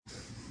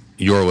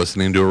You're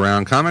listening to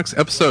Around Comics,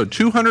 episode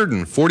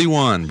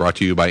 241, brought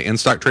to you by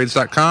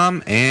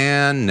InStockTrades.com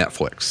and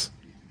Netflix.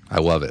 I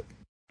love it.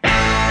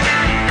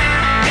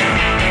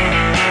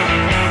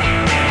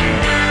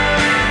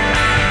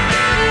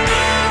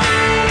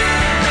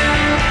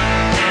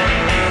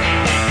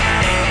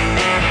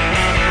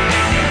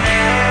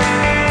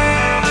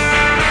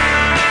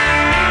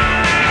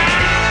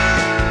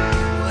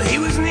 He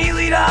was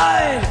nearly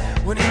died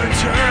when he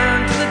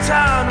returned to the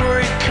town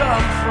where he'd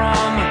come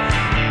from.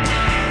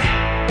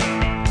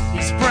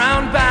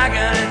 Brown bag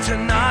and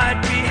tonight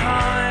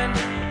behind.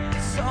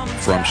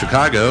 From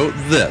Chicago,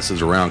 this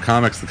is Around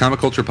Comics, the comic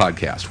culture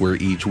podcast, where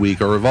each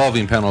week a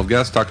revolving panel of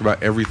guests talk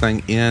about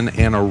everything in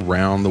and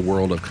around the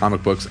world of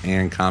comic books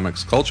and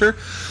comics culture.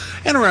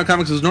 And Around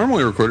Comics is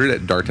normally recorded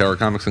at Dark Tower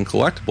Comics and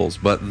Collectibles,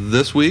 but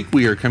this week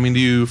we are coming to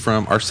you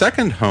from our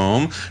second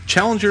home,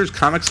 Challenger's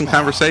Comics and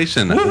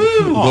Conversation,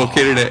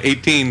 located at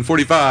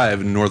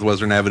 1845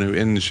 Northwestern Avenue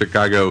in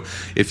Chicago.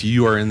 If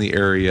you are in the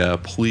area,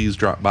 please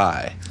drop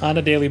by. On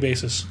a daily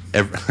basis.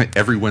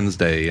 Every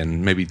Wednesday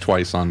and maybe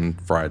twice on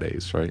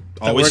Fridays, right?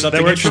 Always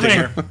something interesting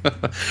here.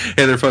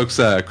 Hey there, folks.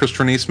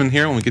 Christopher Niesman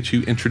here. Let me get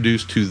you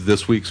introduced to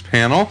this week's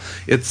panel.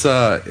 It's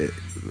I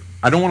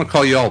don't want to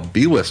call you all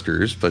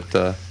B-listers,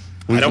 but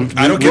I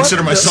don't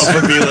consider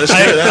myself a B-lister.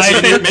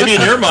 Maybe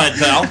in your mind,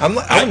 pal.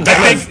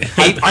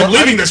 I'm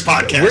leaving this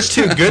podcast. We're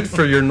too good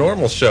for your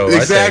normal show.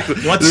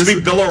 Exactly. You want to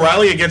speak Bill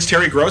O'Reilly against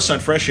Terry Gross on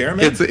Fresh Air,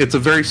 man? It's a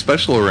very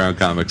special Around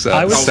Comics.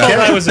 I was told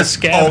I was a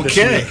scab.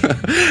 Okay.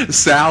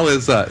 Sal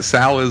is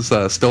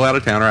still out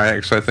of town.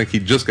 I think he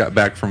just got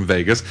back from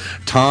Vegas.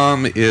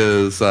 Tom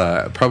is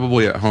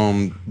probably at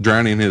home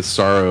drowning his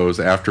sorrows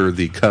after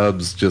the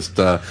Cubs just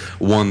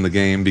won the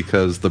game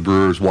because the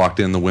Brewers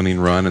walked in the winning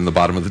run in the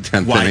bottom of the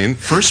 10th inning.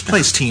 First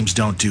place teams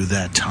don't do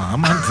that,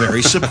 Tom. I'm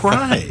very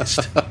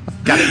surprised.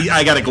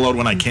 I got to gloat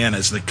when I can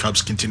as the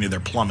Cubs continue their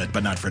plummet,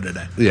 but not for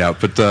today. Yeah,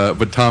 but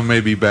Tom may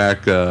be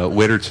back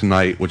later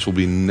tonight, which will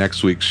be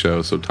next week's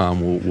show. So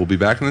Tom will be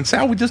back, and then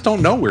Sal, we just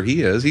don't know where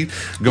he is. He's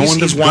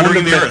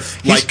wandering the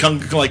earth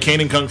like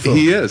Kane in Kung Fu.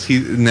 He is.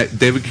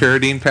 David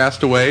Carradine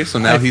passed away, so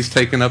now he's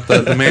taken up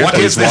the mantle. What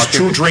is this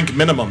true drink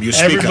minimum you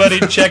speak Everybody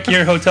of? check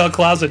your hotel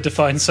closet to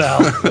find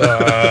Sal.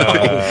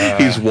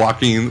 He's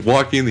walking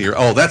the earth.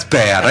 Oh, that's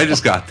bad. I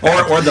just got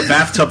that. Or the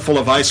bathtub full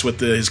of ice with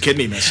his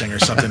kidney missing or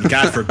something.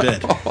 God forbid.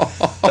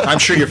 I'm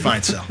sure you're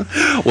fine, Sal.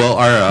 Well,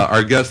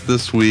 our guest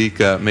this week,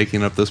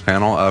 making up this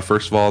panel,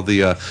 first of all,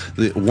 the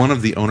one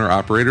of the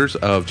owner-operators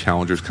of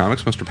Challenger's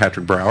Comics, Mr.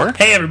 Patrick Brower.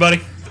 Hey,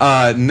 everybody.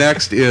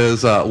 Next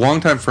is a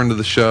longtime friend of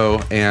the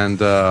show and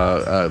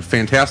a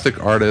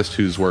fantastic artist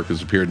whose work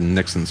has appeared in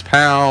Nixon's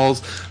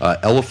Pals,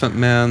 Elephant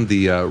Men,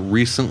 the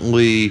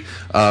recently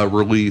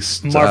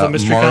released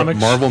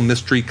Marvel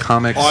Mystery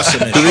Comics.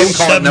 Awesome. Do they even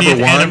call it number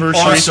 1?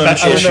 Awesome. I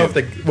don't know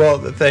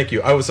if thank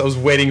you. I was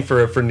waiting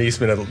for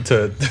Niesman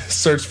to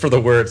search for the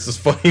words. It's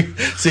funny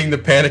seeing the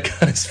panic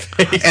on his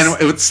face. And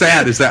what's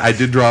sad is that I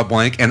did draw a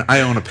blank, and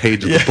I own a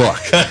page of the book.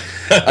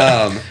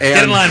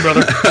 Get in line,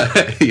 brother.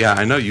 Yeah,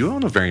 I know. You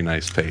own a very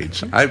nice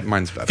page.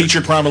 Mine's better.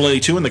 Featured prominently,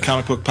 too, in the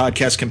Comic Book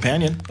Podcast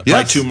Companion. Yes.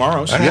 By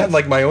Tomorrows. I had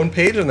like my own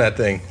page on that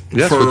thing.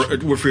 Yes, for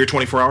your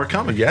 24-hour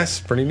comic. Yes,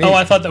 pretty neat. Oh,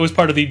 I thought that was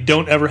part of the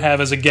don't ever have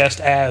as a guest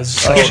as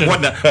section.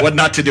 What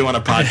not to do on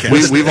a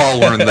podcast. We've all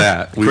learned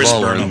that. We've Chris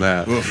all Burnham.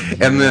 learned that.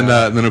 Oof. And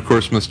then of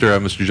course,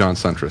 Mr. John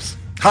Centris.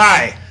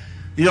 Hi.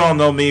 You all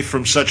know me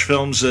from such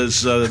films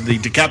as The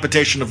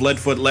Decapitation of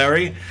Leadfoot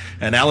Larry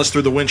and Alice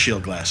Through the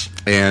Windshield Glass.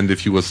 And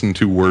if you listen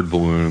to Word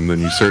Balloon,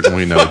 then you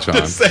certainly know John.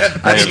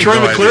 That's Troy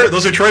McClure.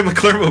 Those are Troy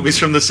McClure movies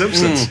from The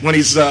Simpsons. When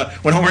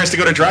Homer has to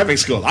go to driving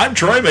school. I'm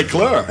Troy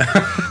McClure.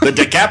 The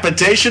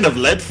Decapitation of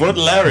Leadfoot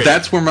Larry.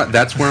 That's where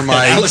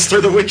my Alice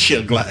Through the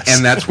Windshield Glass.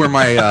 And that's where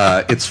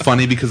my it's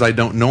funny because I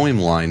don't know him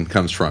line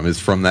comes from.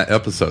 Is from that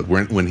episode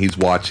when he's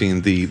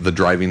watching the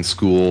driving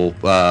school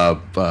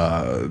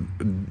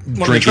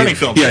drinking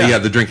films. Yeah,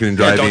 the drinking and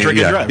driving. Don't drink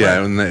and drive. Yeah,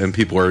 Right. and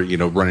people are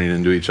running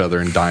into each other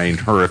and dying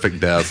horrific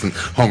deaths, and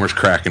Homer's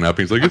cracking up.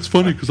 He's like, "It's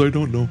funny because I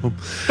don't know him."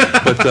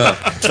 But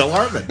Phil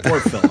Hartman, poor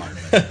Phil Hartman.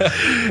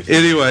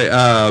 Anyway,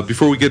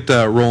 before we get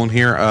rolling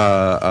here,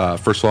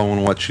 first of all, I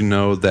want to let you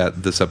know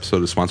that this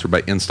episode is sponsored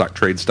by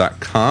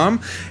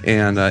InStockTrades.com,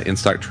 and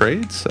InStock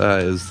Trades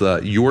is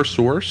your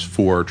source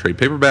for trade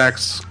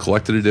paperbacks,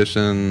 collected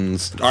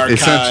editions,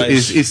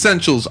 archives,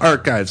 essentials,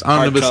 archives,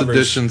 omnibus hardcovers.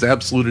 editions,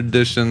 absolute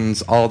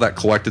editions, all that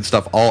collected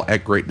stuff, all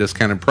at great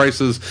discounted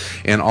prices,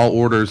 and all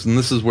orders, and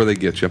this is where they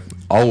get you.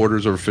 All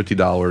orders over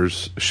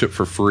 $50 ship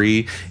for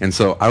free, and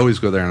so I always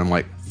go there and I'm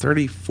like,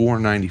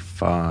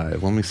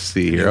 $34.95. Let me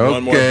see here.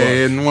 One more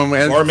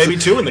book. Or maybe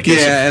two in the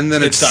case of and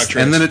then it's InStock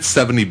Trades.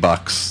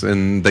 $70,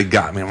 and they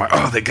got me. I'm like,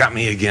 oh, they got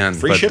me again.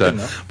 Free shipping,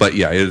 though. But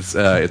yeah, it's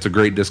a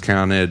great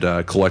discounted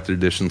collected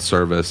edition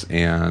service,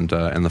 and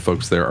the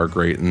folks there are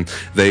great, and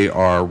they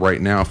are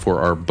right now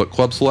for our book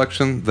club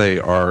selection. They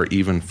are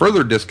even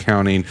further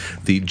discounting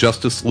the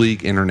Justice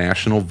League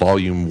International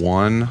Volume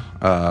 1,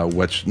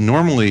 which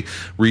normally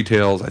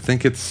retails. I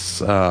think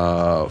it's.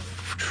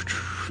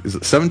 is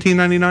it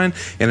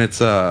 $17.99, and it's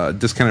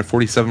discounted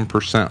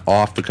 47%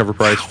 off the cover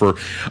price for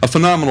a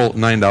phenomenal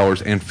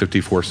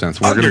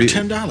 $9.54. Under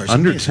 $10.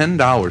 Under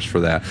 $10 for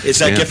that. Is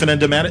that Giffen and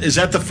Demand? Is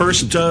that the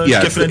first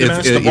Giffen and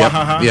Demand? The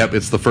Bwahaha? Yep,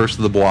 it's the first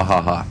of the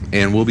Bwahaha,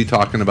 and we'll be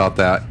talking about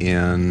that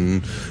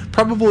in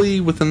probably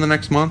within the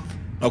next month.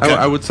 Okay.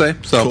 I would say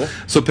so. Cool.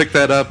 So pick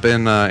that up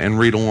and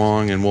read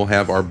along, and we'll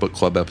have our book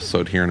club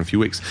episode here in a few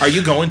weeks. Are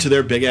you going to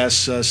their big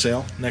ass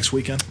sale next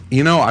weekend?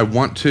 You know, I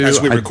want to. As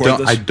we record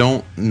this? I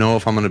don't know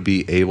if I'm going to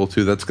be able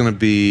to. That's going to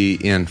be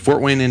in Fort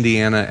Wayne,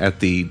 Indiana,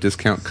 at the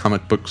Discount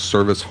Comic Book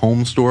Service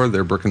home store,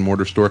 their brick and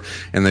mortar store,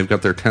 and they've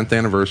got their 10th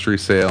anniversary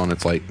sale, and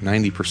it's like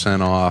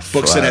 90% off.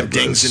 Books that have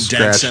dings and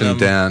dents scratch in and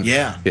them. dent.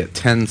 Yeah.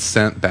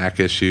 10-cent back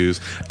issues.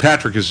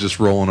 Patrick is just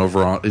rolling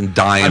over and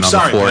dying on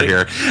sorry, the floor buddy.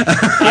 here.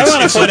 I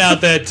want to point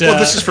out that Well,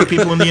 this is for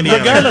people in the Indiana.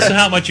 regardless of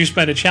how much you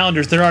spend at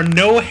Challengers, there are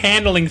no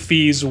handling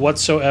fees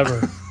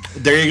whatsoever.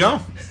 There you go.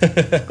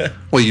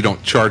 Well, you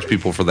don't charge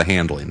people for the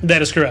handling.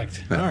 That is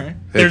correct. All right.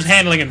 There's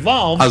handling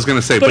involved. I was going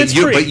to say, but but it's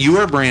free.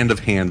 your brand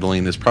of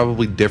handling is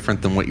probably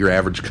different than what your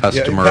average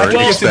customer Patrick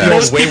well, used to do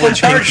expects. most people Wayward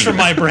charge Pinky. for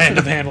my brand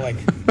of handling.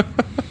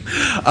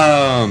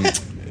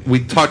 We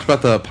talked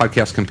about the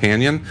podcast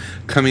companion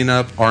coming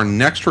up. Our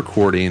next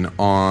recording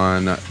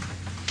on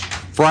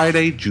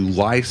Friday,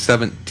 July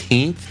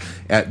 17th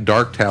at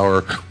Dark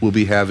Tower, we'll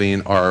be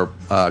having our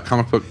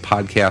comic book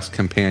podcast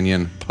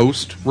companion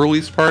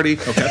post-release party,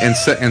 and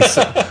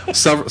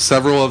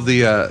several of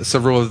the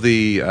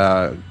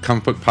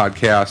comic book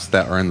podcasts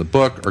that are in the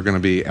book are going to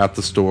be at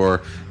the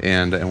store,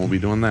 and we'll be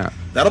doing that.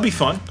 That'll be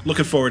fun.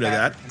 Looking forward to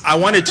that. I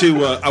wanted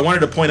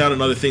to point out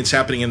another thing that's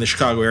happening in the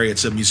Chicago area.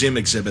 It's a museum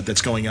exhibit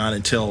that's going on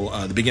until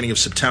the beginning of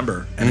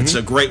September, and it's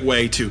a great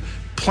way to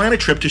plan a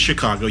trip to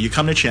Chicago. You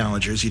come to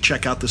Challengers, you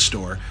check out the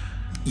store,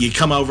 you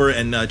come over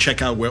and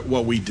check out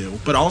what we do,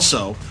 but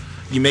also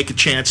you make a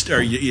chance,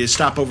 or you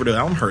stop over to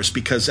Elmhurst,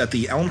 because at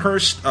the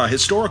Elmhurst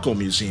Historical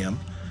Museum,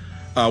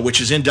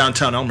 which is in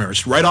downtown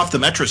Elmhurst, right off the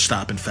metro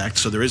stop, in fact,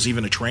 so there is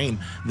even a train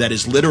that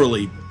is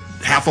literally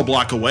half a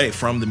block away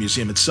from the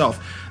museum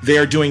itself. They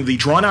are doing the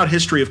drawn-out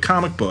history of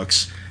comic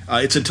books.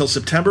 It's until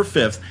September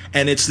 5th,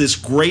 and it's this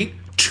great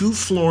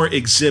 2-floor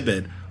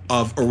exhibit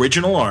of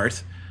original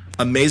art,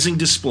 amazing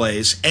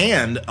displays,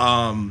 and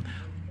an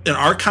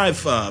archive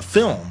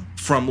film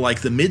from like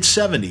the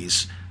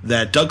mid-'70s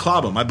that Doug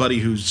Klaba, my buddy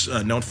who's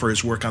known for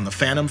his work on the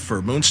Phantom for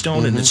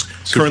Moonstone and is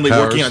currently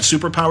working on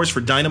Superpowers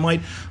for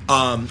Dynamite,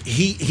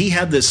 he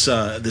had this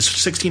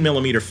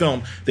 16mm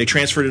film. They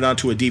transferred it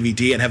onto a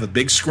DVD and have a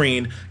big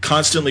screen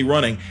constantly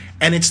running.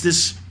 And it's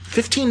this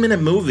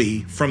 15-minute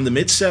movie from the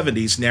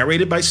mid-'70s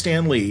narrated by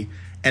Stan Lee,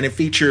 and it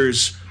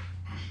features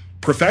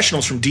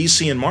professionals from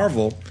DC and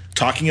Marvel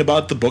talking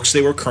about the books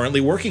they were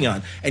currently working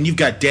on. And you've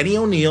got Denny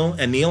O'Neil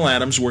and Neil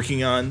Adams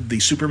working on the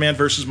Superman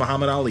vs.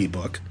 Muhammad Ali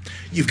book.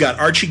 You've got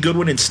Archie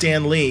Goodwin and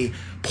Stan Lee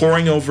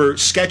poring over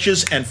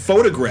sketches and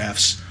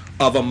photographs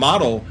of a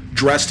model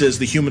dressed as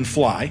the Human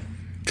Fly,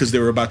 because they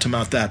were about to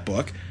mount that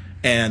book.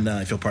 And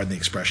if you'll pardon the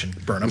expression,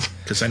 burn 'em,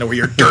 because I know where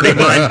your dirty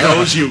mind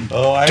goes, you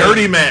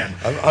dirty man.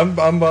 I'm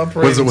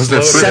operating Was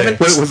there slow today.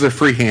 was there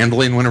free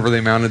handling whenever they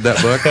mounted that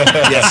book?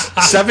 Yes.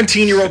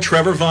 17-year-old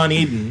Trevor Von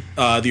Eden,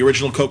 the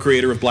original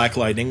co-creator of Black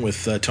Lightning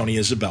with Tony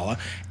Isabella,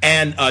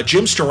 and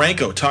Jim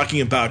Steranko talking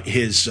about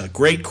his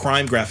great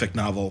crime graphic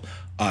novel,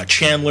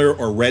 Chandler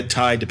or Red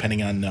Tide,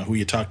 depending on who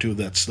you talk to.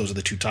 Those are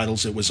the two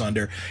titles it was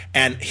under.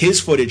 And his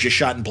footage is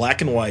shot in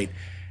black and white,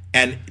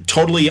 and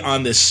totally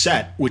on this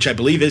set, which I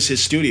believe is his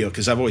studio,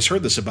 because I've always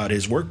heard this about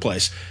his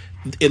workplace.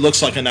 It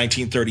looks like a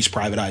 1930s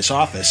private eye's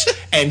office,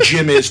 and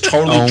Jim is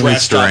totally Only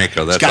dressed Steranko,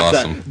 up. that's got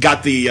awesome.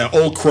 Got the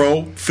Old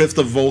Crow, fifth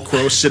of Old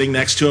Crow, sitting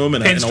next to him,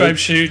 and an Pinstripe old,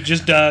 shoot,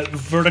 just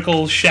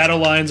vertical shadow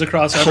lines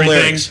across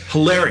everything.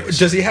 hilarious.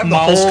 Does he have the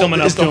Malls whole?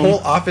 coming up Is the to him. whole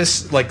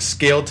office like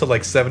scaled to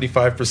like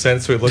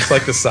 75%, so it looks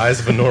like the size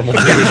of a normal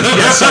dude?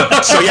 Yeah,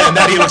 so yeah, and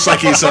that he looks like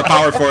he's a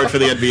power forward for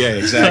the NBA.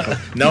 Exactly.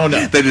 No.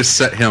 They just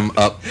set him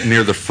up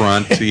near the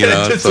front, you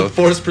know. It's a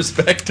forced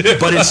perspective.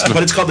 But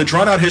it's called The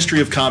Drawn Out History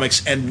of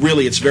Comics, and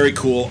really it's very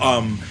cool.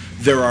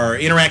 There are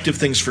interactive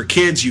things for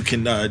kids. You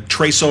can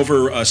trace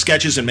over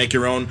sketches and make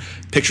your own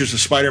pictures of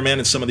Spider-Man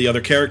and some of the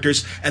other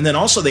characters. And then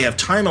also they have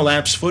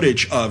time-elapse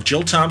footage of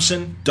Jill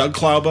Thompson, Doug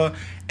Klauba,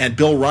 and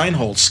Bill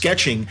Reinhold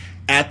sketching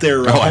at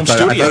their I home thought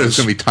studios. it was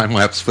going to be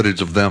time-lapse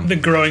footage of them. The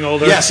growing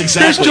older. Yes, There's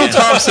exactly. Jill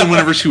Thompson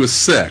whenever she was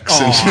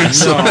 6. and she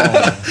was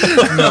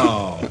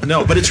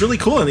No, but it's really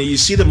cool, and you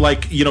see them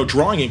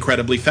drawing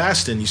incredibly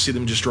fast, and you see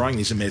them just drawing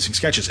these amazing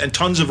sketches and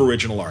tons of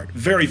original art.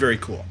 Very, very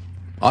cool.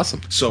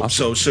 Awesome. So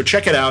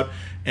check it out,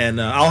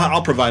 and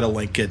I'll provide a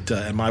link at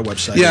my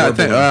website. Yeah, I Or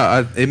think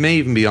below. it may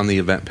even be on the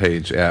event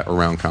page at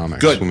Around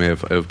Comics. Good. We may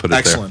have put it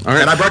Excellent. there. All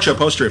right. And I brought you a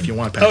poster if you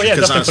want, Patrick. Oh, yeah,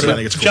 because definitely. honestly, I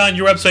think it's cool. John,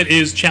 your website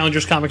is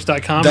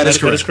challengerscomics.com. That is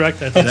That is correct.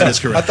 correct. That is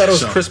correct. I thought it was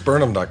So-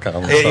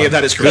 chrisburnham.com. Yeah,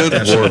 that is correct. Good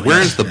Lord, Absolutely.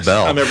 where's the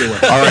bell? I'm everywhere.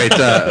 All right,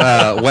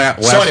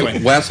 last anyway,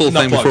 little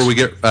enough thing plugs. before we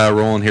get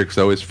rolling here, because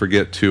I always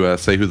forget to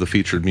say who the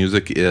featured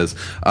music is.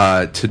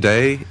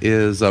 Today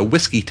is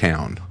Whiskey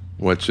Town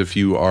which if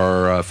you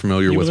are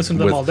familiar You've with, listened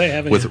to them all day,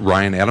 haven't with you?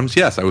 Ryan Adams,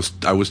 yes, I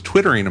was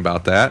twittering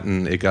about that,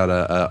 and it got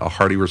a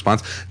hearty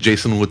response.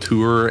 Jason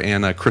Latour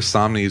and Chris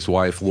Somney's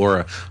wife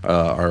Laura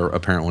are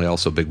apparently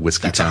also big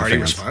Whiskey That's a Town hearty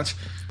fans. response.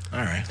 All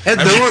right. And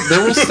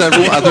there were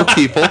several other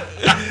people,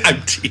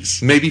 I'm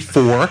teasing. maybe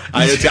 4.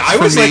 I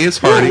For was me, like, it's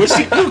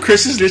hearty.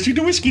 Chris is listening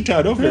to Whiskey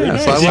Town. Oh, very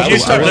nice. so I love Did you I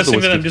start love the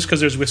listening to them whiskey. just because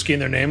there's whiskey in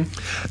their name?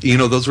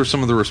 Those were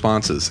some of the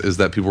responses. Is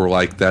that people were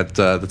like,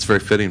 that's very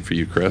fitting for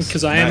you, Chris.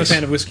 Because I am Nice. a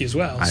fan of whiskey as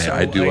well. So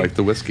I do like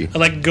the whiskey. I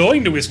like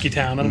going to Whiskey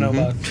Town. I don't know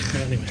about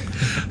anyway.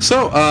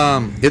 So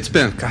it's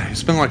been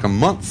like a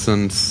month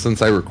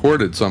since I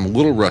recorded, so I'm a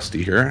little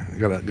rusty here.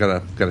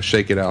 Gotta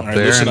shake it out right,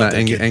 there listen up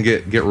then, and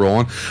get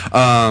rolling.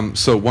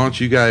 So why don't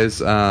you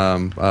guys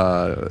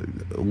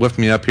lift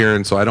me up here,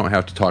 and so I don't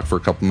have to talk for a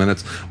couple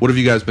minutes. What have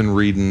you guys been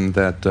reading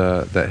that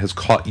has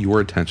caught your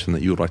attention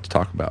that you would like to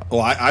talk about?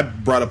 Well, I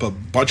brought up a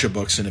bunch of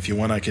books, and if you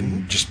want, I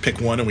can just pick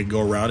one and we can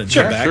go around and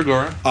Sure, come back. sure, go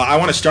around. I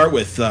want to start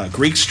with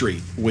Greek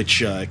Street,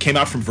 which came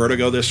out from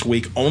Vertigo this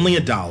week, only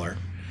 $1.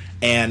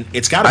 And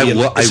it's got to be,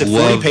 is it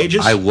 40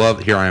 pages? I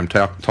love. Here I am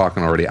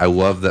talking already. I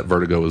love that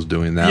Vertigo is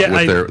doing that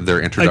with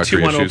their I introductory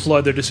too want to issues.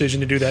 applaud their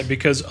decision to do that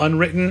because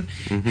Unwritten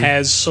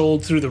has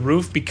sold through the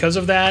roof because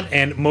of that,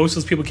 and most of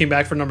those people came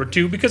back for number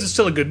 2 because it's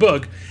still a good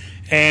book.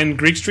 And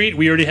Greek Street,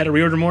 we already had to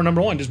reorder more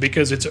number 1 just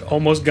because it's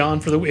almost gone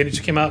for the. And it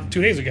just came out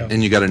 2 days ago.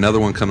 And you got another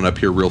one coming up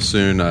here real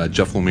soon.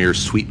 Jeff Lemire's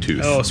Sweet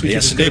Tooth. Oh, Sweet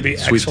Yes, Tooth is going to be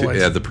indeed. Sweet Tooth. excellent.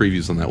 Yeah, the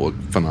previews on that look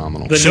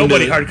phenomenal. The Soon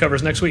Nobody to-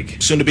 hardcovers next week.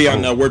 Soon to be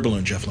on Word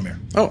Balloon, Jeff Lemire.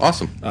 Oh,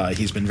 awesome.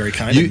 He's been very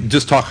kind. You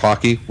just talk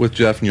hockey with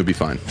Jeff, and you'll be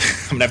fine.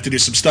 I'm gonna have to do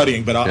some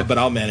studying, but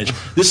I'll manage.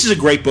 This is a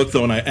great book,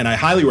 though, and I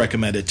highly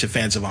recommend it to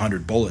fans of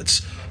 100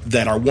 Bullets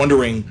that are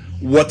wondering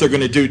what they're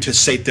going to do to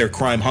sate their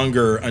crime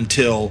hunger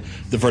until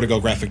the Vertigo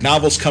graphic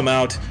novels come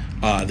out.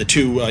 The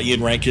two,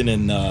 Ian Rankin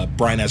and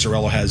Brian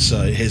Azzarello has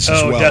his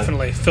as well. Oh,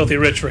 definitely. Filthy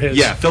Rich for his.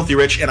 Yeah, Filthy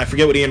Rich, and I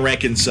forget what Ian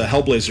Rankin's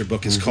Hellblazer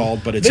book is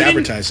called, but it's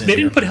advertising. They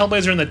didn't put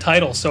Hellblazer in the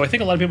title, so I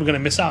think a lot of people are going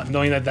to miss out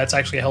knowing that that's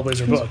actually a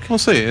Hellblazer book. We'll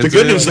see. The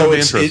good news, though,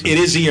 it's it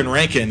is Ian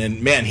Rankin,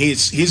 and man,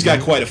 he's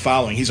got quite a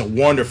following. He's a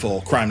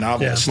wonderful crime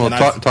novelist. Yeah.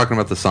 Well, And talking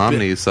about the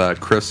Somnies,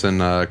 Chris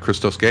and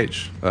Christos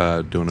Gage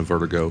doing a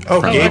Vertigo.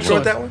 Oh, crime Gage novel.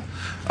 wrote that one?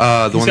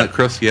 The one got- that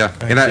Chris, yeah,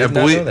 and I did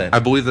not know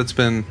that. believe that's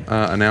been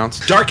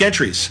announced. Dark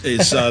Entries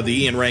is the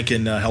Ian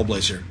Rankin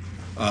Hellblazer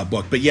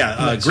book. But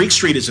yeah, Greek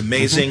Street is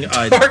amazing.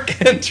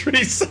 Dark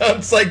Entry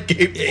sounds like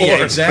gay porn.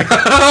 Yeah, exactly.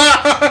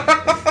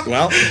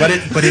 Well, but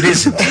it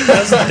isn't.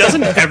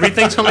 Doesn't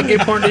everything sound like gay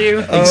porn to you?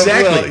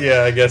 Exactly. Well,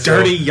 yeah, I guess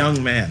Dirty so.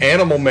 young man.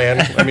 Animal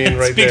Man. I mean,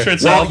 right Speaks for there.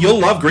 itself. Well, you'll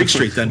love Greek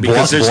Street then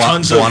because there's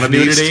tons of Blonde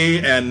Beast.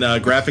 nudity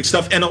and graphic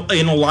stuff, and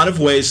in a lot of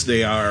ways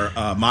they are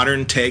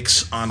modern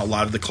takes on a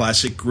lot of the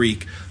classic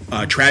Greek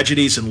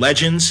tragedies and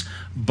legends,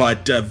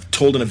 but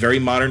told in a very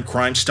modern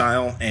crime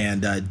style.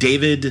 And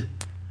David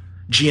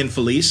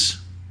Gianfelice,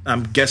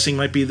 I'm guessing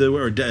might be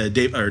the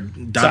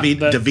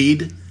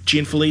David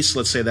Gianfelice.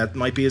 Let's say that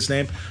might be his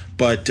name,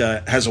 but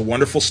has a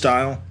wonderful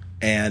style,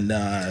 and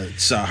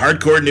it's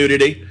hardcore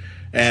nudity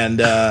and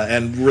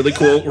really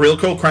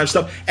cool crime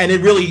stuff, and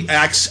it really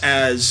acts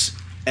as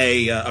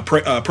a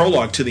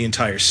prologue to the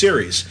entire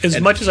series. As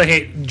much as I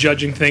hate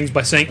judging things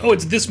by saying, "Oh,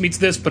 it's this meets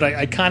this," but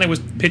I kind of was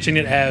pitching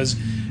it as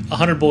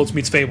 100 Bullets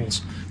meets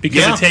Fables because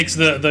Yeah. it takes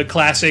the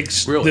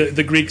classics, Really?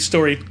 the Greek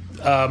story,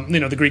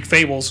 the Greek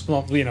fables,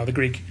 the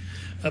Greek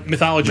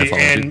mythology,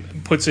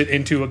 and puts it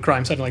into a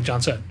crime setting, like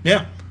John said.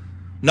 Yeah.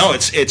 No,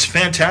 it's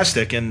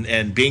fantastic,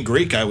 and being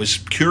Greek, I was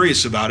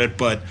curious about it,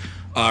 but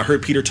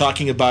heard Peter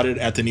talking about it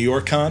at the New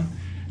York Con,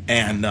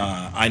 and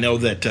I know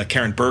that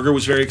Karen Berger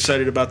was very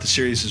excited about the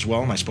series as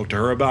well, and I spoke to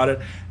her about it,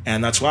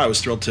 and that's why I was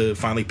thrilled to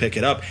finally pick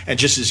it up. And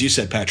just as you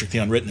said, Patrick, The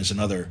Unwritten is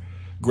another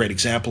great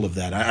example of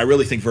that. I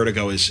really think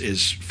Vertigo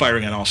is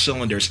firing on all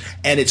cylinders,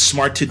 and it's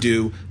smart to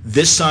do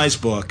this size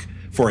book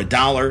for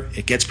 $1.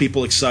 It gets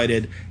people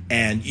excited,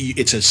 and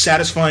it's a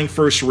satisfying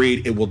first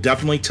read. It will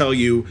definitely tell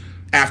you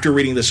after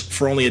reading this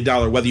for only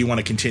 $1 whether you want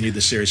to continue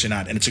the series or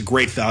not, and it's a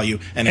great value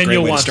and a great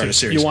you'll way to want start to. a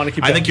series. You'll want to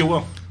keep I think going. you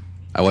will.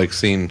 I like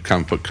seeing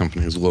comic book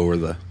companies lower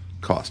the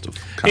cost of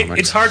comics.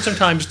 It's hard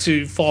sometimes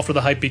to fall for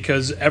the hype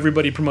because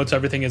everybody promotes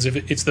everything as if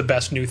it's the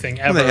best new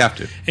thing ever. They have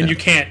to, and yeah. you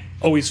can't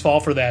always fall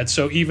for that.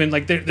 So even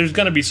like there's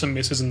going to be some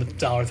misses in the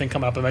dollar thing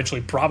coming up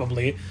eventually,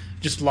 probably.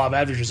 Just law of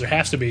averages, there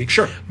has to be.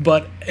 Sure.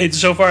 But it's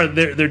so far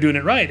they're doing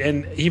it right,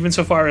 and even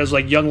so far as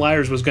like Young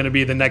Liars was going to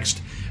be the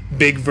next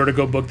big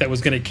Vertigo book that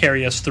was going to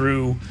carry us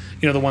through,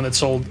 the one that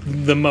sold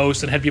the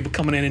most and had people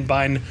coming in and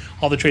buying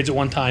all the trades at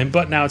one time.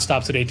 But now it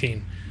stops at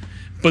 18.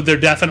 But they're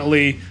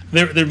definitely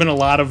there've been a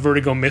lot of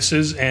Vertigo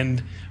misses,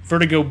 and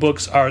Vertigo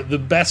books are the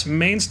best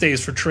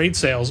mainstays for trade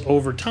sales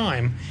over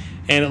time.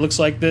 And it looks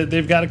like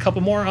they've got a couple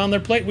more on their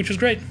plate, which is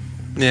great.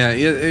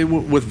 Yeah,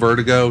 with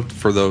Vertigo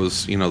for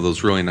those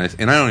those really nice,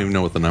 and I don't even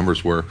know what the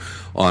numbers were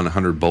on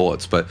 100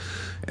 Bullets, but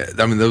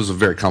I mean that was a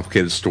very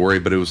complicated story,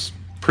 but it was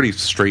pretty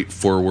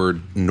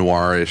straightforward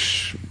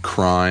noirish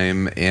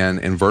crime, and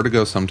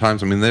Vertigo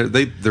sometimes. I mean,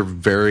 they're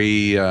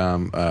very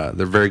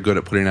good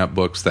at putting out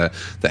books that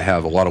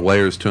have a lot of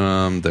layers to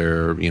them.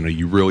 They're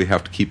you really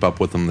have to keep up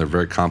with them. They're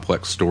very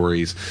complex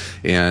stories,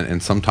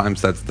 and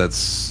sometimes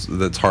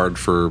that's hard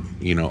for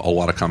a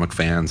lot of comic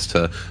fans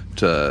to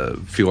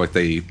feel like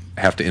they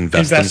have to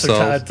invest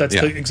themselves. That's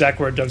the exact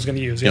word Doug's going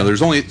to use.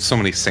 There's only so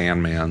many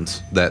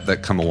Sandmans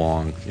that come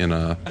along in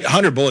a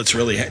 100 Bullets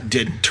really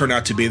did turn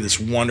out to be this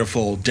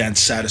wonderful, dense,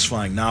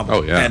 satisfying novel.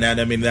 Oh, yeah. And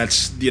I mean,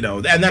 that's,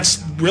 and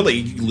that's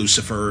really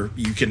Lucifer.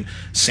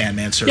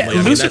 Sandman certainly.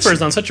 Yeah, Lucifer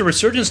is on such a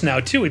resurgence now,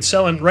 too. It's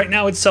selling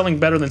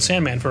better than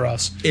Sandman for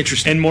us.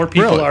 Interesting. And more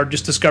people Really? are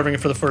just discovering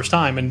it for the first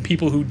time. And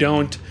people who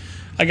don't,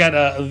 I got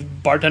a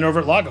bartender over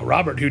at Lago,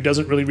 Robert, who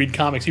doesn't really read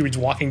comics. He reads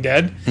Walking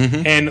Dead.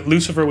 Mm-hmm. And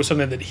Lucifer was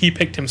something that he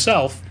picked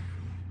himself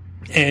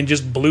and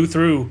just blew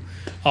through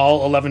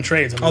all 11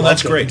 trades. And that's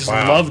loved it. great. He just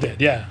Wow. loved it,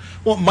 yeah.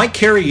 Well, Mike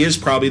Carey is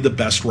probably the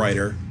best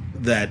writer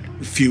that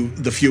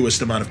the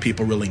fewest amount of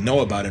people really know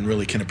about and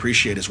really can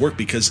appreciate his work,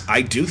 because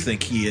I do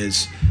think he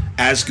is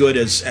as good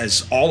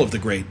as all of the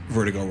great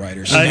Vertigo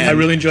writers. I And-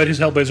 really enjoyed his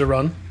Hellblazer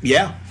run.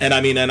 Yeah, and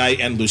I mean,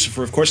 and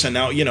Lucifer, of course, and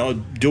now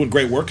doing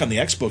great work on the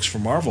X books for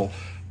Marvel.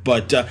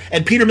 But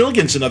and Peter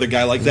Milligan's another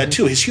guy like that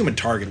too. His Human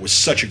Target was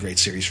such a great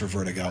series for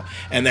Vertigo,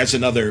 and that's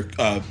another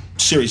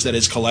series that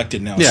is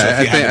collected now. Yeah, so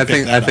if you haven't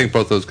picked I that think up-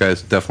 both those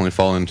guys definitely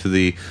fall into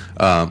the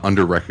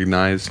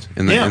under-recognized.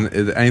 And Yeah.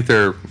 I think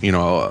there are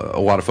a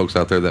lot of folks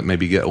out there that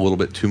maybe get a little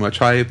bit too much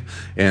hype,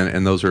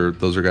 and those are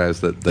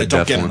guys that That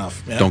don't get definitely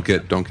enough, yeah.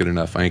 don't get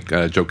enough. I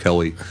think Joe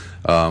Kelly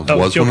was Joe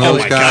one of Kelly. those Oh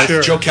my guys. God,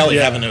 Sure. Joe Kelly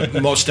Yeah. having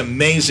the most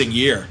amazing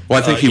year. Well,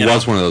 I think he you know.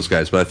 was one of those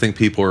guys, but I think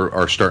people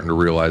are starting to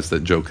realize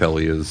that Joe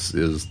Kelly is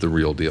the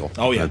real deal.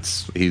 Oh, yeah.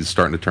 He's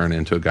starting to turn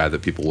into a guy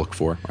that people look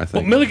for, I Well,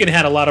 think. Milligan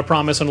had a lot of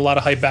promise and a lot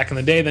of hype back in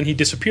the day. Then he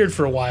disappeared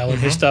for a while, and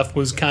Mm-hmm. his stuff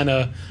was kind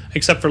of,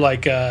 except for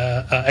like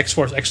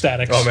X-Force,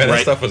 X-Statics. Oh man, that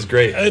Right. stuff was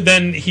great.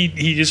 Then he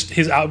just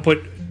his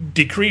output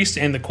decreased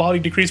and the quality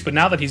decreased. But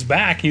now that he's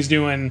back, he's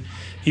doing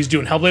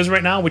Hellblazer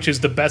right now, which is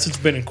the best it's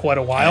been in quite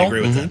a while. I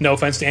agree with that. No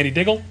offense to Andy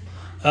Diggle.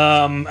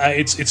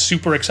 It's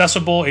super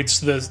accessible. It's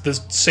the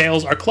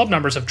sales. Our club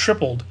numbers have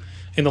tripled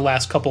in the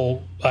last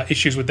couple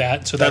issues with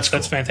that. So that's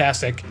That's cool.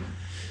 fantastic.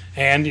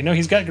 And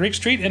he's got Greek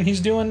Street, and he's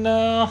doing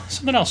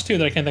something else too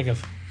that I can't think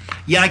of.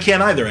 Yeah, I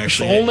can't either.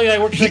 Actually, Only I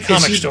worked at a Is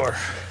comic he- store.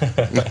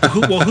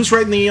 Who's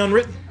writing the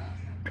Unwritten?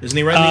 Isn't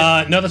he writing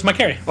the? No, that's Mike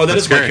Carey. Oh, that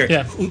is That's Mike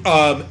Carey.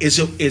 Carey.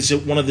 Is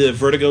it one of the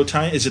Vertigo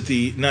time? Is it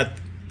the not?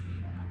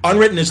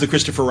 Unwritten is the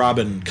Christopher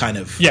Robin kind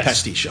of Yes.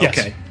 pastiche. Yes.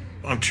 Okay,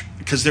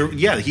 because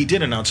he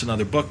did announce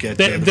another book at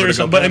There's,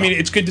 Vertigo but I panel. mean,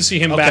 it's good to see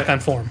him Okay. back on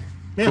form.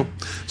 Yeah.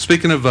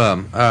 Speaking of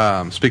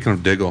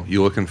Diggle,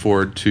 you looking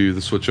forward to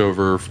the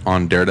switchover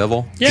on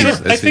Daredevil? Yeah,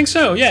 Is I he- think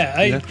so.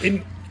 Yeah,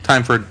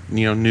 Time for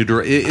new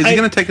is he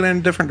going to take it in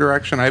a different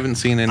direction? I haven't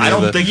seen any. I of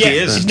don't the, think yeah. he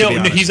is. to be No,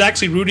 honest. he's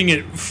actually rooting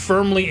it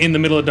firmly in the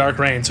middle of Dark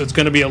Reign, so it's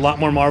going to be a lot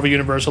more Marvel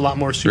Universe, a lot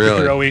more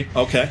superhero-y.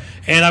 Okay.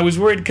 And I was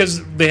worried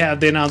because they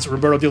announced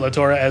Roberto De La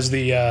Torre as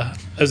the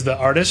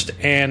artist,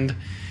 and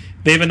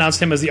they've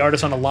announced him as the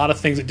artist on a lot of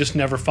things that just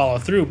never follow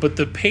through. But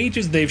the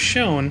pages they've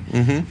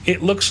shown,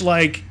 it looks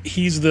like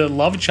he's the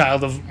love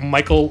child of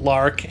Michael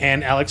Lark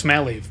and Alex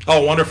Maleev.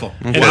 Oh, wonderful!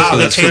 And Wow, so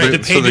that's the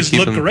great. pages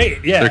look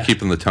great. Yeah, they're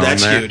keeping the tone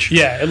That's there. huge.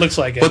 Yeah, it looks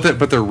like it.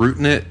 But they're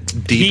rooting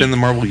it deep in the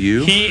Marvel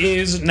U. He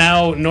is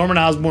now. Norman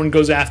Osborn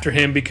goes after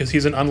him because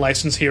he's an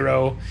unlicensed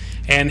hero,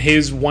 and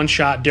his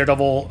one-shot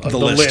Daredevil of the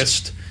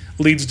list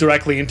leads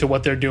directly into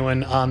what they're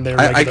doing on their.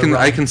 I regular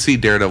run. can see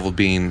Daredevil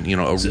being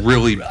a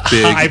really big,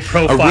 high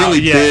profile, a really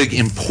yeah. big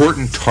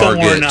important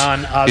target. Thorn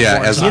on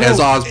Osborn's as side.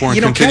 Osborn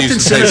Captain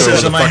continues to take over the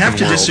Cynicism, I have fucking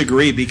to world.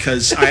 disagree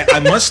because I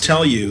must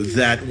tell you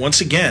that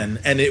once again,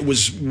 and it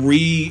was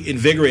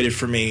reinvigorated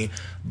for me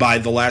by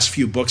the last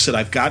few books that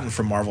I've gotten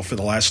from Marvel for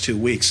the last 2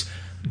 weeks.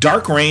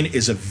 Dark Reign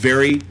is a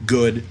very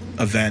good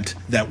event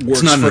that works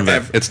It's not an for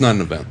event. It's not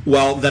an event.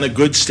 well, then a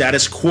good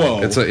status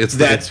quo. It's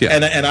that, yeah.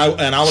 and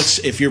I'll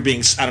if you're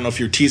being, I don't know if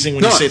you're teasing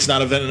when you say it's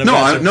not an event.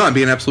 I'm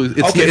being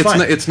absolutely.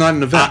 fine. It's not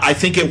an event. I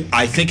think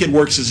it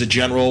works as a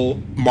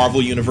general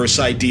Marvel Universe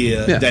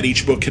idea Yeah. that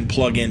each book can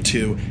plug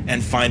into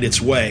and find its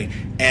way.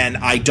 And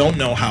I don't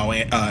know how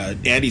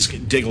Andy's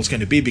Diggle's going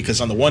to be, because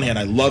on the one hand,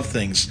 I love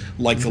things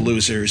like The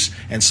Losers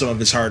and some of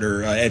his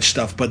harder edge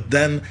stuff, but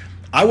then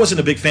I wasn't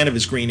a big fan of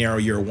his Green Arrow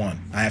Year One.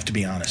 I have to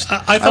be honest. I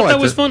thought that liked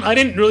was it. fun. I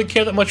didn't really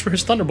care that much for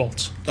his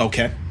Thunderbolts.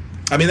 Okay.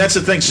 I mean, that's the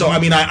thing. So, I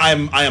mean, I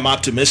am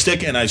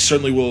optimistic, and I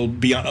certainly will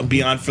be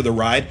on for the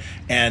ride.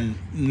 And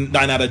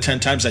 9 out of 10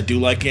 times, I do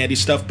like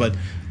Andy's stuff. But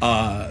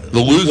the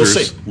we'll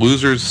Losers. see.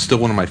 Losers is still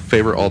one of my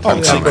favorite all-time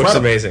It's comics. incredible. incredible.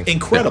 amazing.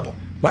 Incredible.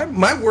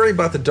 My worry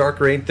about the Dark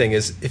Reign thing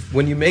is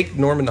when you make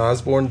Norman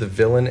Osborn the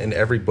villain in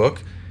every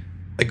book,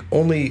 like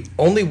only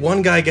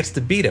one guy gets to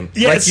beat him.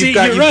 Yeah, like see,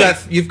 you're right.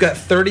 you've got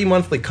 30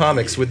 monthly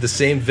comics with the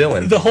same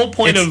villain. The whole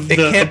point It's- of it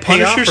the can't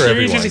pay off Punisher for series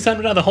everyone. is he's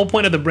talking about the whole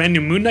point of the brand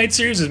new Moon Knight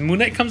series is Moon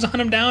Knight comes to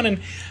hunt him down, and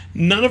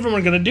none of them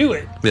are going to do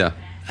it. Yeah.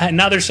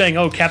 Now they're saying,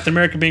 "Oh, Captain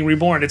America being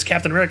reborn." It's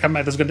Captain America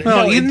that's going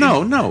to.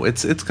 No,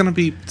 it's going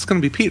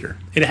to be Peter.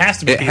 It has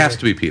to be. It has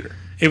to be Peter.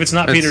 If it's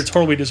not Peter, it's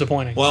horribly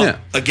disappointing. Well,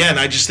 again,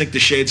 I just think the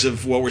shades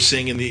of what we're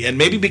seeing and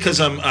maybe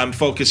because I'm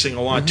focusing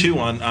a lot too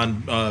on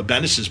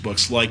Bendis's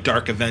books like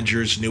Dark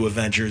Avengers, New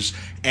Avengers,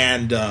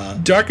 and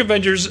Dark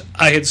Avengers,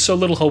 I had so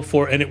little hope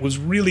for, and it was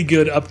really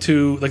good up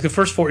to like the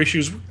first 4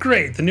 issues. Were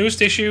great. The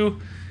newest issue,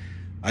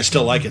 I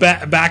still like it.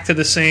 Back to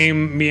the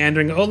same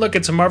meandering. Oh, look,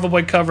 it's a Marvel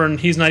Boy cover, and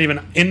he's not even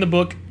in the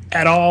book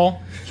at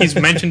all. He's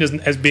mentioned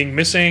as being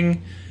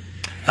missing.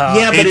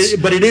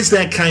 But it is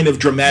that kind of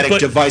dramatic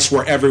device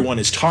where everyone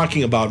is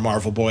talking about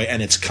Marvel Boy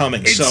and it's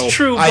coming. It's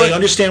true. I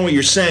understand what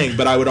you're saying,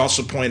 but I would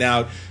also point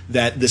out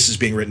that this is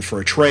being written for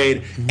a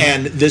trade,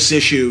 and this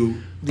issue,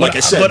 like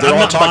I said, but they're I'm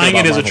all not talking buying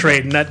about it as Marvel a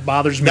trade, Boy. and that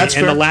bothers me. That's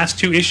and fair. the last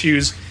 2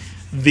 issues,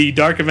 the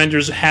Dark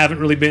Avengers haven't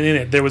really been in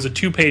it. There was a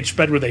 2-page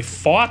spread where they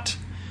fought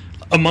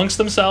amongst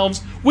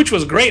themselves, which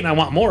was great, and I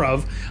want more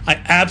of. I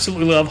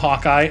absolutely love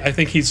Hawkeye. I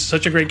think he's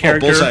such a great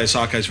character. Bullseye as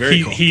Hawkeye's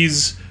very cool.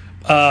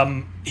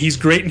 He's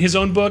great in his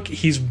own book.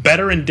 He's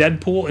better in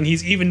Deadpool, and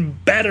he's even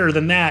better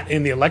than that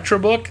in the Elektra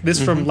book.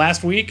 This from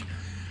last week.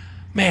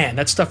 Man,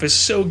 that stuff is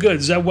so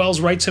good. Zeb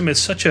Wells writes him as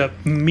such a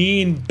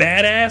mean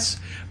badass,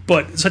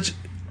 but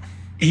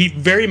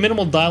very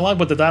minimal dialogue,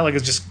 but the dialogue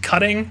is just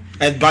cutting.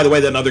 And by the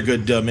way, another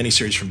good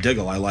miniseries from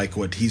Diggle. I like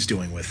what he's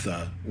doing with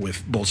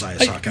Bullseye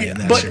as Hawkeye in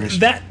that series.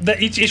 But that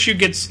each issue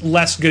gets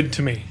less good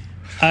to me.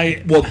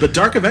 But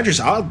Dark Avengers,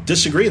 I'll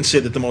disagree and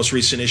say that the most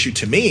recent issue,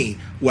 to me,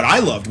 what I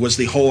loved was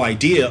the whole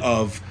idea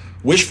of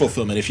wish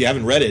fulfillment. If you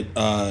haven't read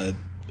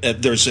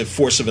it, there's a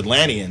force of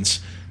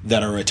Atlanteans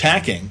that are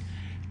attacking,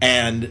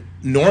 and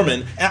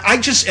Norman.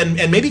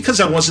 And maybe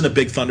because I wasn't a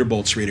big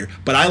Thunderbolts reader,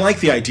 but I like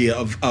the idea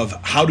of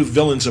how do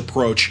villains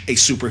approach a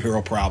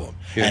superhero problem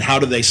and how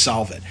do they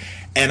solve it.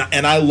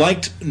 And I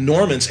liked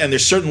Norman's, and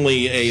there's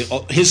certainly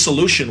his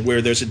solution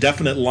where there's a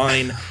definite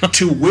line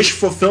to wish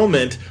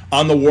fulfillment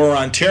on the War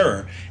on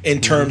Terror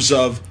in terms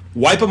of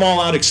wipe them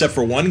all out except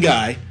for one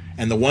guy,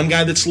 and the one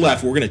guy that's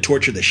left, we're going to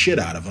torture the shit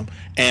out of him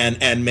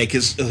and make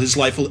his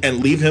life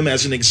and leave him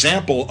as an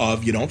example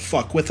of you don't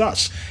fuck with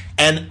us.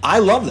 And I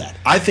love that.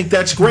 I think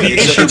that's great.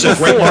 It's a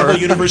great Marvel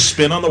Universe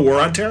spin on the War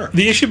on Terror.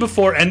 The issue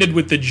before ended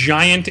with the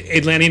giant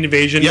Atlantean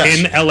invasion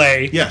in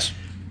L.A. Yes.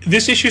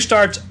 This issue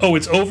starts. Oh,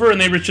 it's over, and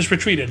they just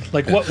retreated.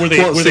 Like, what were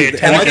they? Were they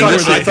attacking?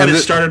 I thought it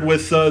started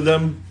with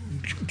them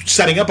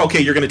setting up.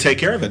 Okay, you're going to take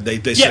care of it.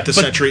 They set the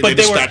sentry. They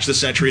dispatched the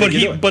sentry.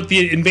 But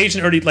the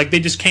invasion already, like, they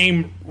just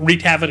came,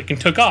 wreaked havoc,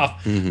 and took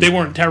off. They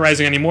weren't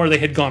terrorizing anymore. They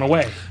had gone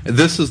away.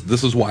 This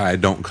is why I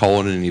don't call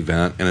it an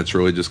event, and it's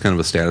really just kind of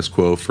a status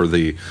quo for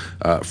the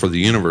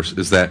universe.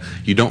 Is that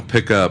you don't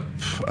pick up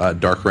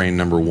Dark Reign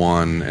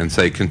 #1 and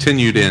say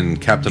continued in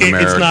Captain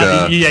America. It's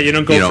not, you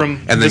don't go from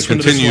and then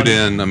continued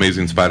in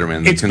Amazing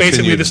Spider-Man. It's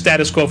basically the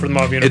status quo for the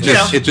Marvel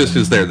Universe. It just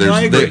is there.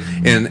 I agree.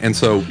 And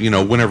so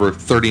whenever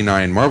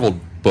 39 Marvel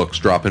books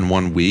drop in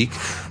 1 week,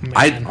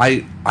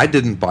 I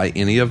didn't buy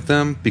any of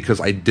them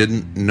because I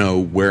didn't know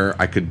where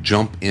I could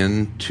jump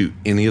into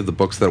any of the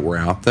books that were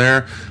out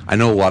there. I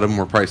know a lot of them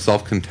were probably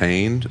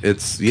self-contained.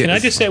 Can I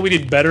just say we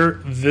did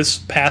better this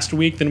past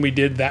week than we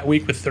did that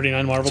week with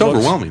 39 Marvel books? It's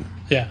overwhelming.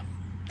 Yeah.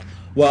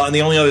 Well, and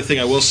the only other thing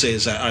I will say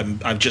is that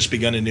I've just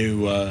begun a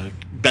new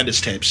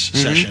Bendis Tapes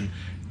session.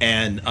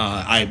 And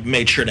I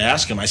made sure to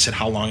ask him. I said,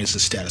 "How long is the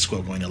status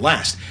quo going to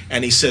last?"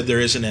 And he said,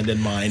 "There is an end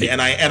in mind."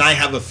 And I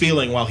have a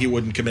feeling, while he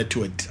wouldn't commit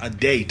to a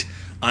date,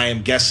 I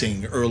am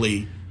guessing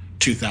early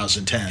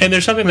 2010. And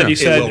there's something that he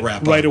said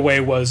right away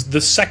was the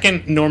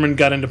second Norman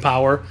got into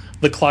power,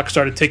 the clock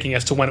started ticking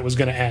as to when it was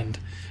going to end.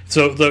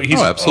 So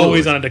he's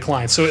always on a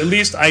decline. So at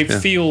least I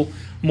feel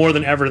more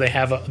than ever they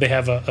have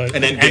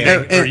an end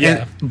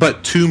game.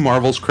 But to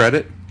Marvel's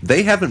credit,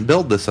 they haven't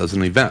billed this as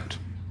an event.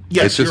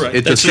 Yes, you're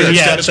right. That's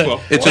status quo.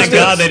 Thank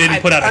God they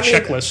didn't put out a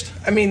checklist.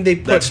 I mean, they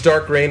put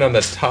Dark Reign on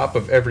the top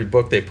of every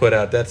book they put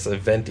out. That's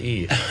Event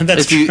E.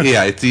 That's true.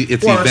 It's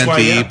Event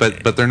E,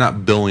 but they're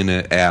not billing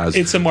it as.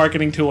 It's a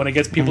marketing tool, and it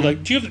gets people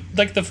like, do you have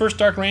like the first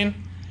Dark Reign?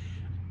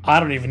 I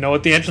don't even know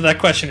what the answer to that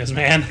question is,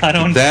 man. I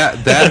don't.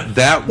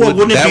 That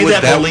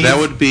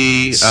would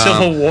be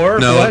Civil War.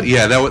 No, what?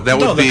 Yeah, that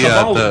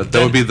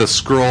would be the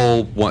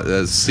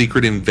Skrull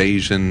Secret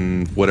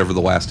Invasion. Whatever the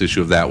last issue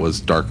of that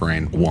was, Dark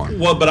Reign 1.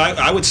 Well, but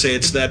I would say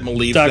it's that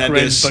Maleev Dark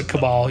Bendis, Reign, but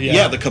Cabal.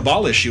 Yeah, the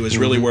Cabal issue is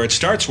really where it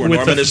starts. Where with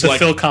Norman is like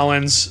Phil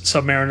Collins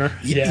Submariner.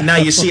 Yeah. Now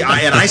you see,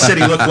 I said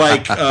he looked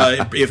like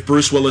if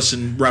Bruce Willis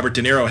and Robert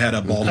De Niro had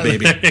a bald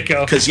baby. There you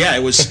go. Because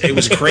it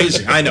was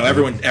crazy. I know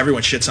everyone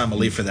shits on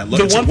Maleev for that look.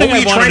 The one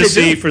thing I wanted to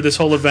see for this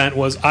whole event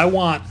was I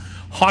want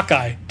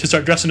Hawkeye to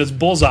start dressing as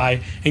Bullseye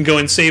and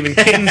going saving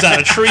kittens out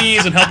of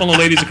trees and helping the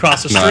ladies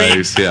across the street.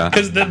 Nice, yeah.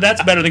 Because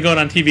that's better than going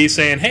on TV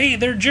saying, "Hey,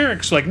 they're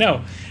jerks." Like,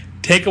 no,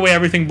 take away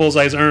everything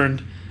Bullseye's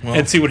earned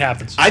and see what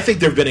happens. I think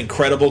there have been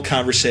incredible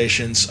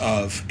conversations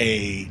of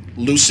a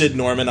lucid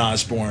Norman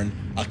Osborn,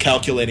 a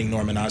calculating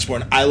Norman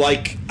Osborn.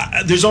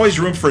 There's always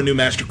room for a new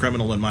master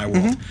criminal in my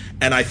world,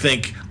 and I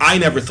think I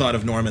never thought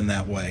of Norman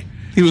that way.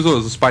 He was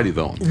always a Spidey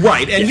villain,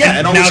 right?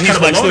 And always now kind of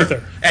a Lex loner.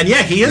 Luthor. And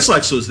yeah, he is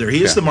Lex Luthor.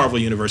 He is the Marvel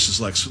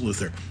Universe's Lex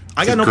Luthor.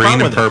 I got no green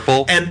problem and with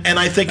purple. it. And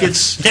I think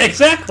it's Yeah,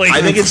 exactly.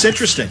 I think it's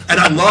interesting. And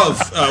I love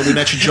we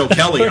mentioned Joe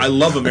Kelly. I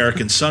love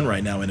American Son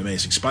right now in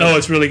Amazing Spider-Man. Oh,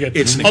 it's really good.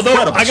 It's an Although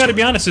incredible I got to story.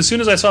 be honest, as soon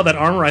as I saw that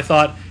armor, I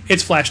thought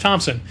it's Flash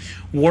Thompson.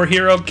 War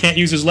hero can't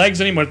use his legs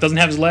anymore. Doesn't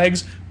have his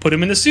legs. Put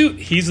him in the suit.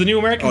 He's the new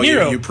American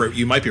hero.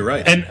 You might be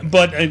right.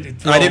 But I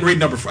didn't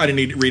read I didn't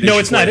need to read. No, issue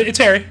it's not. 4. It's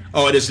Harry.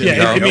 Oh, it is.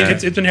 Yeah, Okay.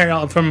 it's been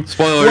Harry from.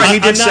 Spoiler. Well, he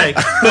did I'm say.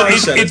 not- No, he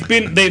it's, said it's it.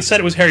 been. They said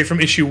it was Harry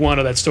from issue 1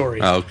 of that story.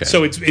 Oh, okay.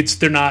 So it's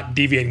they're not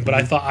deviating. But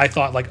I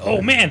thought like,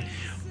 oh man,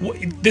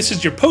 this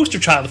is your poster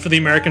child for the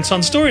American Son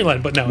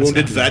storyline. But no, it's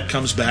Wounded not. Vet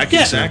comes back.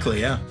 Yeah.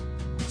 Exactly. Yeah.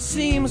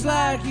 Seems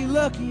like you're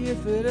lucky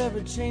if it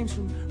ever changed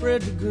from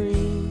red to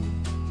green.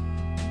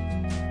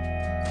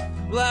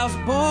 Well, I was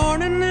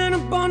born in an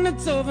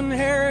abundance of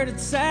inherited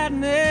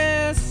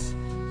sadness,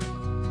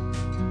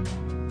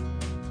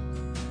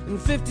 and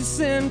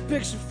 50-cent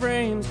picture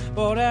frames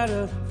bought at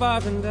a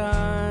 5 and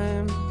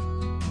dime.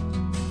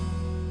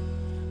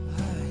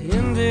 I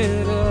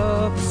ended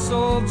up a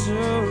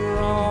soldier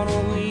on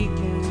a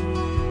weekend,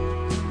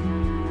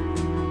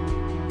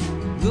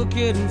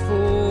 looking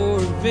for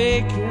a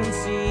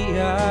vacancy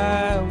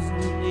I was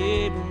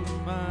unable to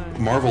find.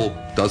 Marvel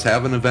does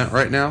have an event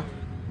right now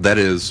that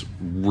is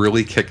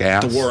really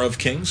kick-ass. The War of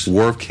Kings.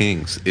 War of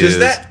Kings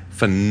is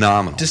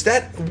phenomenal. Does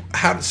that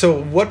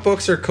so? What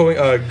books are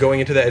going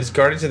into that? It's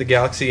Guardians of the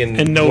Galaxy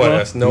and Nova. What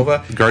else?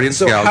 Nova.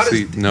 Guardians of the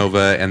Galaxy,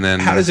 Nova, and then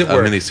how does it a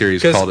work?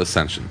 miniseries 'Cause called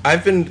Ascension.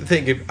 I've been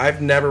thinking.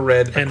 I've never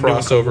read a And New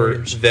crossover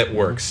Warriors. that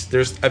works.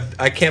 There's never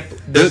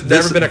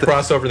been a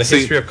crossover in the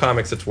history of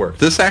comics that's worked.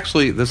 This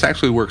actually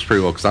works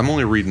pretty well because I'm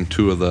only reading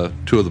two of the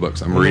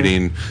books. I'm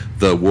reading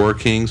the War of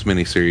Kings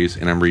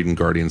miniseries and I'm reading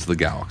Guardians of the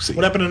Galaxy.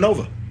 What happened to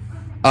Nova?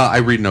 I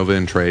read Nova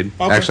in trade.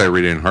 Okay. Actually, I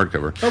read it in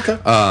hardcover.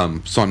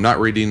 Okay. So I'm not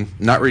reading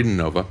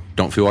Nova.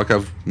 Don't feel like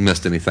I've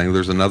missed anything.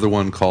 There's another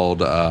one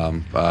called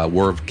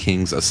War of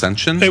Kings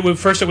Ascension.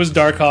 First it was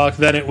Darkhawk,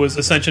 then it was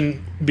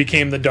Ascension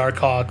became the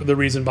Darkhawk, the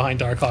reason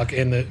behind Darkhawk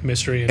in the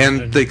mystery.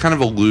 And they kind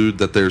of allude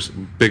that there's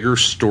bigger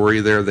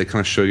story there. They kind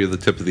of show you the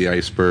tip of the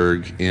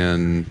iceberg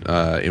in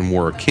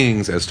War of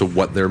Kings as to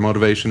what their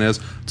motivation is.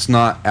 It's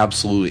not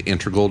absolutely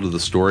integral to the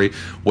story.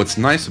 What's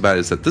nice about it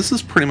is that this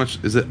is pretty much,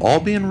 is it all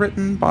being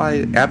written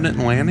by Abnett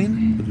and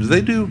Lanning?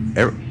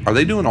 Are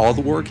they doing all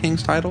the War of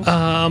Kings titles?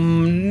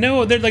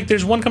 No,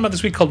 there's one coming out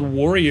this week called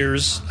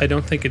Warriors. I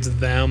don't think it's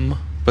them.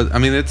 But I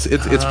mean, it's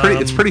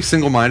pretty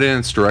single-minded in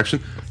its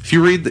direction. If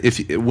you read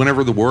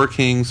whenever the War of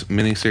Kings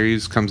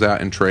miniseries comes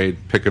out in trade,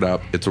 pick it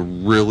up. It's a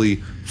really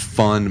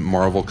fun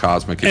Marvel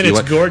cosmic. And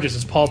it's gorgeous.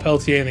 It's Paul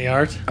Pelletier in the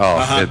art.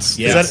 Oh, it's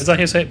Yeah. Is that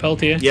how you say it,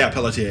 Pelletier? Yeah,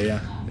 Pelletier. Yeah,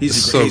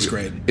 he's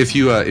great. If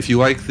you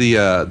like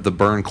the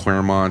Byrne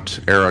Claremont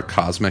era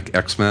cosmic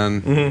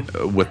X-Men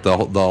with the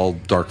all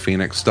Dark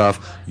Phoenix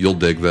stuff, you'll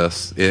dig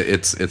this.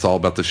 It's all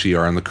about the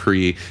Shi'ar and the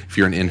Kree. If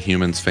you're an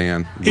Inhumans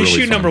fan, really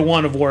Issue fun. number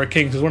 1 of War of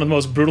Kings is one of the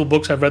most brutal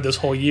books I've read this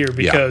whole year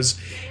because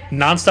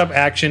nonstop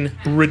action,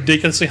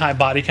 ridiculously high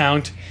body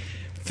count,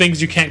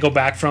 things you can't go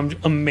back from.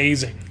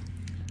 Amazing.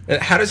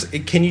 And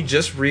can you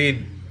just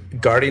read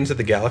Guardians of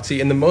the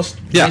Galaxy? In the most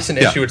recent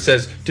issue, it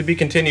says to be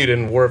continued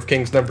in War of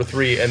Kings number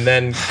 3, and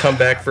then come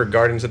back for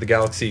Guardians of the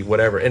Galaxy,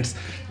 whatever. And it's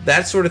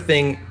that sort of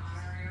thing.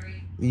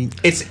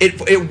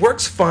 It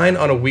works fine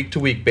on a week to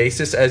week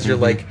basis as you're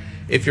like.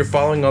 If you're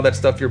following all that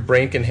stuff, your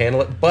brain can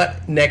handle it.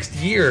 But next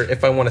year,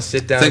 if I want to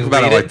sit down Think and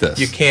about read it like this.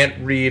 you can't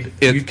read.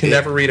 You can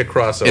never read a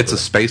crossover. It's a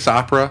space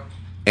opera,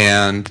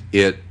 and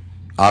it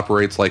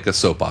operates like a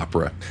soap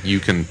opera. You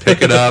can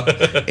pick it up,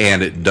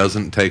 and it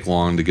doesn't take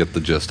long to get the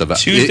gist of it.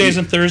 Tuesdays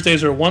and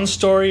Thursdays are one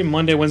story.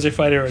 Monday, Wednesday,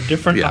 Friday are a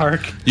different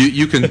arc.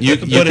 You can But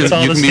it's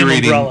all the be same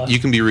reading. umbrella. You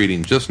can be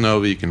reading just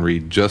Nova. You can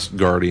read just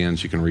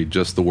Guardians. You can read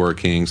just the War of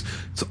Kings.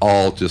 It's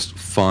all just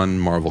fun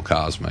Marvel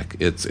cosmic.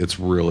 It's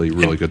really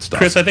good stuff.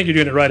 Chris, I think you're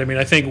doing it right. I mean,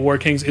 I think War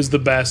Kings is the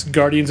best.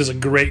 Guardians is a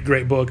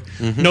great book.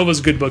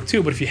 Nova's a good book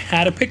too. But if you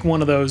had to pick one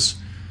of those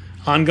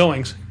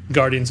ongoings,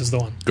 Guardians is the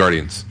one.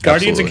 Guardians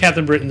And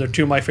Captain Britain are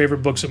two of my favorite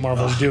books that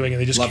Marvel is doing,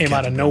 and they just love came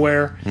out Captain of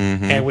nowhere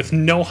and with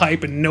no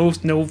hype and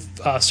no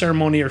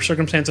ceremony or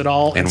circumstance at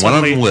all. And one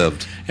of them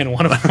lived. And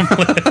one of them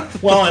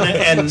lived. Well,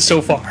 and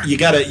so far, you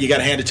gotta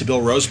hand it to Bill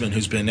Roseman,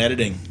 who's been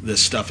editing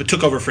this stuff. It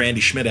took over for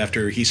Andy Schmidt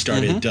after he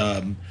started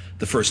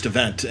the first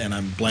event, and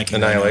I'm blanking.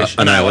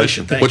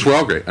 Annihilation. Thank which you. were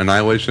all great.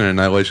 Annihilation and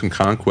Annihilation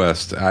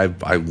Conquest. I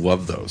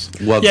love those.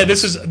 Love yeah.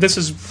 those. This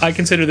is I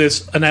consider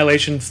this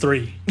Annihilation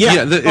 3.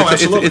 Yeah,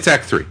 absolutely. It's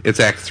Act 3. It's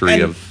Act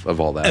 3 of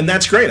all that. And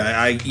that's great.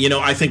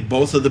 I think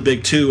both of the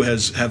big two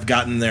have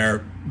gotten their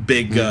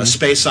big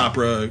space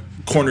opera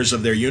corners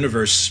of their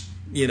universe.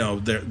 You know,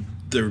 they're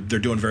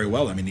doing very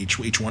well. I mean,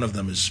 each one of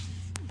them is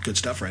good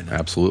stuff right now.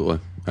 Absolutely.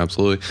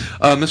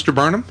 Mr.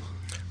 Burnham?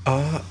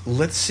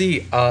 Let's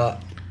see.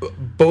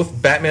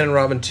 Both Batman and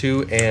Robin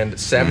 2 and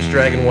Savage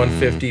Dragon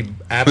 150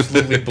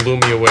 absolutely blew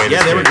me away.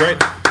 Yeah, they were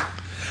great.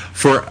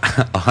 For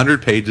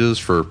 100 pages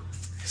for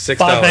 $6.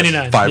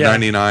 $5.99.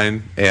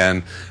 $5.99,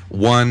 and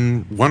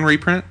one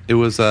reprint. It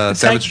was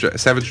Savage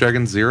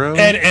Dragon Zero,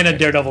 and a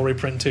Daredevil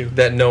reprint too.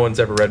 That no one's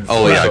ever read before.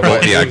 Oh yeah,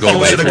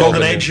 the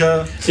Golden Age.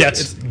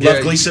 Yes,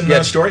 Love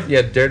Gleason story.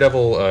 Yeah,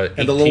 Daredevil and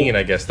the 18, little,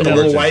 I guess. The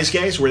little wise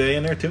guys, were they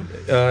in there too?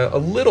 A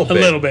little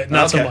bit,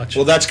 not so much.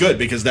 Well, that's good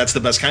because that's the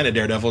best kind of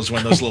Daredevil is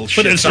when those little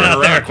But shits it's aren't not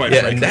around. there. Quite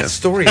Yeah, frankly. and that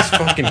story is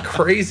fucking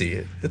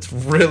crazy. It's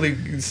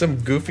really some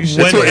goofy shit.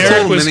 When it's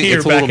Eric a was mini, here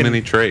it's a back little in-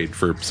 mini trade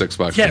for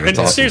 $6. yeah, man. and It's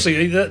awesome.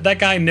 seriously, that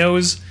guy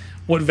knows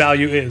what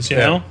value is. You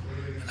know.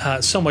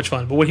 So much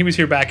fun. But when he was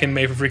here back in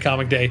May for Free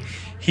Comic Day,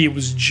 he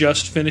was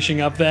just finishing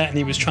up that, and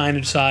he was trying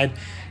to decide.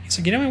 He's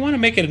like, I want to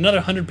make it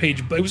another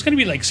 100-page. But it was going to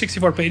be like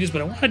 64 pages,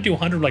 but I want to do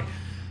 100. Like,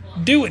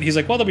 do it. He's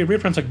like, well, there'll be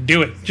reprints. Like,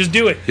 do it. Just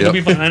do it. It'll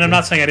be fun. And I'm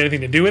not saying I had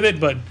anything to do with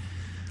it, but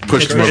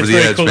Pushed him over it's the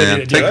very edge, cool that man.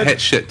 he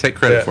did. Take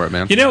credit for it,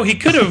 man. he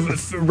could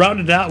have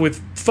rounded it out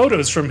with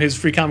photos from his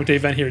Free Comic Day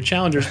event here at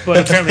Challengers, but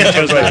apparently he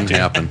chose not Didn't to.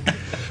 happen.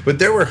 But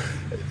there were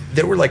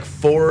like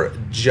 4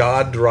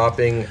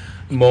 jaw-dropping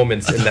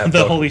moments in that The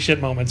book. holy shit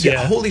moments. Yeah,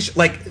 Yeah. holy shit.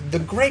 Like, the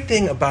great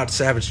thing about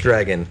Savage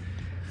Dragon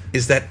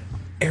is that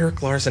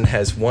Eric Larson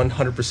has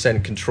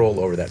 100% control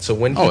over that. So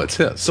when it's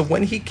his. So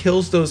when he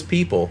kills those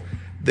people,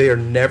 they are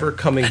never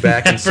coming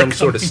back in some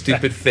sort of coming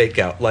stupid fake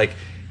out. Like,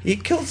 he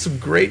killed some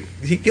great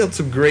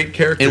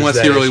characters. Unless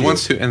that he really issue.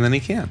 wants to, and then he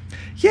can.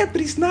 Yeah,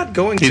 but he's not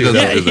going He to.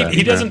 doesn't Yeah, do that.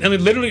 he doesn't. I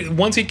mean, literally,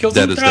 once he kills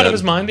Dead him, is they're out dead. of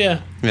his mind.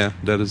 Yeah. Yeah,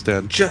 dead is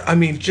dead.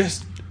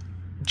 Just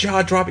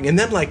jaw dropping, and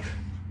then like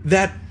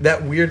that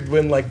weird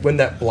when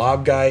that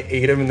blob guy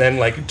ate him and then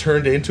like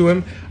turned into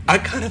him. I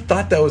kind of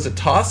thought that was a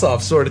toss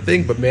off sort of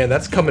thing, but man,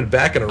 that's coming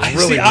back in a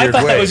really weird I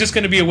thought way. that was just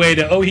going to be a way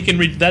to he can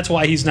read. That's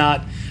why he's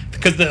not,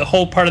 because the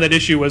whole part of that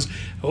issue was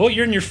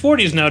you're in your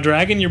 40s now,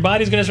 Dragon. Your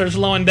body's going to start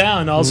slowing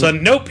down. All of a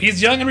sudden, nope,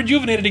 he's young and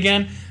rejuvenated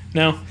again.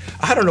 No,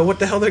 I don't know what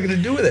the hell they're going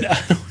to do with it.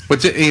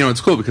 But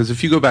it's cool because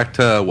if you go back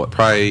to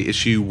probably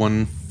issue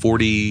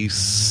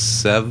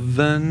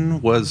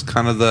 147 was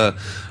kind of a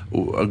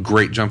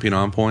great jumping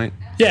on point.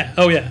 yeah,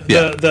 yeah.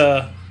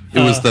 Yeah. It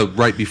was the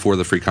right before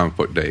the Free Comic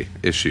Book Day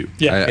issue.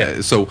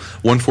 Yeah. So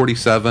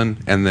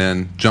 147, and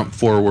then jump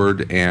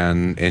forward,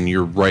 and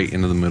you're right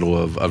into the middle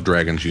of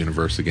Dragon's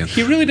universe again.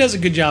 He really does a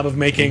good job of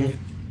making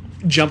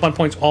jump on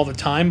points all the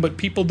time, but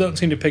people don't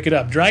seem to pick it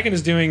up. Dragon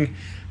is doing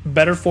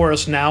better for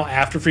us now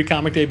after Free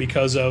Comic Day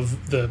because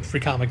of the Free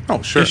Comic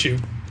issue.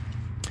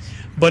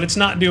 But it's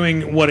not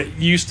doing what it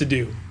used to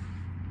do.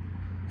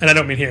 And I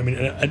don't mean here. I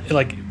mean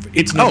like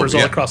its numbers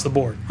all across the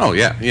board. Oh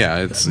yeah.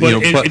 It's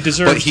But it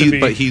deserves to be.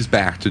 But he's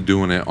back to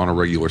doing it on a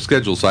regular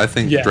schedule, so I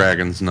think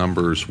Dragon's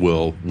numbers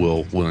will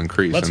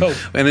increase. Let's hope.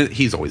 And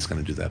he's always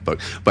going to do that. But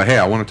hey,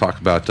 I want to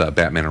talk about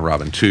Batman and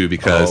Robin 2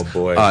 because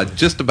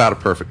just about a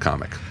perfect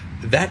comic.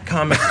 That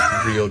comic,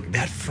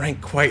 that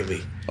Frank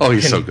Quitely. Oh,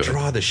 he's can so good.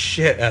 Draw the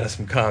shit out of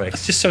some comics.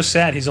 It's just so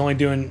sad. He's only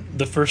doing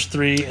the first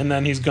 3, and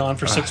then he's gone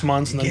for 6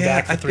 months, and then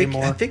back for 3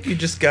 more. I think you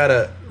just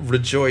gotta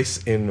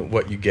rejoice in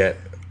what you get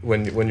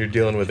when you're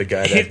dealing with a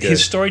guy that good.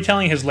 His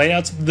storytelling, his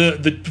layouts,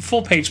 the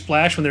full page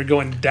splash when they're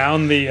going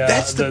down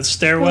the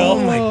stairwell.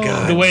 Oh my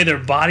god! The way their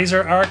bodies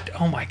are arced.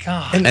 Oh my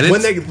god! And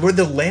when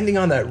they're landing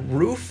on that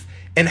roof,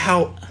 and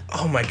how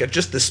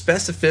just the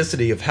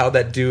specificity of how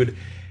that dude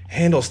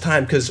handles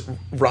time, because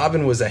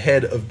Robin was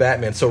ahead of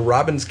Batman, so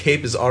Robin's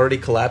cape is already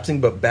collapsing,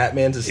 but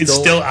Batman's is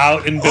still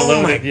out and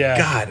below it. Yeah.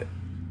 God!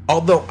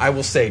 Although I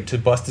will say, to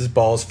bust his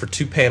balls for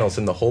 2 panels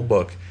in the whole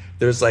book,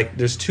 there's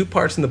 2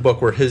 parts in the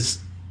book where his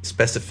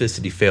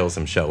specificity fails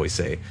him, shall we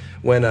say?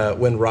 When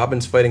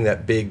Robin's fighting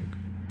that big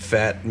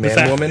fat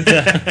woman,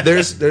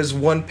 there's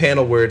one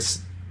panel where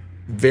it's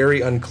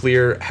very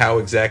unclear how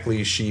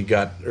exactly she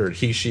got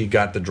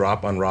the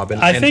drop on Robin.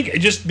 I think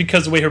just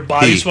because the way her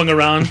body swung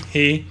around,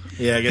 I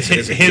guess it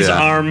is. his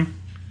arm.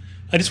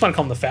 I just want to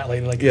call him the fat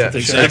lady.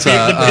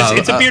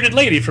 It's a bearded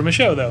lady from a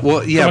show, though.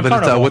 Well, yeah,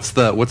 but it's,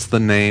 what's the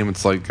name?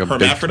 It's like a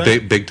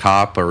big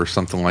top or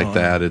something like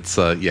that. It's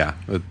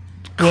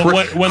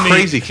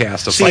crazy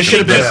cast of. See, it should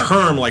have been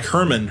Herm, like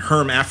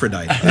Herm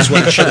Aphrodite. Is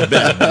what it should have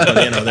been.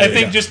 But, I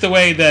think just the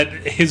way that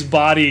his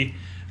body,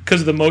 because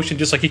of the motion,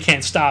 just like he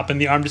can't stop,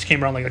 and the arm just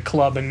came around like a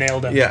club and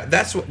nailed him. Yeah,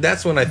 that's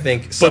when I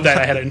think. But that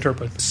I had to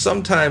interpret.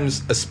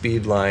 Sometimes a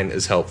speed line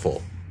is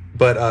helpful,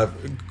 but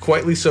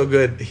Quitely so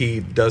good he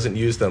doesn't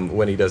use them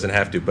when he doesn't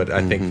have to. But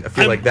I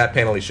feel like that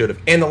panel he should have,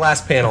 and the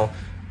last panel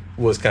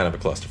was kind of a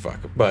clusterfuck.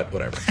 But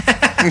whatever.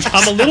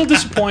 I'm a little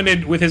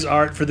disappointed with his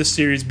art for this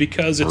series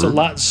because it's a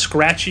lot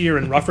scratchier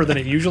and rougher than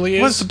it usually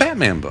is. Well, it's a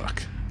Batman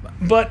book.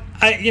 But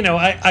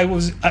I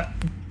was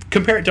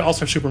compare it to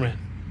All-Star Superman.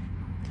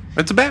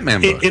 It's a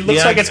Batman book. It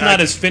looks like it's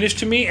not as finished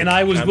to me, and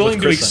I was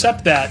willing to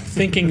accept that,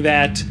 thinking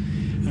that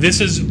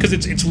this is because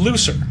it's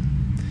looser,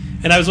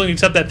 and I was willing to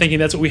accept that, thinking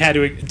that's what we had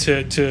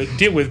to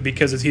deal with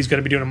because he's going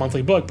to be doing a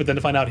monthly book. But then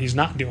to find out he's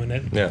not doing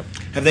it. Yeah.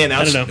 Have they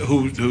announced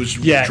who's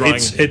drawing?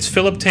 It's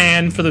Philip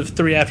Tan for the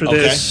 3 after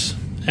this,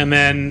 and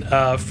then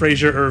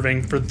Fraser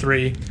Irving for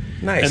 3.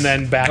 Nice. And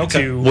then back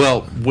to...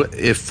 Well,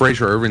 if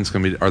Fraser Irving's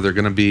going to be... Are there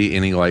going to be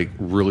any,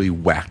 really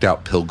whacked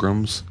out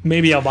pilgrims?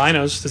 Maybe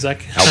albinos. Does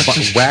that...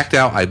 Whacked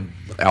out,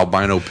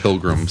 albino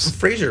pilgrims.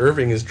 Fraser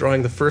Irving is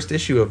drawing the first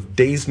issue of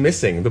Days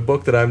Missing, the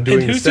book that I'm doing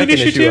And the who's doing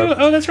second issue issue 2? of.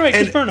 Oh, that's right,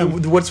 Chris And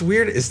Burnham. what's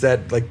weird is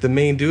that like the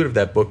main dude of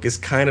that book is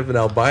kind of an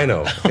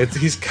albino.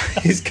 He's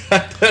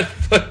got that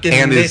fucking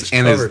And niche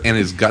covered.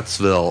 is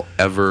Gutsville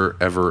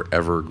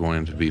ever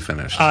going to be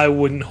finished? I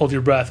wouldn't hold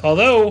your breath.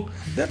 Although,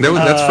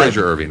 That's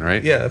Fraser Irving,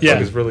 right? yeah, that Yeah.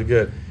 book is really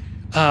good.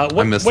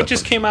 what missed what that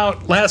just book. came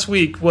out last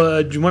week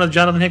was one of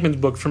Jonathan Hickman's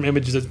books from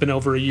Images that's been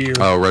over a year.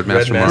 Oh, Red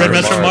Master Red Mars. Red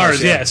Master Mars,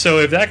 Mars, yeah. yeah. So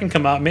if that can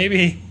come out,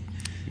 maybe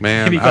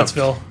Man,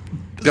 Gutsville.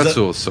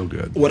 Gutsville is so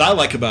good. What I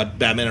like about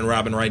Batman and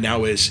Robin right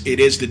now is it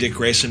is the Dick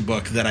Grayson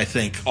book that I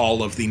think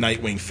all of the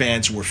Nightwing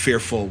fans were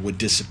fearful would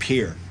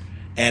disappear,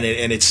 and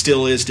it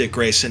still is Dick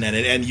Grayson,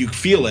 and you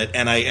feel it,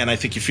 and I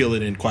think you feel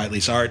it in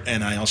Quietly's art,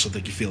 and I also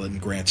think you feel it in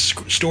Grant's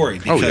story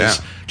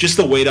because just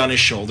the weight on his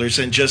shoulders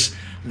and just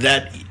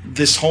that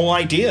this whole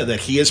idea that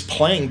he is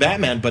playing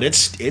Batman, but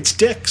it's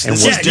Dick's.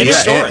 This is Dick's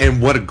story.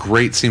 And what a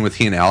great scene with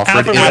he and Alfred.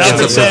 Alfred, And Alfred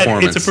it's a said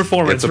performance. it's a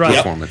performance, It's a right.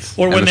 performance.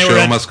 Or when and the they show were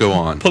at must go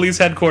on. police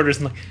headquarters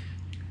and like,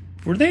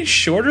 were they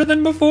shorter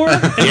than before?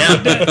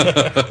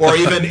 Yeah, or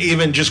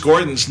even just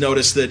Gordon's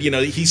noticed that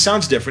he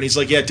sounds different. He's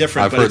like, yeah,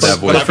 different. I've but heard it's- that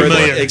voice but I've heard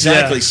before. that-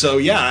 exactly.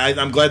 Yeah. So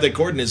I'm glad that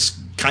Gordon is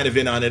kind of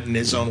in on it in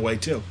his own way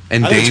too.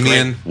 And I think it's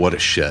Damien, great. what a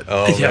shit.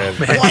 Oh Yeah, man.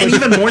 man. Well, and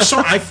even more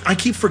so, I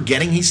keep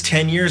forgetting he's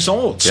 10 years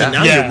old. So Yeah.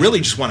 now Yeah. you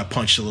really just want to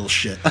punch the little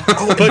shit.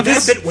 Oh, but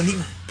that bit when he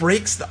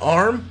breaks the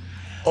arm,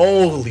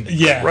 holy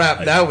Yeah.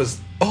 crap!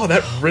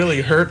 That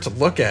really hurt to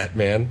look at,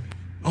 man.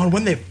 Oh, and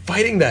when they're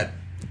fighting that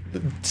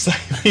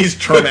Siamese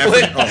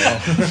triplet.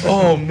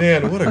 Oh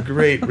man, what a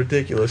great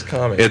ridiculous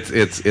comic!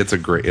 It's a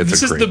great.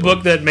 This is the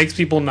book that makes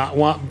people not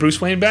want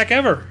Bruce Wayne back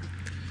ever.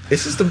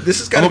 This has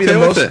got to I'm be okay the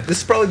with most. it. This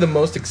is probably the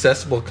most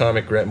accessible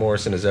comic Grant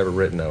Morrison has ever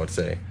written. I would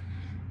say.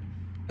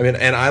 I mean,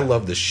 and I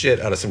love the shit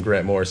out of some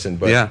Grant Morrison,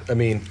 but Yeah. I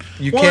mean,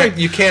 you Well, can't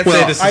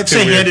say this is I'd too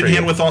say weird hand in for you.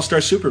 hand with All Star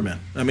Superman.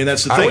 I mean,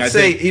 that's the I thing. would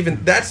say even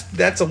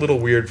that's a little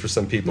weird for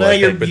some people. No, I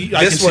you're- think, but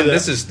I can this see one,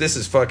 that. this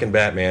is fucking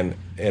Batman,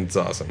 and it's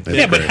awesome.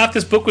 Yeah, but great. half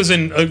this book was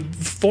in a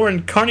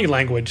foreign carny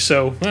language,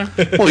 so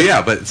Well,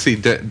 yeah, but see,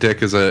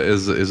 Dick is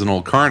an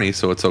old carny,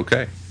 so it's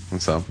okay.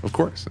 And so, of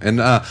course.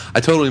 And I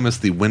totally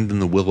missed the Wind in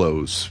the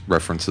Willows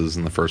references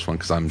in the first one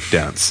because I'm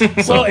dense.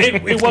 well,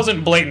 it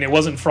wasn't blatant. It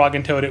wasn't Frog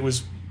and Toad. It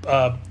was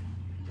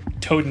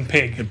Toad and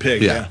Pig. And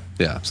Pig, Yeah.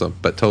 So,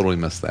 but totally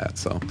missed that.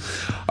 So,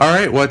 all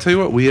right. Well, I tell you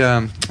what, we've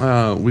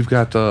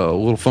got a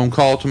little phone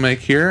call to make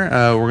here.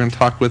 We're going to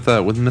talk with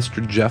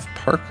Mr. Jeff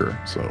Parker.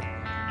 So,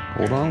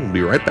 hold on. We'll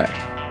be right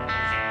back.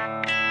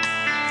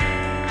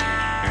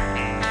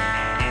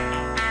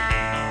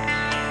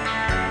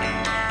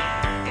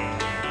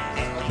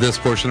 This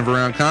portion of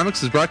Around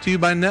Comics is brought to you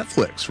by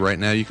Netflix. Right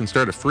now, you can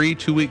start a free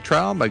 2-week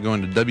trial by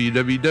going to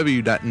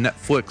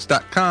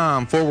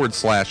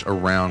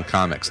www.netflix.com/Around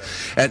Comics.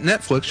 At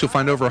Netflix, you'll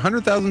find over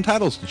 100,000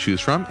 titles to choose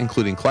from,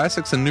 including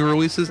classics and new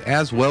releases,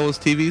 as well as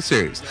TV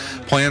series.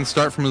 Plans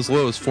start from as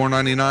low as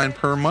 $4.99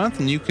 per month,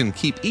 and you can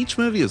keep each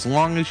movie as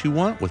long as you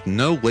want with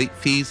no late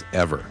fees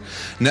ever.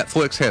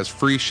 Netflix has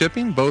free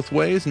shipping both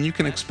ways, and you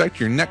can expect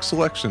your next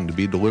selection to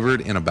be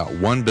delivered in about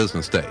 1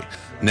 business day.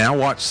 Now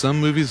watch some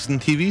movies and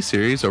TV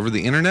series over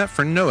the internet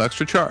for no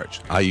extra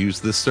charge. I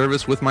use this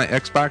service with my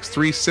Xbox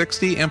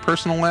 360 and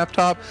personal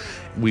laptop.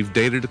 We've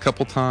dated a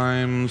couple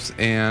times,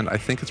 and I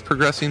think it's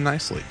progressing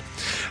nicely.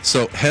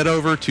 So head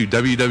over to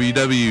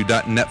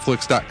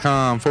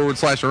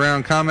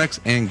www.netflix.com/Around Comics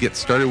and get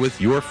started with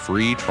your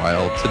free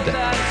trial today.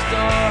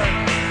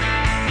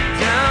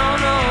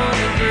 Down on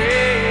the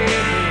grave,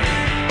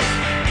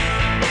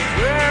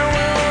 where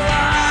will I?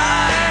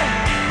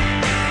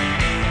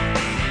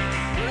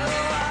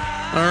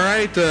 All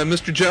right,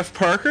 Mr. Jeff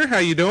Parker, how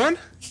you doing?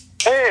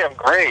 Hey, I'm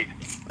great.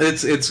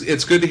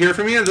 It's good to hear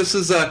from you. This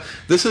is a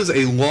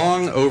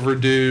long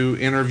overdue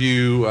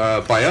interview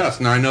by us.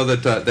 Now I know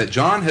that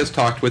John has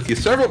talked with you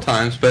several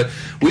times, but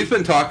we've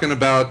been talking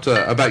about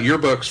your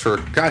books for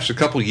a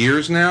couple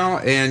years now,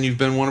 and you've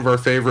been one of our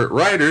favorite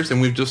writers,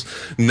 and we've just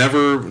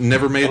never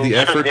made the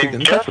effort to get in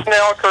touch Just with you.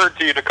 now occurred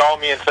to you to call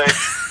me and say,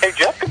 "Hey,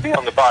 Jeff could be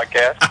on the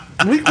podcast."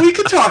 We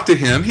could talk to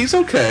him. He's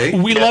okay.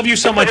 We love you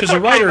so much It's as a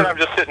okay writer. that I'm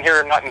just sitting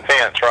here not in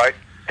pants, right?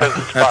 Because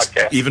it's a That's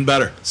podcast. even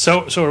better.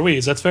 So are we.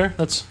 Is that fair?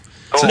 That's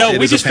Cool. no. It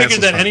We is a just figured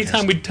pantsless that podcast.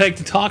 anytime we'd take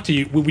to talk to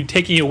you, we'd be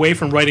taking you away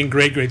from writing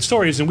great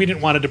stories, and we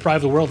didn't want to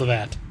deprive the world of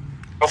that.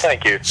 Well,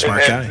 thank you.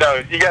 Smart and, guy.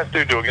 no, you guys do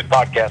a good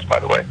podcast, by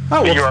the way.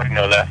 Oh, well- You already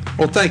know that.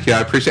 Well, thank you. I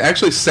appreciate it.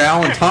 Actually,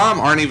 Sal and Tom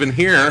aren't even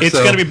here. It's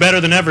so going to be better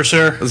than ever,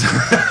 sir.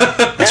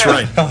 That's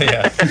right.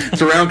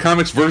 It's Around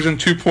Comics version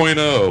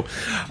 2.0.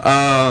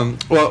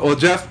 Well,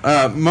 Jeff,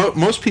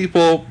 most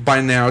people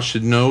by now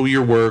should know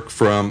your work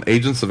from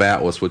Agents of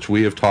Atlas, which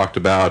we have talked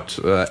about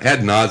ad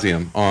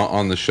nauseum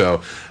on the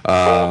show.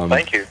 Cool.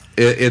 Thank you.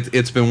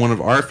 It's been one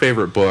of our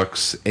favorite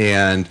books,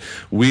 and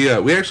we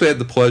actually had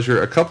the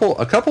pleasure a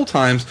couple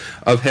times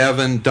of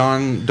having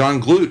Don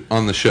Glut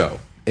on the show.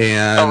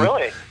 And Oh,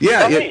 really?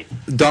 Yeah, Funny.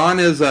 Don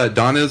is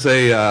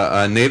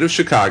a native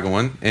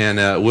Chicagoan and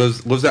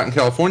lives out in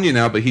California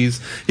now. But he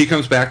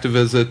comes back to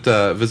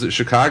visit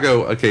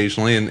Chicago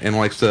occasionally and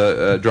likes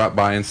to drop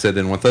by and sit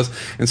in with us.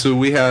 And so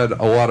we had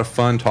a lot of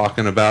fun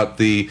talking about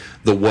the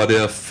what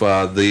if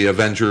the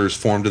Avengers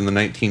formed in the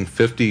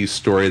 1950s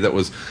story that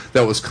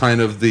was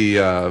kind of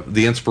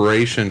the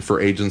inspiration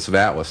for Agents of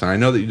Atlas. And I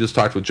know that you just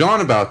talked with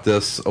John about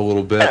this a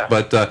little bit, Yeah.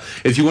 but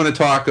if you want to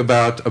talk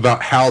about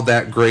how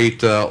that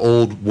great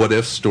old what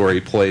if story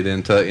played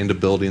into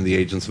building the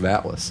Agents of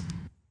Atlas.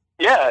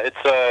 Yeah,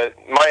 it's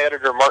my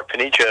editor Mark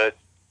Panicia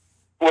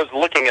was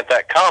looking at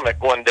that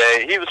comic one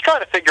day. He was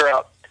trying to figure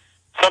out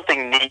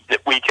something neat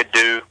that we could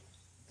do.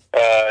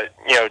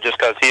 Just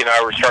because he and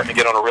I were starting to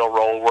get on a real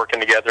roll, working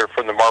together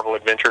from the Marvel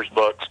Adventures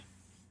books,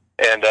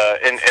 and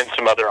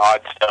some other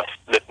odd stuff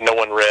that no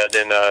one read,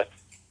 and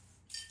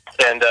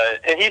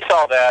he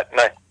saw that,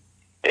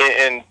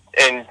 and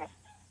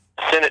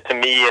sent it to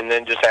me, and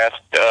then just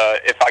asked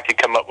if I could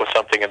come up with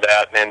something of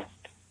that, and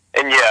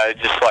yeah,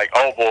 just like,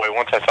 oh boy,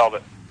 once I saw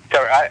the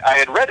cover, I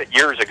had read it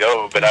years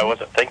ago, but I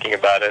wasn't thinking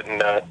about it,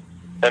 and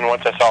then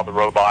once I saw the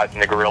robot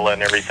and the gorilla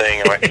and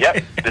everything, I went,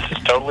 yep, this is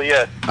totally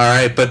it. All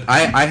right, but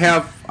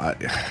I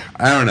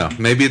don't know,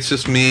 maybe it's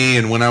just me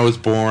and when I was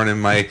born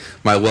and my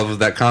love of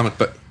that comic,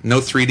 but no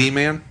 3D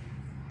Man?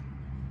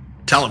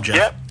 Tell him, Jeff.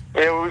 Yep,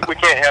 yeah, we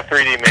can't have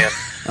 3D Man.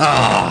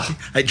 Oh,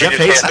 Hey, just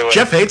can't do it.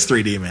 Jeff hates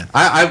 3D Man.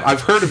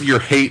 I've heard of your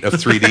hate of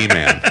 3D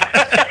Man.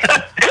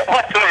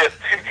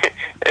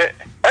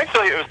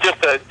 Actually, it was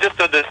just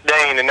a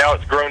disdain, and now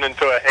it's grown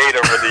into a hate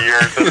over the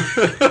years,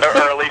 or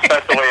at least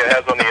that's the way it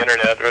has on the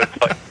internet.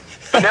 It's like,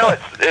 but now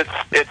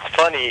it's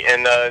funny,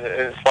 and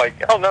it's like,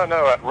 oh no,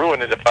 I'd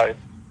ruin it if I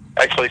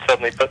actually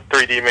suddenly put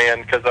 3D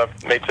Man because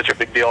I've made such a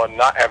big deal on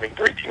not having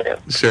 3D Man.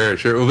 Sure.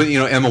 Well, but,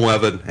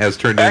 M11 has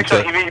turned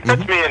Actually, into... he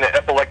puts me in an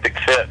epileptic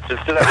fit.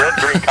 Just in that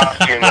red-green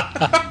costume,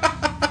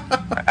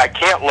 I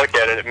can't look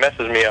at it. It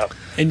messes me up.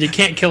 And you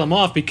can't kill him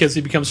off because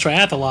he becomes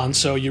triathlon,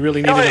 so you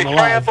really need him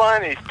alive.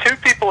 Triathlon, he's 2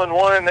 people in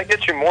one. That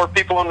gets you more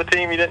people on the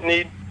team you didn't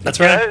need. That's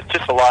right. Yeah, it's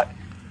just a lot.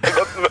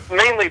 But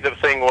mainly the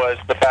thing was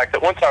the fact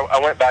that once I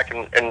went back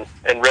and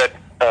read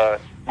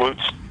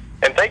Wootz,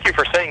 and thank you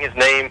for saying his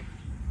name.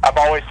 I've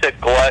always said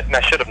Glut, and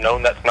I should have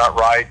known that's not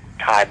right.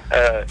 God,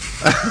 now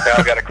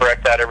I've got to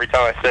correct that every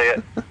time I say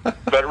it.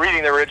 But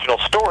reading the original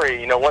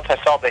story, once I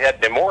saw they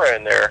had Namora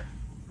in there,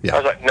 Yeah. I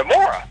was like,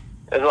 Namora?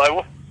 I was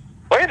like,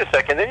 wait a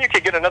second, then you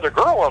could get another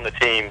girl on the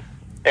team,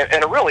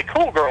 and a really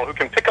cool girl who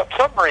can pick up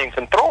submarines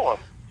and throw them.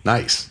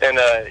 Nice. And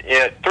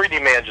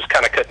 3D Man just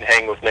kind of couldn't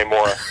hang with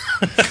Namora.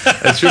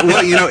 That's true.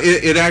 Well,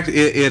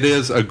 it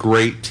is a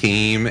great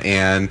team,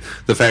 and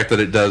the fact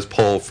that it does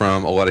pull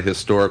from a lot of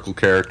historical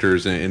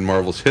characters in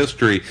Marvel's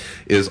history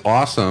is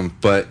awesome.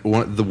 But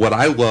what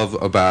I love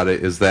about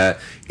it is that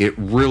it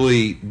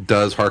really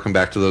does harken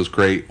back to those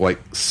great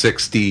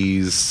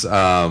 60s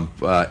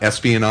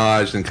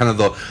espionage and kind of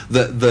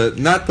the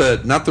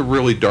not the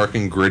really dark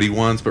and gritty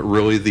ones, but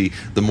really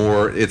the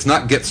more, it's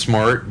not Get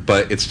Smart,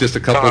 but it's just a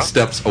couple of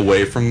steps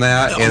away from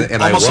that,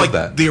 and almost I love like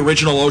that. the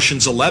original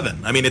Ocean's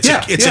 11. I mean, it's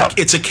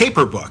a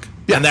caper book,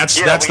 and that's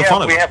the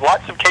fun of it. We have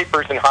lots of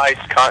capers and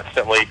heists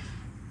constantly,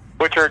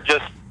 which are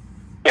just,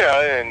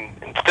 and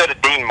instead of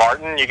Dean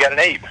Martin, you got an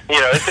ape.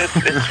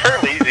 It's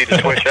fairly easy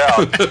to switch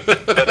out.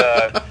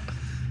 But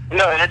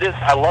no, and it is.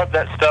 I love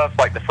that stuff.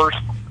 Like the first,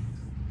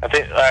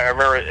 I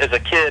remember as a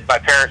kid, my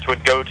parents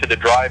would go to the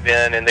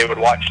drive-in and they would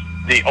watch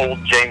the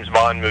old James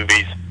Bond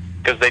movies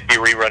because they'd be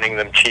rerunning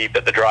them cheap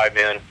at the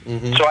drive-in.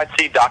 Mm-hmm. So I'd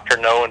see Dr.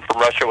 No and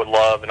From Russia with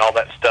Love and all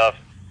that stuff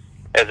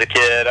as a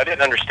kid. I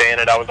didn't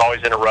understand it. I was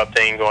always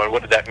interrupting, going,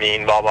 what did that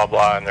mean, blah, blah,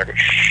 blah, and they're going,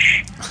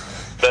 shh.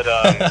 But,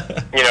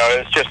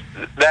 it's just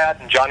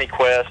that and Johnny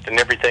Quest and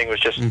everything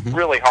was just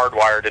really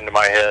hardwired into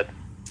my head.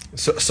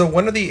 So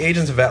when are the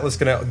Agents of Atlas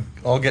going to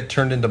all get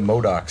turned into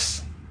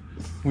MODOKs?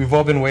 We've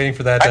all been waiting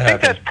for that to happen. I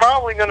think that's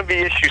probably going to be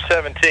issue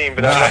 17,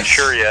 but I'm not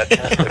sure yet.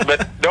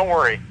 But don't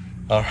worry.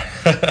 All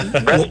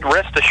right.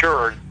 Rest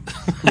assured.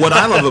 What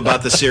I love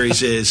about the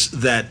series is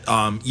that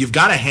you've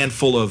got a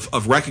handful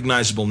of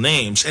recognizable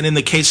names, and in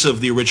the case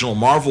of the original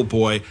Marvel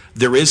Boy,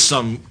 there is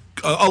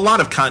a lot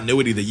of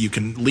continuity that you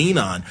can lean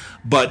on.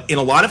 But in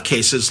a lot of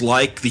cases,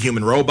 like The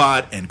Human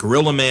Robot and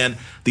Gorilla Man,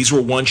 these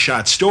were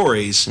one-shot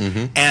stories,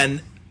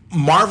 and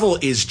Marvel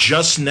is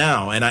just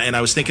now, and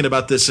I was thinking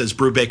about this as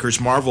Brubaker's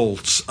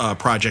Marvel's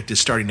project is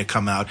starting to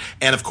come out,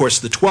 and of course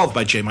the 12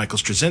 by J. Michael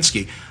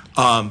Straczynski.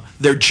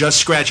 They're just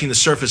scratching the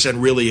surface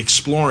and really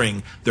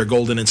exploring their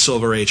Golden and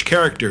Silver Age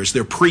characters,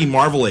 their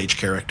pre-Marvel Age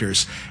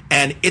characters,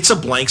 and it's a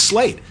blank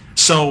slate.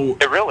 So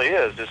it really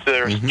is.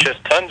 There's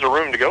just tons of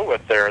room to go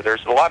with there.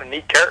 There's a lot of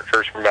neat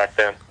characters from back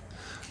then.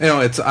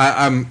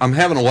 I'm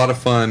having a lot of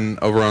fun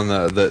over on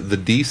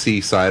the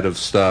DC side of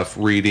stuff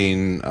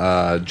reading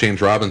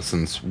James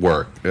Robinson's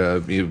work.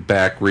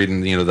 Back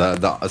reading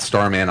the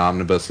Starman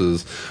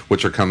omnibuses,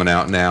 which are coming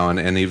out now,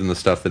 and even the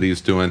stuff that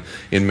he's doing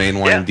in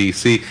mainline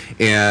DC.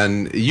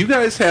 And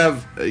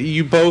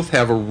you both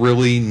have a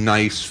really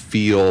nice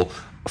feel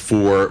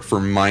for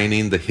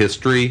mining the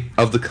history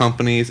of the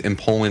companies and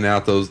pulling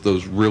out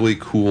those really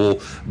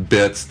cool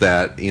bits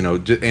that, you know,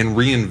 and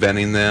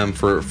reinventing them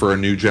for a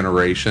new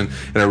generation.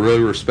 And I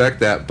really respect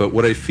that. But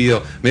what I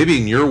feel, maybe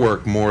in your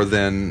work more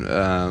than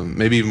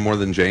maybe even more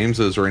than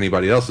James's or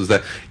anybody else, is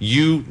that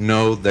you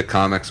know that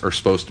comics are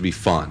supposed to be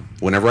fun.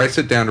 Whenever I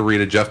sit down to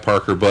read a Jeff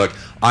Parker book,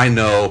 I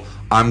know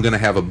I'm going to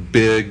have a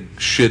big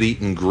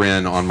shit-eaten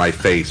grin on my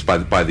face by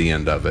the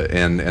end of it,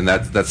 and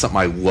that's something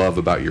I love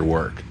about your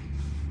work.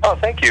 Oh,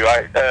 thank you.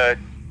 Yeah,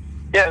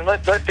 and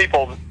let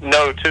people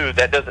know too.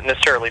 That doesn't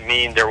necessarily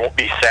mean there won't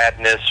be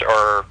sadness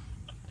or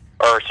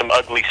some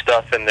ugly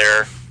stuff in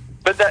there,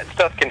 but that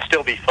stuff can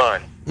still be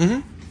fun.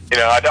 Mm-hmm. You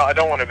know, I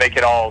don't want to make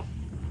it all,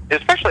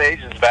 especially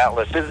Agents of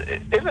Atlas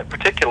isn't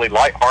particularly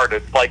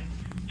lighthearted like,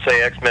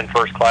 say, X-Men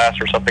First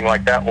Class or something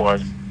like that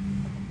was.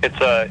 It's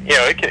you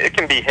know, it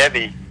can be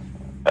heavy,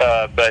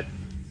 but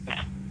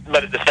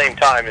at the same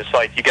time, it's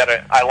like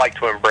I like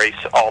to embrace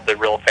all the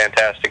real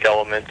fantastic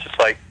elements. It's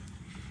like,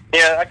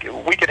 yeah,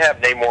 we could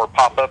have Namor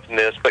pop up in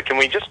this, but can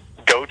we just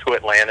go to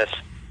Atlantis,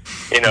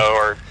 you know,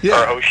 or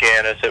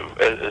Oceanus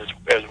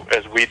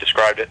as we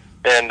described it,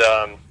 and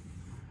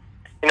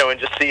you know, and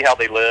just see how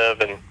they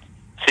live and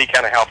see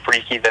kind of how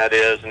freaky that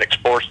is, and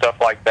explore stuff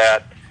like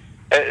that.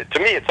 To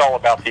me, it's all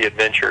about the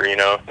adventure, you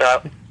know,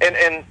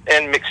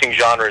 and mixing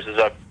genres, as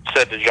I've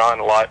said to John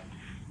a lot.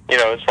 You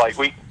know, it's like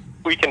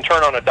we can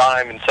turn on a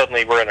dime and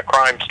suddenly we're in a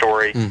crime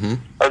story, mm-hmm.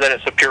 or then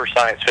it's a pure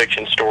science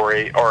fiction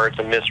story, or it's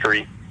a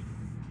mystery.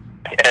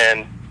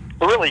 And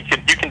really,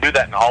 you can do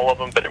that in all of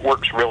them, but it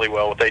works really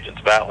well with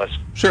Agents of Atlas.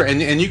 Sure,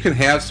 and you can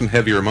have some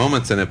heavier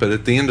moments in it, but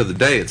at the end of the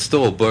day, it's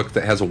still a book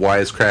that has a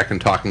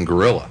wisecracking talking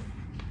gorilla.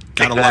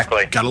 Gotta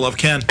love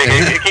Ken.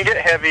 It can get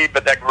heavy,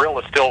 but that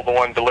gorilla's still the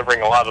one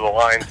delivering a lot of the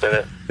lines in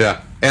it.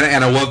 Yeah,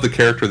 and I love the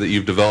character that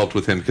you've developed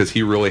with him, because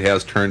he really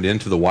has turned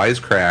into the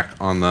wisecrack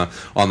on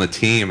the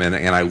team, and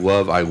I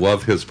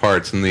love his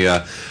parts. And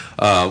the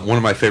one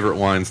of my favorite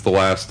lines the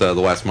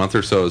last month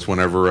or so is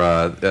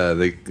whenever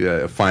they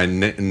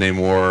find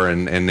Namor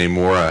and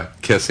Namora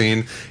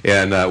kissing,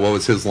 and what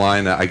was his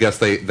line? I guess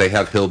they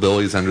have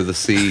hillbillies under the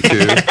sea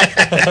too.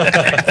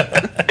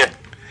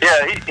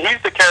 Yeah,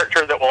 he's the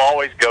character that will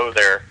always go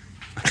there.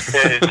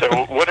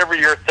 So whatever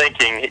you're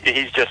thinking,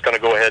 he's just going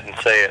to go ahead and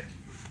say it.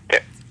 Yeah.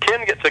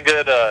 Ken gets a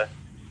good. I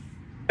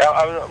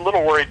was a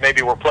little worried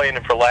maybe we're playing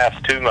him for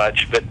laughs too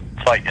much, but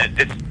it's like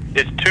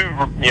it's too,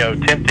 you know,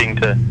 tempting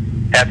to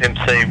have him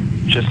say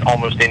just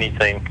almost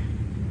anything.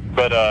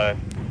 But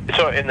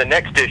so in the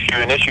next issue,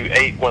 in issue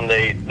 8, when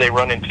they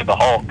run into the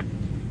Hulk,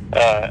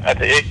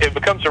 it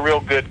becomes a real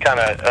good kind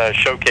of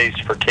showcase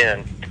for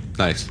Ken.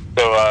 Nice.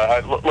 So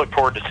I look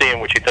forward to seeing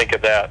what you think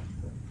of that.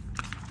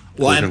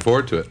 Well, looking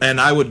forward to it.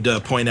 And I would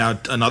point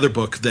out another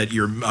book that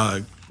you're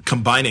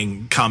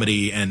combining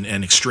comedy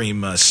and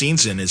extreme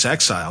scenes in is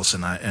Exiles,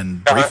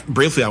 and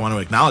briefly I want to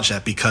acknowledge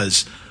that,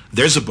 because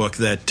there's a book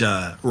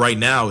that right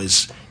now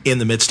is in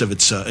the midst of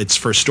its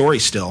first story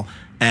still,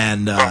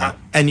 and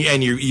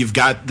you've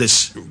got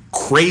this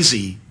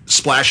crazy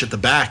splash at the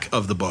back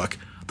of the book,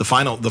 the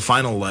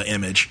final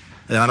image.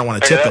 And I don't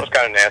want to tip it. That was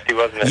kind of nasty,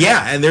 wasn't it?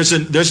 Yeah, and there's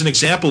an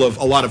example of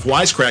a lot of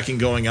wisecracking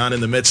going on in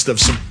the midst of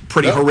some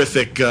pretty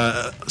horrific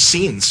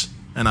scenes.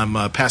 And I'm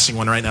passing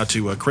one right now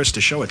to Chris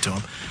to show it to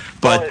him.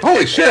 But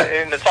holy shit!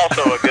 And it's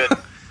also a good.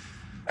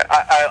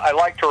 I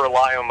like to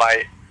rely on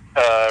my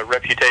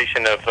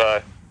reputation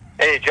of,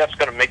 hey, Jeff's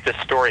going to make this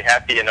story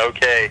happy and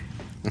okay,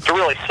 to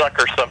really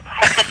sucker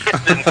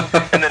somebody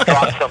and then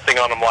drop something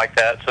on them like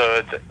that.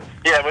 So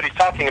what he's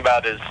talking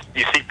about is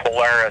you see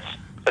Polaris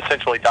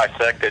essentially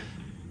dissected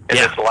in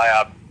this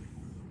lab,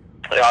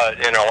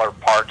 in all her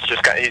parts.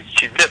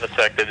 She's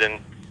vivisected, and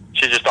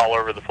she's just all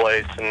over the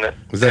place, and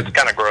it's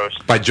kind of gross.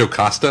 By Joe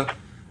Costa?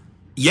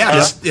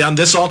 Yeah, on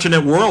this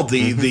alternate world,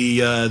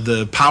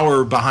 the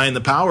power behind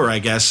the power, I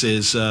guess,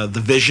 is the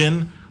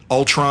Vision,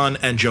 Ultron,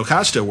 and Joe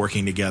Costa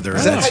working together.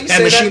 Is that how you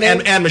say that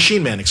name? And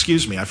Machine Man.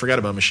 Excuse me, I forgot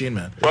about Machine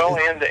Man. Well,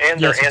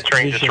 and they're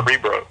answering to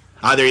Cerebro.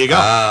 There you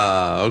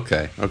go.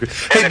 Okay. And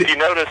if you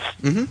notice,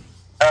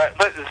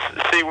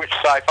 let's see which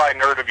sci-fi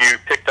nerd of you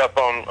picked up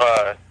on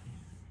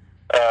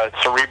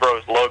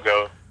Cerebro's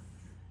logo.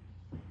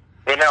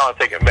 Well, now I'm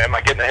thinking, am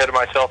I getting ahead of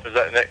myself? Is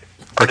that,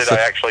 or did I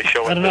actually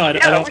show it? I don't know. I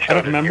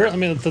don't remember. I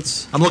mean,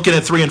 I'm looking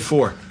at 3 and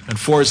 4, and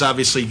 4 is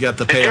obviously got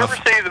the payoff.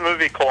 Did you ever see the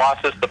movie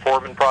Colossus: The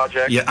Foreman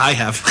Project? Yeah, I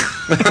have.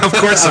 Of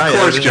course, I have. Of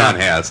course, John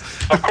has.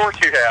 Of course,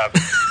 you have.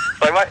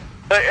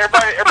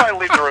 Everybody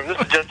leave the room. This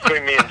is just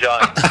between me and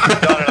John.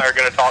 John and I are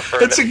going to talk for a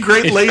minute. It's a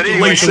great late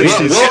Anyway,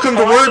 60s. Welcome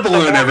to Word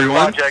Balloon,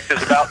 everyone. The project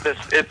is about this.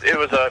 It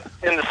was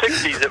in the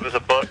 60s. It was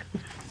a book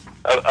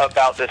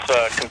about this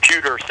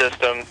computer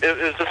system. It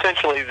was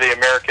essentially the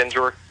Americans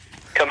were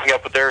coming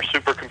up with their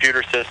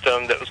supercomputer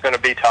system that was going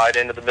to be tied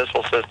into the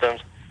missile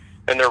systems,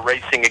 and they're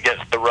racing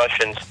against the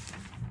Russians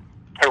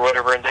or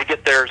whatever, and they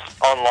get theirs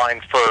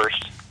online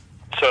first.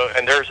 So,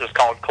 and theirs is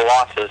called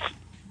Colossus.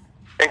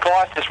 And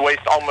Colossus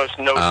wastes almost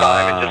no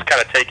time in just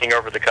kind of taking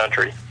over the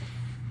country.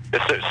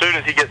 As soon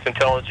as he gets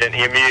intelligent,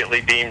 he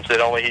immediately deems that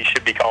only he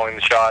should be calling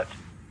the shots.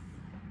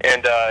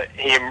 and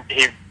he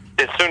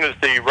as soon as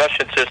the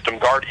Russian system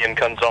Guardian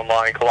comes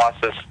online,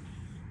 Colossus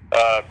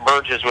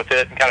merges with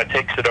it and kind of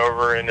takes it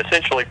over, and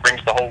essentially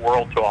brings the whole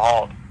world to a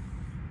halt.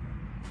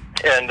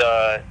 And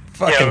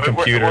fucking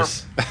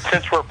computers.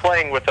 Since we're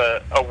playing with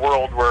a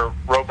world where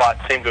robots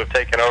seem to have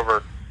taken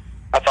over,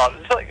 I thought,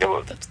 it's like,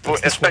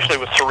 especially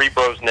with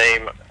Cerebro's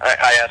name,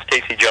 I asked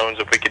Casey Jones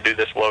if we could do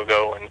this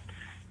logo, and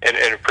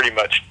pretty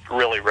much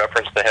really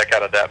referenced the heck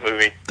out of that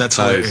movie. That's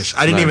hilarious.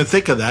 I didn't even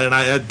think of that, and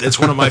it's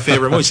one of my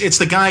favorite movies. It's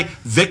the guy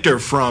Victor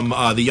from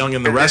The Young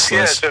and the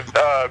Restless.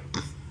 Yeah,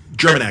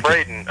 German actor.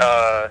 Braden.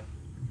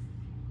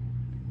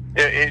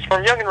 He's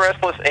from Young and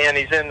Restless, and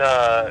he's in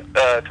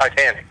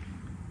Titanic.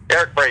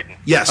 Eric Braden.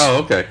 Yes.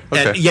 Oh, okay.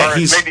 And, yeah,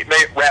 he's maybe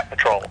Rat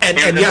Patrol. And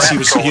yes,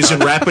 he's in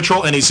Rat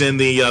Patrol, and he's in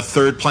the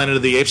third Planet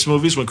of the Apes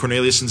movies when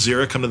Cornelius and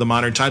Zira come to the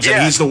modern times. Yeah,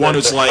 and he's the one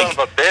who's like, son of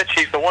a bitch.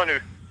 He's the one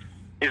who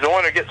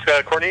gets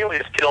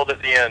Cornelius killed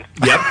at the end.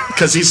 Yep,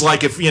 because he's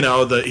like, if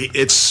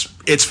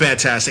it's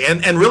fantastic,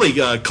 and really,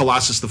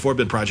 Colossus: The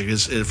Forbidden Project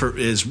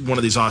is one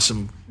of these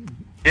awesome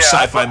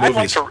sci-fi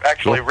movies. I'd like to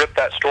actually rip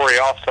that story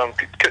off some,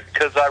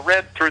 because I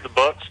read through the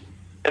books,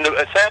 and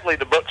sadly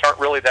the books aren't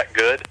really that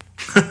good.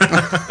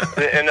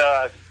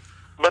 But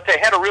they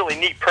had a really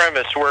neat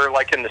premise where,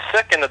 like in the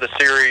second of the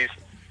series,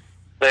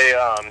 they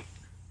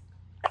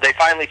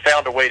finally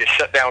found a way to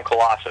shut down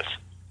Colossus.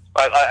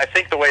 I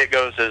think the way it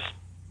goes is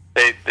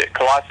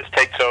Colossus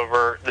takes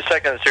over. The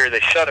second of the series,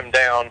 they shut him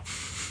down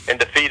and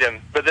defeat him.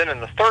 But then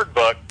in the third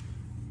book,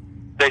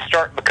 they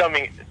start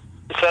becoming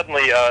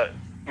suddenly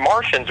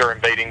Martians are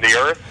invading the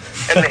Earth,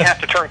 and they have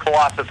to turn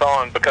Colossus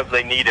on because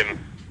they need him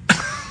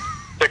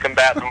to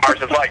combat the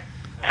Martians. Like,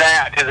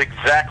 that is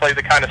exactly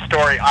the kind of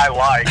story I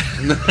like.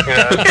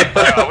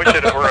 I wish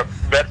it were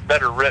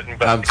better written,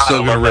 but I'm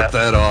still going to rip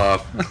that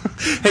off.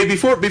 Hey,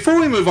 before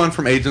we move on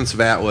from Agents of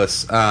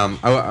Atlas,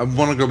 I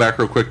want to go back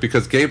real quick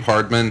because Gabe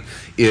Hardman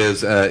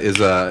is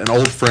an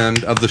old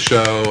friend of the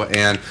show,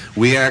 and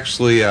we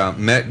actually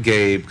met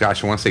Gabe,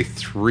 gosh, I want to say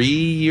 3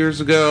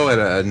 years ago at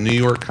a New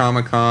York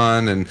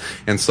Comic-Con,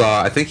 and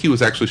saw, I think he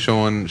was actually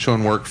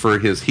showing work for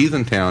his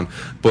Heathen Town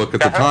book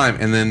at the time,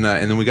 and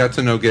then we got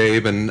to know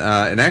Gabe, and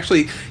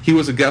actually he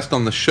was a guest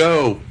on the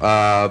show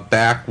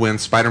back when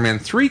Spider-Man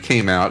 3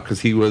 came out,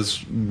 because he was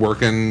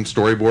working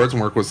storyboards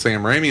and worked with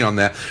Sam Raimi on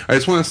that. I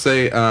just want to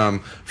say,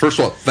 first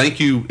of all, thank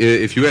you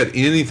if you had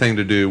anything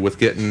to do with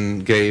getting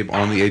Gabe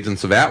on the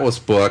Agents of Atlas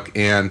book,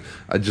 and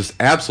I just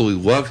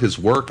absolutely love his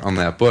work on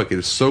that book. It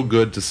is so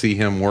good to see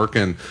him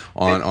working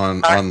on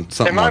something like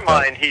that. In my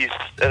mind, he's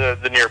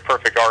the near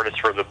perfect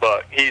artist for the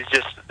book. He's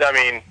just,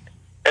 and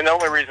the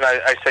only reason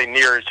I say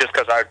near is just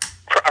because I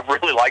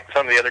really like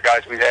some of the other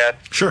guys we've had.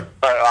 Sure.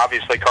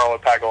 Obviously, Carlo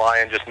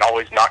Pagulayan just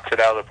always knocks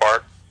it out of the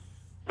park.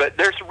 But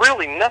there's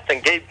really nothing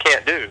Gabe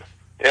can't do.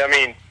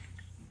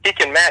 He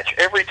can match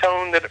every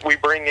tone that we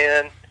bring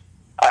in.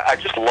 I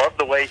just love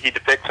the way he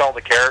depicts all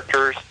the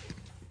characters.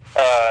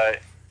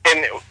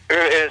 And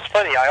it's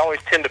funny, I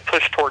always tend to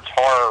push towards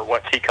horror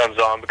once he comes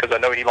on, because I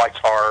know he likes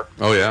horror.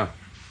 Oh, yeah.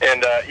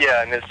 And,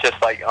 and it's just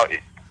like...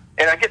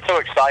 and I get so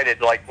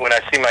excited, like, when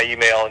I see my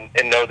email and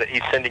know that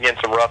he's sending in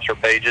some roughs or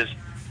pages.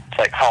 It's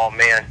like, oh,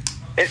 man.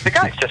 The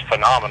guy's just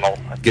phenomenal.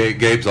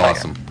 Gabe's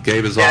awesome.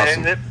 Gabe is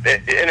awesome. And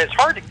it's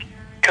hard to...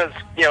 Because,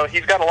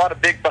 he's got a lot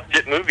of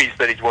big-budget movies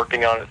that he's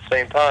working on at the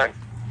same time.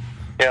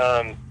 He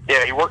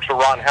works with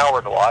Ron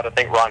Howard a lot. I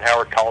think Ron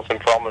Howard calls him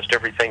for almost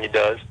everything he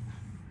does.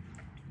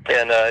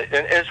 And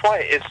it's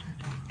why his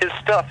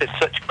stuff is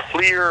such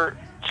clear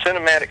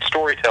cinematic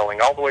storytelling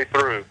all the way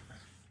through.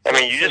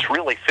 You just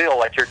really feel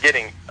like you're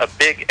getting a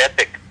big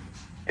epic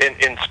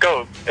in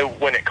scope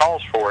when it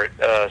calls for it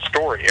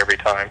story every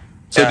time.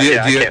 So I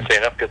can't say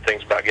enough good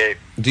things about Gabe.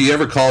 Do you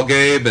ever call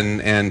Gabe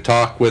and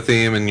talk with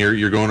him, and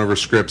you're going over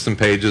scripts and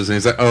pages, and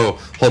he's like, "Oh,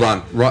 hold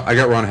on, I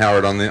got Ron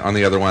Howard on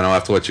the other one. I'll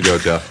have to let you go,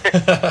 Jeff."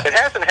 It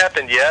hasn't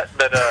happened yet,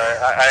 but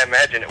I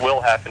imagine it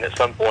will happen at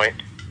some point.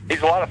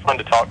 He's a lot of fun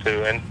to talk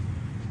to, and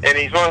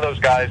he's one of those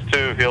guys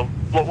too.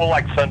 We'll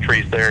like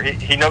Suntrees there.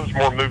 He knows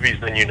more movies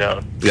than you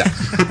know. Yeah.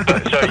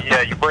 so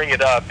you bring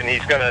it up, and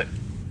he's gonna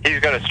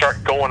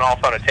start going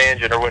off on a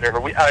tangent or whatever.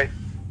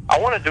 I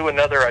want to do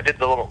another. I did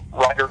the little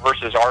writer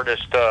versus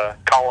artist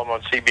column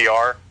on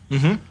CBR,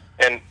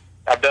 and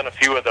I've done a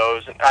few of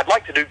those. And I'd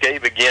like to do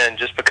Gabe again,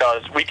 just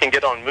because we can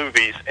get on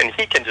movies and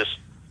he can just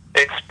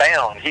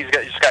expound. He's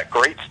got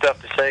great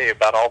stuff to say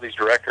about all these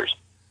directors.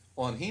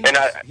 Well, and he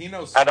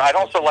knows. I'd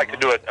also like to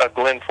do a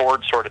Glenn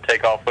Ford sort of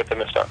takeoff with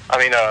him and stuff.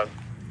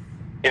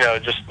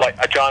 Just like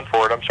a John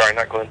Ford. I'm sorry,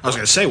 not Glenn Ford. I was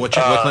going to say, what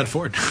Glenn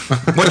Ford?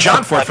 What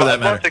John Ford, for that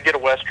matter? I'd love to get a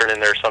Western in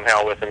there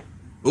somehow with him.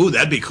 Ooh,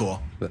 that'd be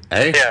cool.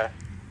 Hey. Yeah.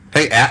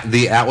 Hey,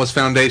 the Atlas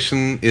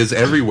Foundation is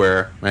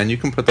everywhere, man. You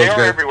can put those guys...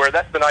 They are everywhere.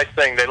 That's the nice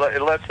thing.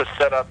 It lets us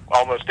set up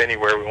almost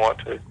anywhere we want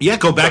to. Yeah,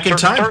 go back in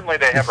time. Certainly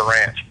they have a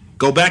ranch.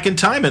 go back in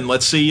time and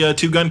let's see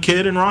Two Gun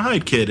Kid and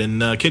Rawhide Kid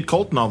and Kid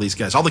Colt and all these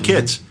guys, all the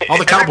kids, all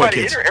the cowboy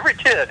Everybody, kids. Every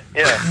kid,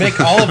 yeah. Make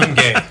all of them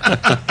gay.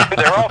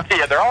 They're all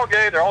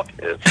gay. They're all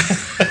kids.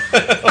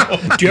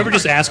 Do you ever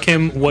just ask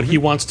him what he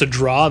wants to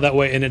draw that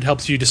way, and it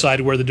helps you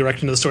decide where the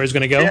direction of the story is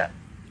going to go? Yeah.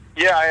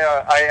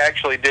 I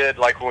actually did.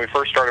 Like when we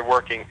first started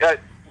working,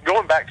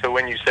 going back to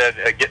when you said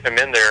getting them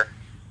in there.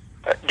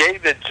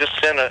 Gabe had just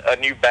sent a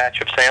new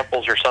batch of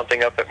samples or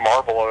something up at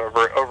Marvel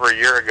over a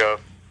year ago,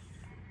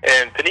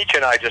 and Panicia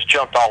and I just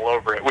jumped all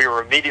over it. We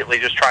were immediately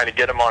just trying to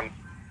get them on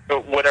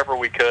whatever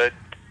we could,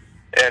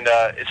 and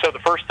so the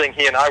first thing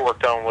he and I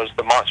worked on was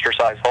the Monster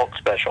Size Hulk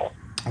special.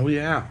 Oh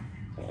yeah,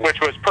 which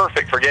was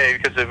perfect for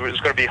Gabe because it was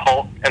going to be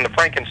Hulk and the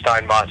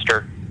Frankenstein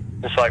monster.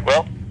 It's like,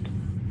 well,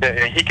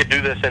 he could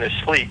do this in his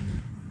sleep.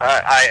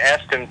 I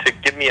asked him to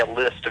give me a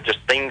list of just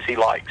things he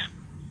likes.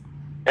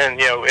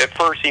 And, at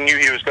first he knew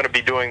he was going to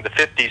be doing the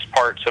 50s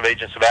parts of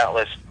Agents of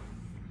Atlas.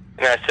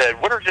 And I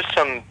said, what are just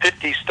some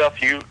 50s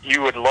stuff you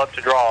would love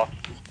to draw?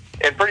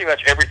 And pretty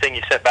much everything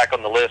he sent back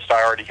on the list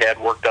I already had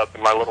worked up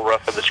in my little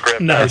rough of the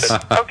script. Nice. And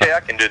I said, okay, I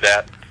can do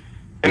that.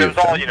 And it was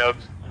all,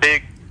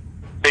 big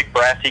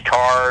brassy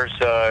cars,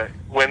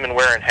 women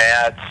wearing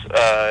hats,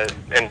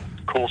 and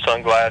cool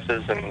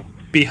sunglasses, and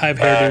beehive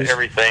hairdos.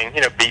 Everything,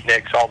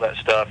 beatniks, all that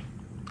stuff.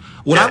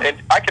 What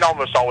and I can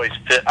almost always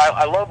fit.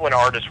 I love when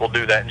artists will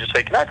do that and just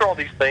say, can I draw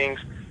these things?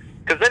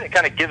 Because then it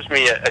kind of gives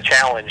me a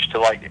challenge to,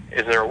 like,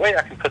 is there a way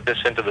I can put this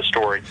into the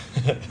story?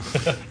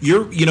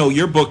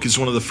 Your book is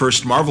one of the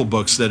first Marvel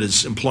books that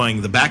is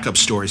employing the backup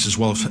stories as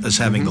well as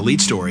having the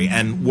lead story.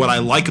 And what I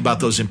like about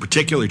those in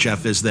particular,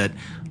 Jeff, is that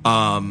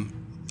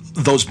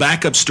those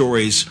backup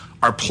stories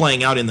are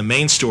playing out in the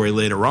main story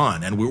later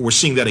on, and we're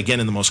seeing that again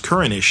in the most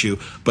current issue.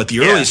 But the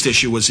earliest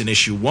issue was in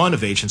issue 1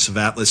 of Agents of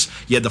Atlas.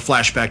 You had the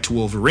flashback to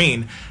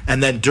Wolverine,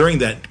 and then during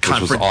that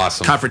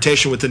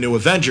confrontation with the New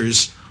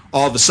Avengers,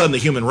 all of a sudden the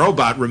human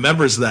robot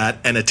remembers that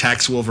and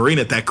attacks Wolverine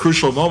at that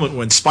crucial moment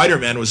when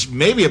Spider-Man was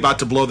maybe about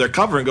to blow their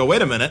cover and go,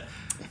 wait a minute,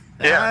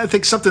 I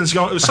think something's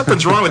wrong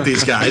with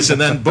these guys, and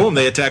then boom,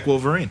 they attack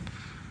Wolverine.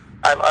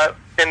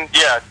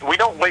 We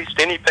don't waste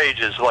any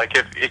pages. Like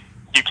if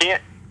you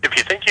can't. If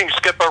you think you can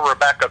skip over a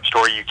backup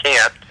story, you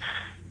can't,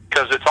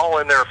 because it's all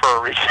in there for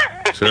a reason.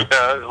 Sure.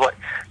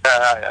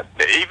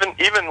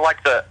 Even like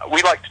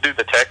we like to do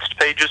the text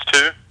pages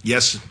too.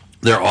 Yes,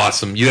 they're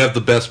awesome. You have the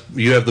best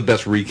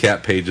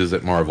recap pages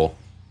at Marvel.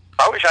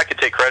 I wish I could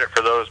take credit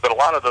for those, but a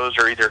lot of those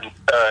are either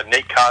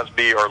Nate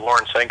Cosby or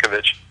Lauren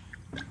Sankovich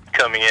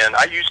coming in.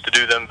 I used to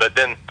do them, but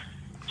then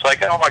it's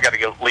like, I got to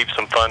go leave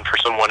some fun for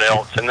someone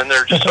else, and then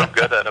they're just so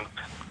good at them.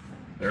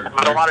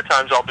 But a lot of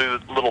times I'll do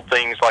little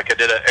things, like I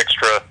did an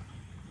extra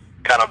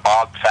kind of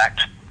Bob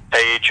fact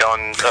page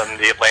on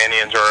the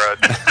Atlanteans, or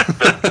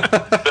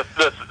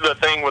the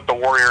thing with the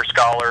warrior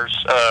scholars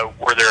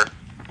where they're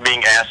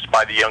being asked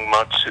by the young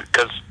monks,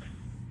 because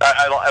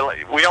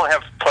we don't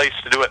have a place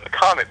to do it in the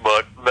comic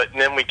book, but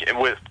then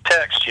with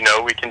text,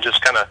 we can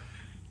just kind of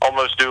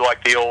almost do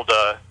like the old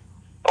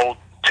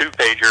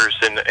two-pagers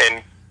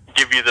and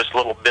give you this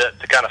little bit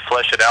to kind of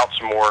flesh it out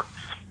some more.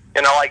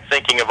 And I like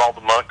thinking of all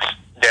the monks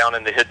down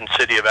in the hidden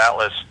city of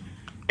Atlas,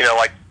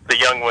 like the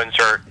young ones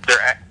they're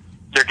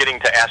getting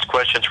to ask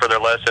questions for their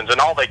lessons, and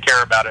all they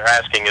care about or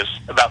asking is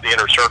about the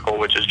inner circle,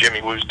 which is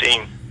Jimmy Woo's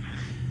team.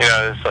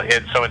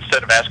 So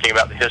instead of asking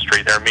about the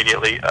history, they're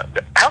immediately,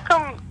 how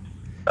come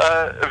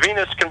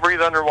Venus can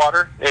breathe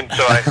underwater? And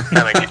so I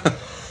kind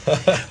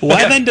of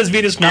why then does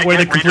Venus not wear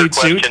the complete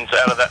suit? Questions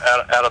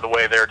out of the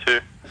way there too.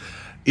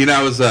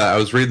 I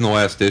was reading the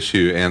last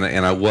issue, and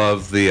I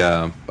love the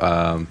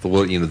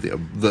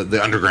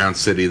underground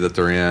city that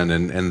they're in,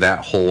 and that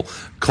whole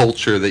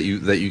culture that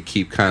you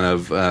keep kind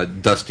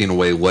of dusting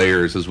away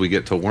layers as we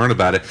get to learn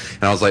about it.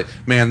 And I was like,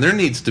 man, there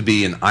needs to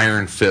be an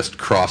Iron Fist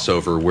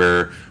crossover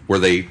where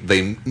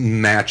they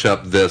match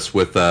up this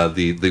with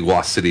the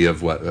lost city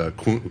of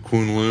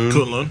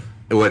Kunlun,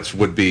 which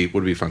would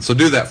be fun. So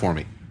do that for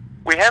me.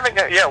 We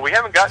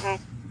haven't gotten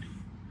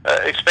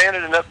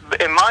expanded enough.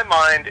 In my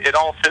mind, it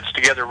all fits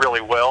together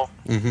really well.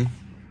 Mm-hmm.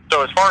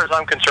 So as far as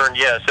I'm concerned,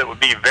 yes, it would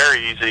be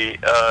very easy,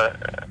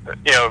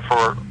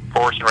 for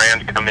Orson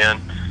Rand to come in.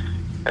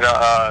 And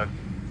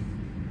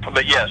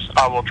but yes,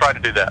 I will try to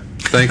do that.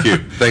 Thank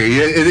you.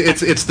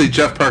 It's the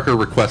Jeff Parker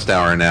request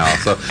hour now.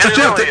 So it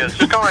really is.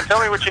 Just go on,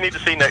 tell me what you need to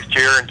see next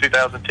year in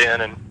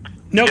 2010, and.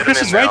 No,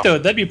 Chris is right, though.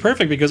 That'd be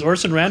perfect, because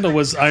Orson Randall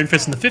was Iron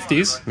Fist in the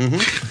 50s.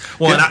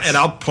 Mm-hmm. Well, and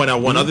I'll point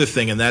out one other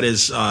thing, and that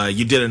is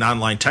you did an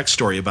online text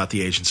story about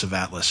the Agents of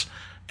Atlas.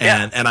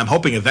 And I'm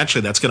hoping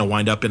eventually that's going to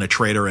wind up in a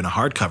trade or in a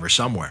hardcover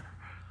somewhere,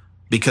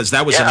 because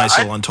that was a nice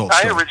little untold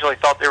story. I originally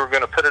thought they were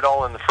going to put it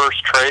all in the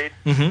first trade.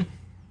 Mm-hmm.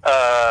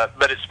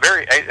 But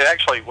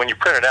actually, when you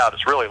print it out,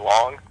 it's really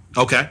long.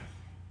 Okay.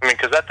 I mean,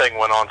 because that thing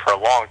went on for a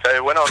long time.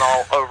 It went on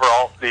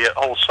the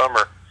whole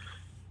summer.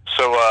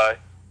 So,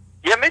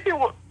 maybe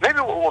what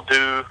we'll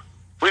do,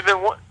 we've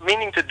been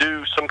meaning to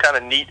do some kind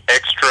of neat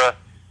extra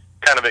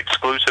kind of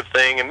exclusive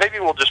thing, and maybe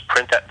we'll just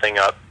print that thing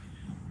up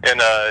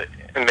and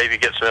maybe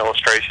get some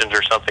illustrations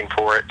or something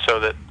for it, so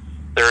that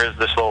there is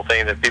this little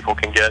thing that people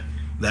can get.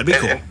 That'd be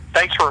cool. And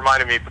thanks for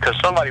reminding me, because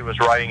somebody was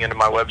writing into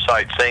my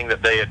website saying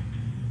that they had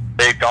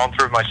gone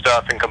through my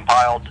stuff and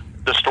compiled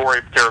the story,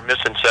 but there were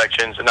missing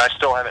sections, and I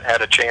still haven't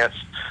had a chance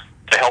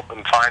to help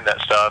them find that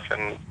stuff,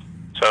 and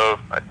so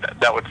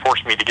that would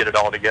force me to get it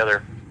all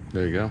together.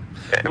 There you go.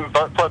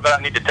 But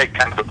I need to take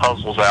kind of the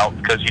puzzles out,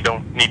 because you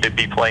don't need to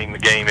be playing the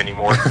game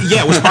anymore.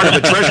 Yeah, it was part of a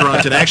treasure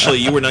hunt, and actually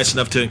you were nice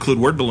enough to include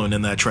Word Balloon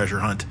in that treasure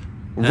hunt.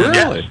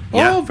 Really?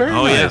 Yeah. Oh, very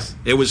nice.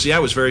 Yeah. It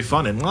was very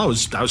fun, and I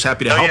was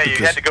happy to So help yeah, you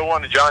because had to go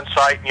on to John's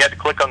site, and you had to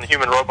click on the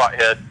human robot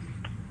head.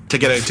 to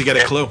get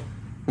a clue.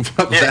 Yeah,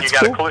 That's you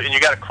got cool. a clue, and you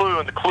got a clue,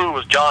 and the clue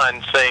was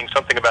John saying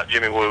something about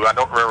Jimmy Woo. I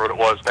don't remember what it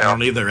was I now.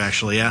 don't either,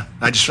 actually. Yeah,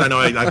 I know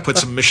I put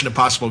some Mission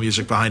Impossible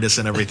music behind us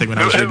and everything when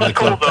I was It reading the was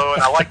cool clue. though,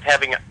 and I liked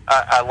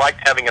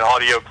having an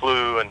audio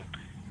clue, and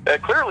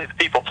clearly the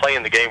people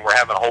playing the game were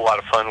having a whole lot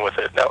of fun with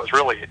it. That was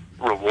really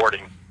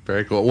rewarding.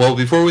 Very cool. Well,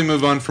 before we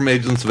move on from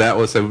Agents of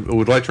Atlas, I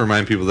would like to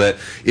remind people that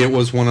it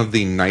was one of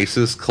the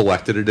nicest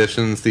collected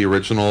editions, the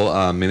original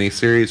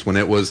miniseries, when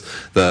it was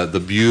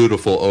the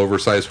beautiful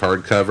oversized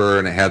hardcover,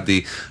 and it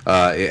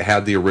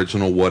had the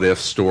original What If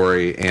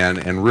story,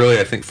 and really,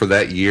 I think for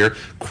that year,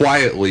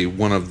 quietly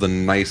one of the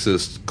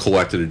nicest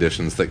collected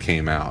editions that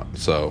came out.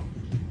 So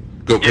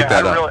go pick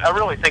that up. I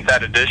really think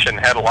that edition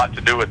had a lot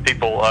to do with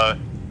people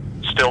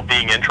still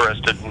being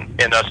interested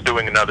in us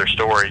doing another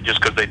story, just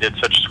because they did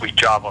such a sweet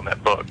job on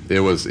that book. It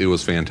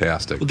was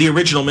fantastic. The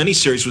original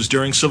miniseries was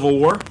during Civil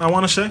War, I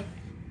want to say.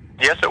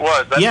 Yes, it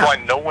was. That's Yeah. why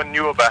no one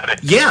knew about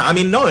it. Yeah, I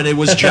mean, no, and it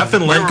was Jeff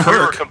and Len We were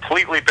Kirk.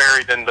 completely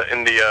buried in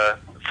the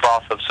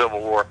froth of Civil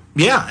War.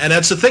 Yeah, and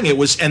that's the thing.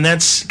 And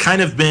that's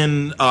kind of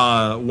been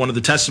one of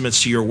the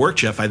testaments to your work,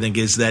 Jeff, I think,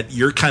 is that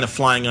you're kind of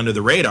flying under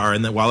the radar,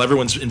 and that while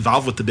everyone's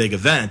involved with the big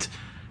event,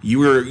 you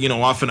were,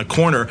 off in a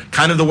corner,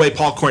 kind of the way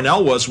Paul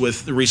Cornell was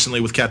recently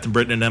with Captain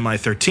Britain and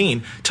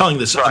MI-13, telling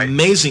this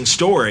amazing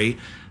story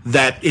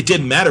that it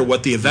didn't matter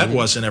what the event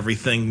was and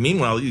everything.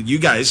 Meanwhile,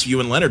 you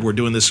and Leonard were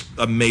doing this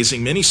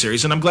amazing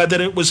miniseries, and I'm glad that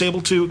it was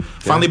able to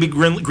finally be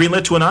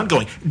greenlit to an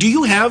ongoing. Do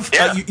you have,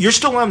 you're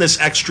still on this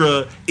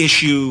extra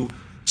issue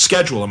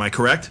schedule, am I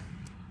correct?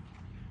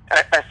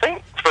 I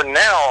think for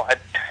now,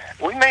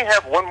 we may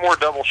have one more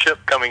double ship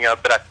coming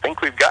up, but I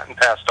think we've gotten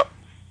past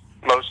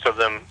most of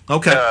them.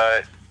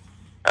 Okay.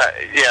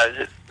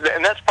 Yeah,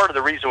 and that's part of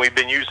the reason we've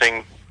been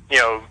using,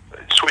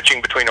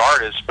 switching between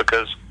artists,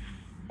 because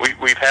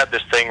we've had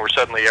this thing where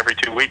suddenly every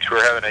 2 weeks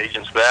we're having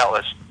Agents of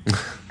Atlas,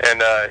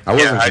 and I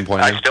wasn't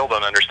complaining. I still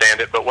don't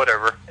understand it, but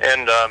whatever.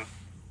 And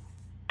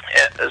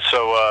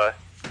so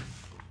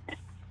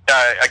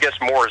I guess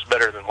more is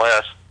better than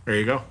less. There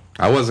you go.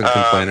 I wasn't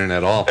complaining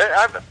at all.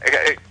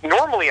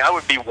 Normally I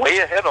would be way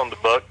ahead on the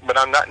book, but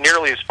I'm not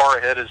nearly as far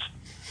ahead as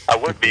I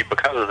would be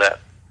because of that.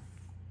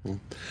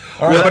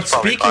 All right, but that's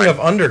probably speaking fine. of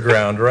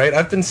Underground, right?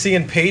 I've been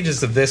seeing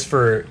pages of this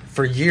for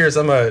years.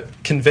 I'm a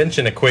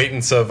convention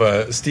acquaintance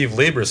of Steve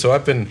Lieber, so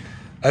I've been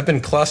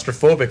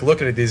claustrophobic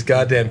looking at these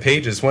goddamn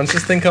pages. When's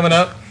this thing coming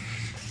out?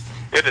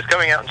 It is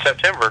coming out in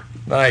September.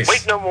 Nice.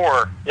 Wait no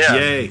more. Yeah.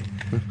 Yay.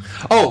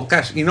 Oh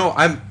gosh,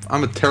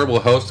 I'm a terrible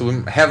host.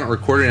 We haven't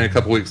recorded in a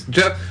couple weeks.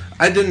 Jeff,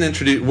 I didn't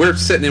introduce. We're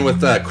sitting in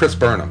with Chris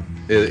Burnham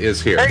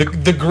is here.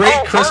 The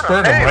great Chris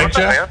Burnham, hey, right, what's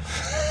up, Jeff? man?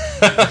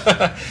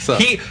 So,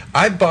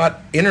 I bought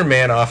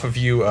Interman off of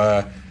you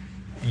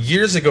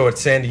years ago at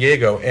San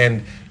Diego,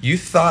 and you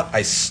thought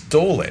I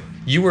stole it.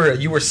 You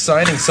were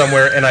signing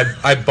somewhere, and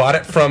I bought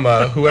it from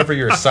whoever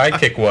your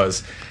sidekick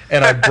was,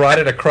 and I brought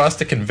it across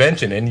the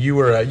convention, and you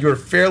were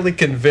fairly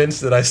convinced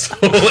that I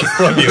stole it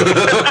from you.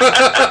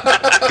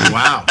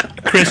 Wow.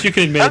 Chris, you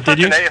can admit it, That's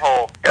did you? such an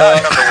a-hole. God,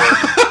 I'm the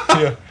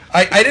worst. Yeah.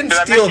 I didn't Did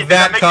I steal make you- did I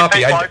that make you copy.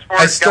 pay I twice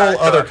for it? stole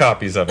God, other sucks.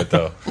 copies of it,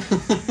 though.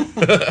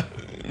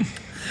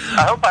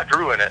 I hope I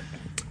drew in it.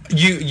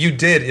 You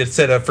did. It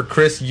said for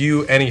Chris,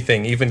 you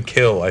anything, even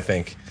kill. I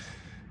think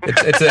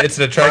it's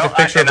an attractive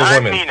picture of a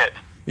woman. I mean it.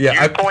 Yeah, you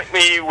I- point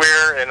me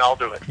where, and I'll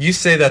do it. You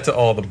say that to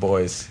all the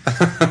boys, Nope,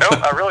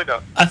 I really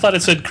don't. I thought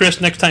it said, Chris,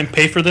 next time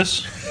pay for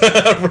this.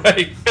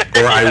 right?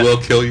 or I will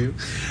kill you.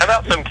 How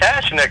about some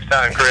cash next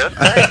time, Chris?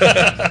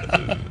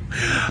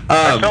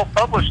 I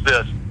self-published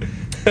this,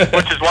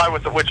 which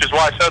is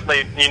why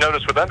suddenly you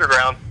notice with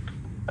Underground,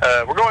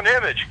 we're going to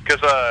Image, because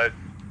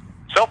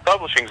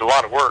self-publishing is a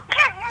lot of work.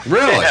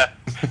 Really? Yeah.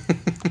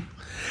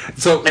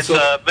 So It's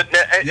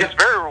it's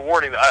very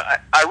rewarding.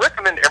 I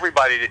recommend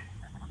everybody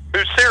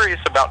who's serious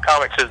about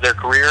comics as their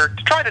career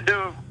to try to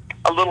do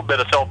a little bit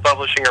of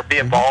self-publishing or be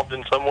involved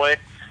in some way,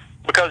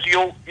 because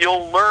you'll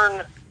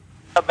learn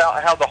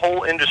about how the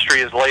whole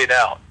industry is laid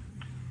out.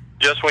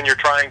 Just when you're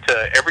trying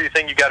to,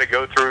 everything you got to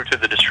go through to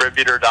the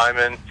distributor,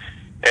 Diamond,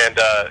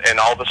 and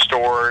all the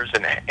stores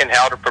and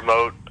how to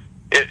promote.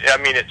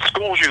 It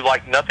schools you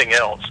like nothing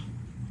else.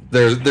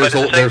 there's But at the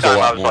same there's a time, I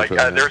lot was more like,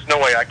 to it. there's no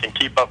way I can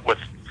keep up with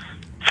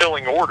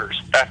filling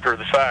orders after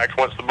the fact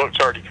once the book's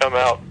already come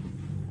out.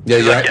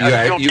 Yeah,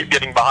 I still keep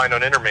getting behind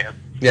on Interman.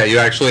 Yeah, you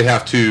actually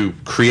have to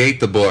create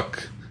the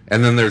book,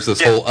 and then there's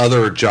this whole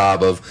other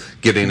job of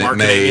getting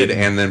Marketing it made it.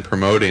 and then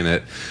promoting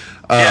it.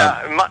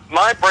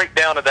 My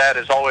breakdown of that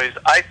is always,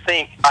 I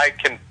think I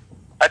can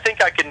I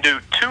think I can do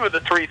two of the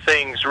three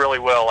things really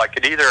well. I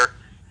could either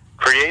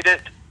create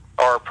it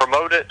or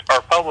promote it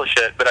or publish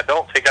it, but I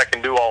don't think I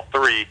can do all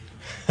three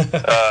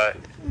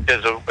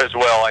as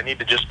well. I need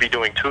to just be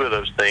doing two of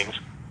those things.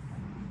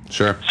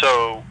 Sure.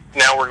 So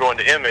now we're going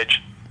to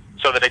Image,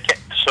 so that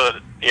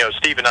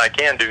Steve and I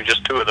can do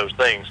just two of those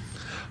things.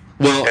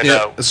 Well, and,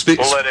 yeah,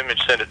 we'll let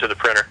Image send it to the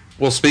printer.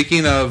 Well,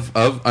 speaking of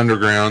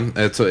Underground,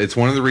 it's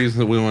one of the reasons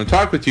that we want to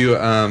talk with you.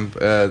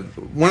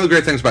 One of the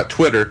great things about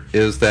Twitter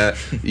is that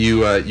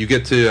you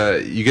get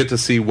to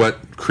see what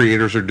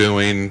creators are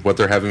doing, what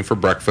they're having for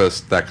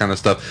breakfast, that kind of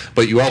stuff.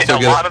 But you also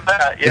get a lot of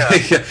that, yeah.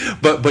 Yeah.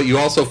 But you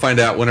also find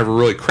out whenever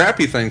really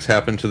crappy things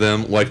happen to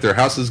them, like their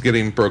house is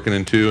getting broken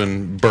into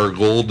and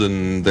burgled,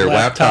 and their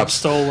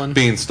laptops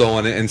being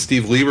stolen. And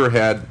Steve Lieber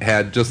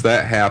had just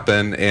that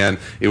happen, and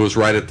it was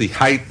right at the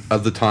height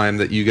of the time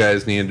that you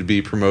guys needed to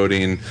be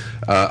promoting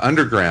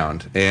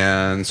Underground.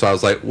 And so I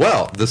was like,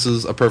 well, this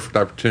is a perfect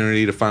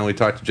opportunity to finally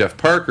talk to Jeff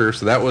Parker.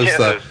 So that was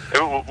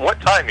what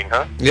timing,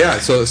 huh? Yeah.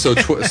 So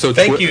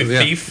thank you,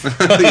 thief.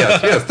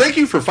 yes. Thank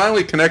you for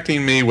finally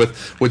connecting me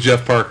with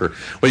Jeff Parker.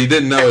 What you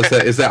didn't know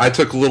is that I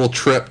took a little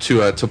trip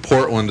to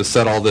Portland to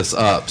set all this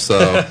up.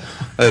 So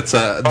it's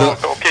so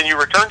can you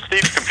return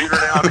Steve's computer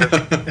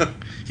now?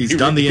 He's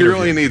done the interview. He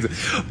really needs it.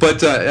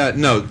 But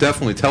no,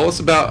 definitely tell us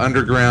about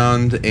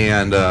Underground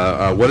and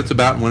what it's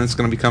about and when it's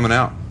going to be coming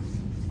out.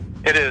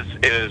 It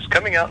is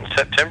coming out in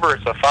September.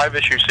 It's a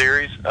 5-issue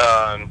series.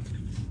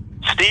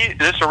 Steve,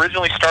 this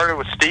originally started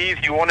with Steve.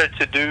 He wanted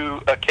to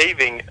do a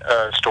caving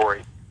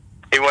story.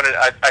 He wanted,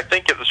 I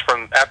think it was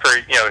from after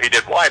he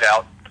did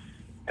Whiteout,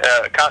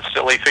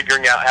 constantly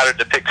figuring out how to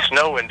depict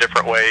snow in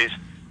different ways.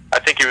 I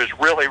think he was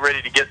really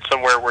ready to get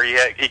somewhere where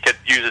he could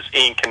use his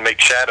ink and make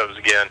shadows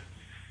again.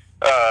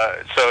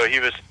 So he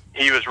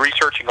was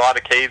researching a lot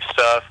of cave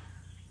stuff,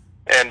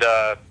 and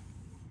then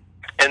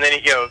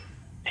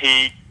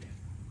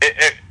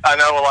I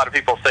know a lot of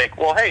people think,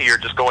 well, hey, you're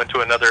just going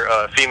to another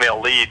female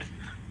lead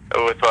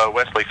with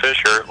Wesley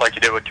Fisher, like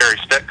you did with Terry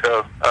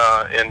Stetko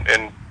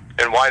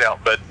in Whiteout.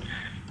 But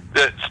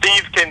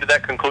Steve came to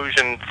that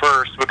conclusion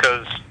first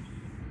because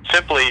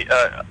simply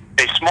a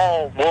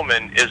small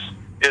woman is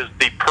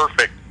the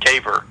perfect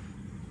caver.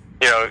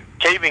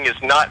 Caving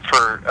is not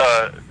for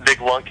big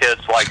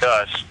lunkheads like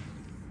us,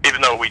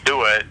 even though we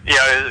do it.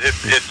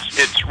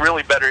 It's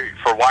really better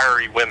for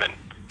wiry women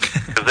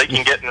because they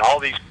can get in all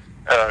these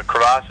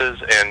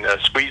crevasses and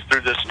squeeze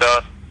through this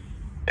stuff,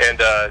 and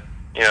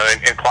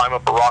climb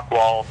up a rock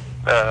wall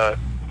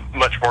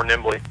much more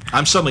nimbly.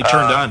 I'm suddenly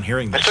turned on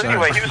hearing this. So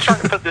anyway, he was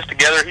trying to put this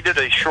together. He did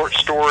a short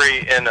story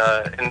in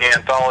the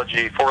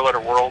anthology 4-Letter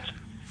Worlds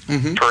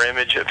for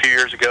Image a few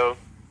years ago.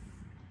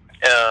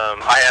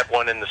 I had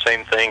one in the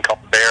same thing called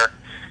Bear,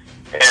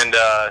 and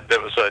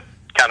that was a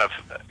kind of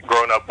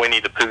grown-up Winnie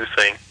the Pooh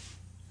thing.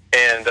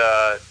 And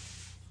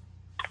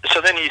so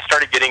then he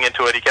started getting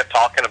into it. He kept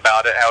talking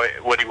about it,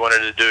 what he wanted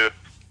to do.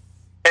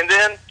 And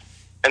then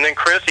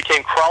Chris, he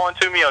came crawling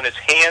to me on his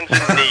hands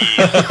and knees.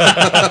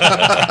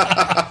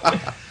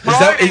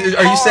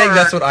 Are you saying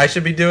that's what I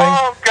should be doing?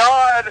 Oh,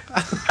 God.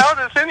 How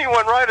does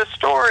anyone write a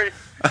story?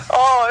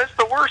 Oh, it's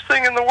the worst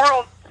thing in the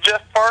world,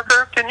 Jeff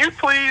Parker. Can you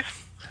please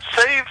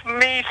save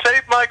me,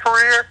 save my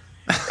career?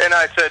 And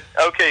I said,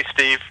 okay,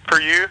 Steve, for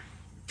you,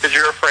 because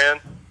you're a friend.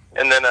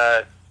 And then,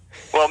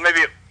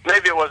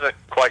 maybe it wasn't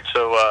quite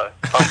so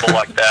humble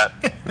like that.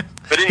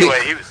 But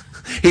anyway,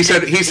 he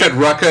said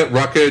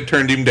Rucka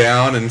turned him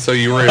down, and so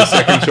you were his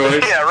second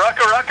choice. Yeah,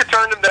 Rucka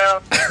turned him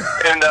down,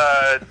 and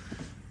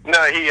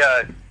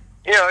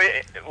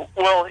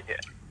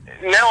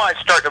now I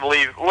start to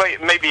believe.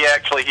 Wait, maybe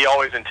actually he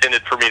always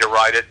intended for me to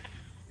write it,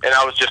 and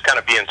I was just kind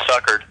of being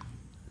suckered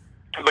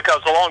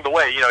because along the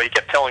way, he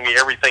kept telling me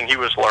everything he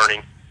was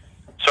learning,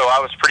 so I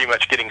was pretty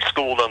much getting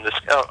schooled on this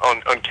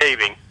on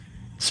caving.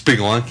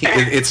 Spelunking?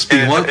 It's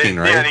spelunking,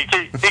 right? Yeah,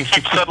 and he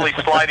keeps suddenly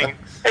sliding.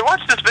 Hey,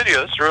 watch this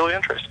video. This is really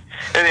interesting.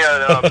 And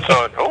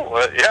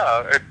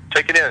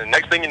take it in. And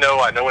next thing you know,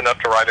 I know enough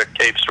to write a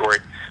cave story.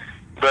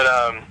 But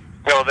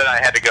then I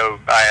had to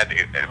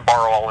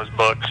borrow all his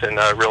books and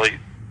really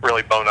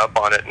bone up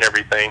on it and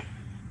everything.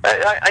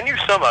 I knew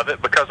some of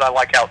it because I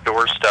like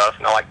outdoor stuff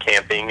and I like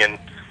camping, and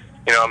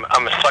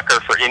I'm a sucker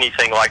for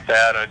anything like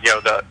that.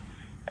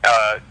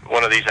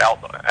 One of these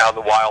out of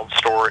the wild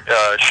story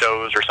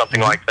shows or something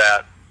like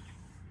that.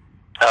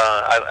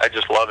 I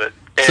just love it.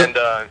 And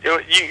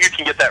you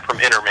can get that from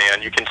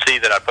Interman. You can see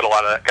that I put a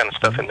lot of that kind of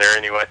stuff in there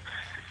anyway.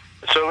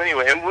 So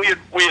anyway, and we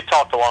had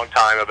talked a long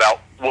time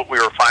about what we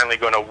were finally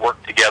going to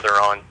work together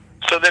on.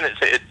 So then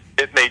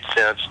it made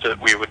sense that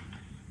we would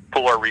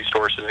pull our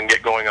resources and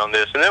get going on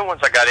this. And then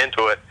once I got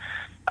into it,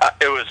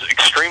 it was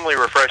extremely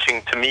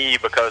refreshing to me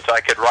because I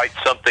could write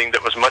something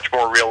that was much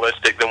more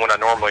realistic than what I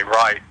normally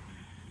write.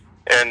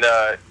 And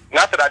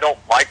not that I don't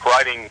like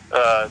writing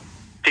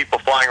people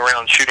flying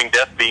around shooting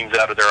death beams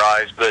out of their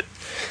eyes, but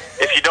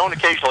if you don't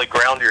occasionally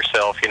ground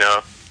yourself,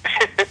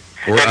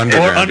 or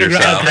underground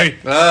yourself.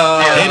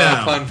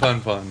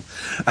 Fun.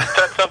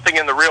 Set something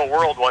in the real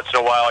world once in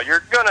a while.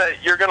 You're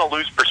gonna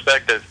lose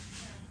perspective.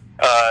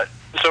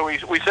 so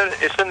we said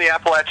it's in the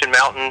Appalachian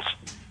Mountains.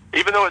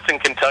 Even though it's in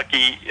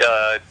Kentucky,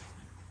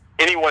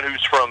 anyone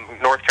who's from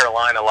North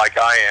Carolina, like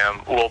I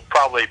am, will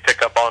probably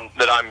pick up on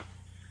that.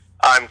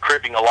 I'm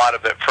cribbing a lot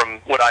of it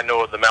from what I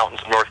know of the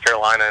mountains of North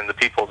Carolina and the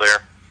people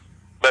there.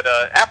 But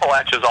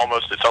Appalachia is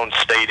almost its own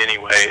state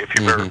anyway, if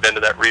you've ever been to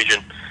that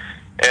region.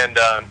 And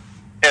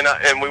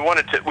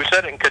we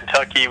said it in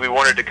Kentucky. We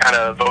wanted to kind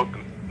of evoke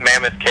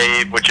Mammoth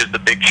Cave, which is the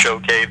big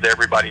show cave that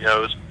everybody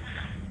knows.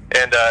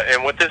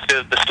 And what this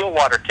is, the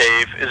Stillwater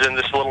Cave, is in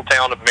this little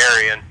town of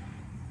Marion.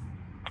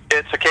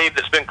 It's a cave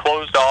that's been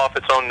closed off,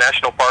 its own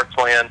national parks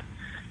land,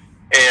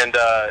 and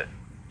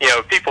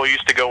people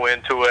used to go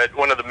into it.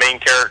 One of the main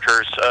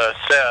characters,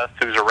 Seth,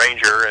 who's a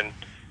ranger and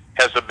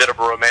has a bit of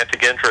a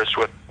romantic interest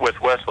with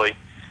Wesley,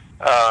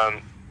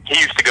 he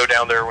used to go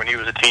down there when he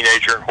was a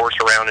teenager and horse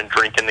around and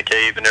drink in the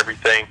cave and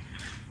everything.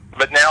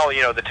 But now,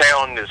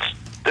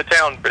 the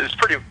town is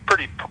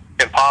pretty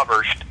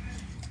impoverished,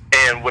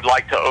 and would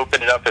like to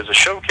open it up as a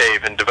show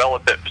cave and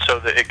develop it so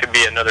that it could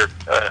be another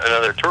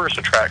tourist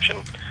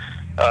attraction.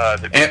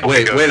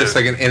 Wait a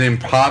second. An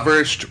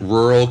impoverished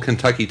rural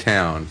Kentucky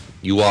town.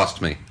 You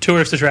lost me.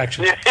 Tourist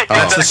attraction.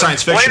 That's the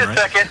science fiction, Wait a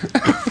second.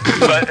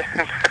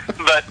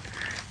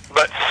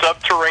 but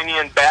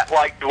subterranean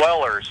bat-like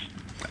dwellers.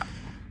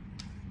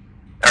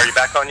 Are you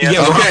back on yet?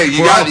 Yeah, okay,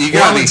 you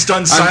got me.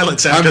 Stunned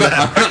silence after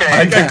that.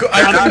 Okay.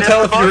 I couldn't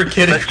tell if you were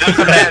kidding. Just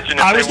imagine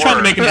if I was they trying to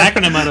were. make an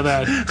acronym out of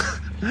that.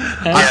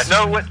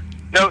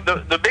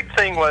 The big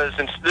thing was,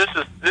 and this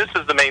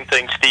is the main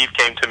thing Steve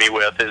came to me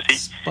with, is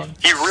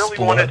he really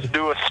wanted to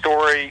do a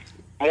story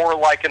more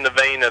like in the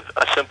vein of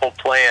A Simple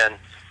Plan,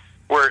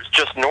 where it's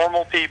just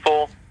normal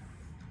people,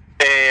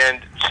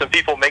 and some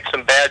people make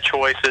some bad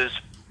choices,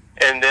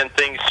 and then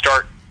things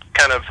start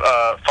kind of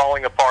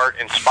falling apart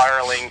and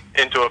spiraling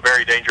into a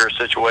very dangerous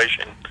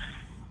situation.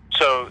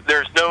 So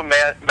there's no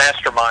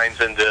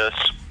masterminds in this.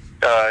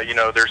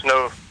 There's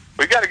no,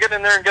 we've got to get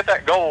in there and get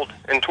that gold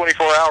in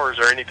 24 hours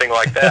or anything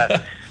like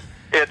that.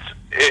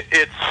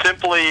 It's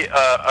simply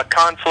a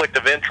conflict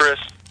of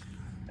interest,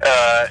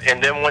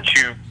 and then once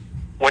you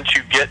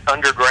get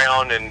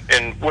underground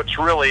and what's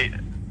really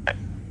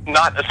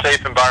not a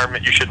safe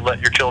environment you should let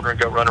your children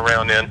go run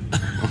around in,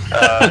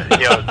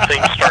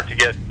 things start to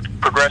get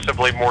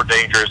progressively more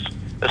dangerous,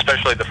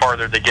 especially the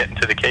farther they get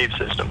into the cave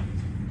system.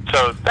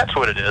 So that's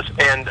what it is.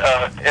 And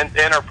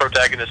our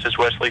protagonist is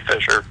Wesley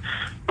Fisher,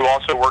 who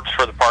also works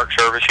for the Park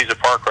Service. She's a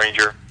park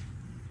ranger,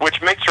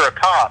 which makes her a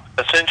cop,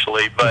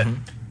 essentially, but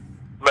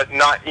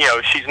not,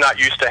 she's not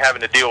used to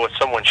having to deal with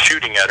someone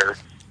shooting at her.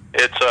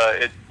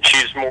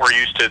 She's more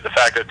used to the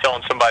fact of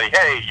telling somebody,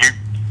 hey,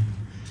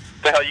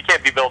 the hell, you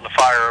can't be building a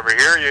fire over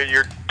here.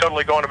 You're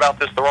totally going about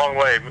this the wrong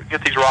way.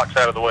 Get these rocks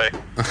out of the way.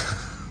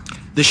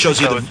 This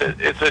shows you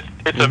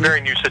it's a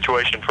very new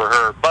situation for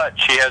her, but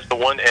she has the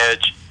one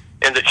edge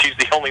in that she's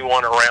the only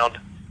one around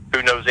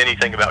who knows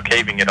anything about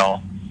caving at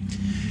all.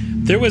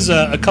 There was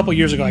a couple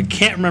years ago, I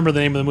can't remember the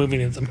name of the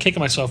movie, and I'm kicking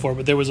myself for it,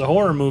 but there was a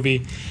horror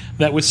movie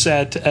that was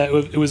set,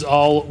 it was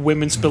all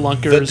women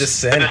spelunkers. The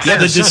Descent. Yeah,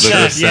 The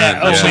Descent. Yeah.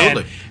 Oh,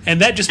 absolutely. man.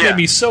 And that just made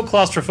me so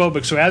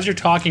claustrophobic. So as you're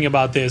talking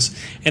about this,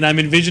 and I'm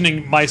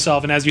envisioning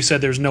myself, and as you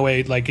said, there's no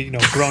way,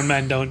 grown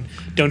men don't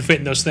fit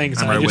in those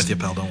things. I'm right with you,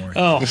 pal. Don't worry.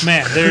 Oh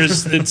man,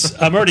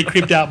 I'm already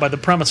creeped out by the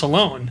premise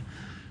alone,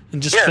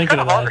 and just thinking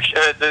of that. Harsh.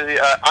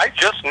 I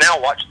just now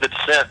watched The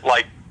Descent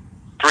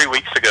 3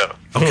 weeks ago.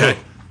 Okay.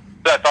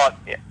 So I thought,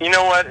 you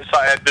know what? So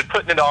I had been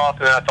putting it off,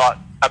 and I thought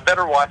I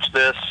better watch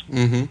this.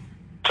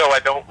 So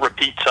I don't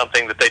repeat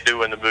something that they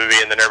do in the movie,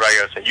 and then everybody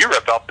goes, "You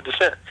ripped off The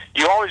Descent."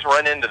 You always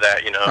run into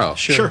that, Oh,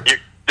 sure.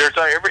 There's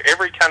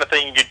every kind of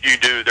thing you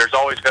do. There's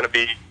always going to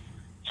be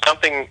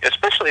something.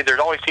 Especially, there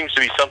always seems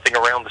to be something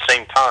around the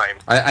same time.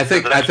 I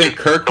think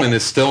Kirkman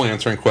is still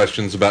answering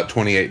questions about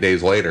 28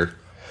 Days Later.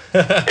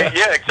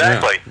 Yeah,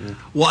 exactly. Yeah.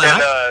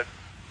 Well,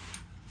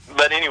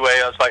 but anyway,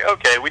 I was like,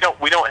 okay, we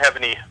don't have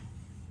any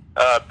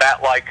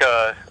bat-like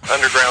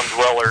underground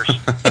dwellers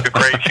who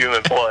crave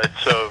human blood.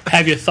 So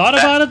have you thought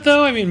about it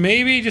though? I mean,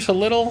 maybe just a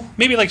little,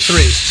 maybe like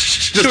 3,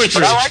 2 or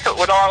 3.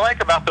 What I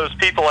like about those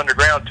people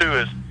underground too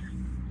is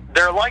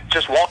they're like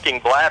just walking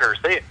bladders.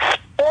 They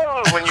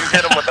explode when you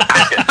hit them with a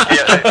picket.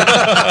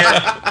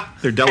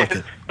 they're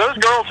delicate. Those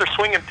girls are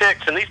swinging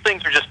picks, and these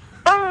things are just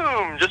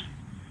boom,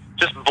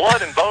 just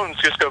blood and bones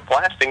just go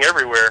blasting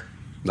everywhere.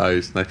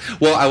 Nice.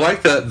 Well, I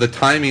like the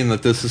timing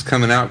that this is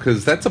coming out,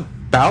 because that's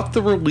about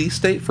the release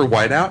date for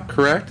Whiteout,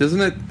 correct?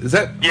 Isn't it? Is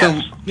that?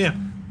 Yes. Yeah.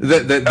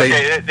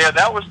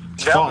 That was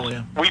fall,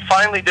 yeah. We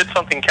finally did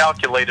something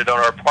calculated on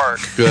our part.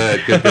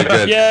 Good.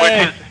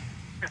 Yay.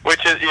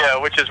 Which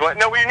is what.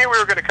 No, we knew we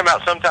were going to come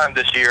out sometime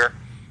this year,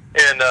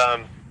 and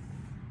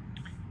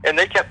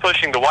they kept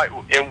pushing the white.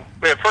 And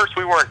at first,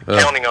 we weren't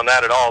counting on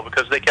that at all,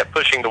 because they kept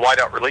pushing the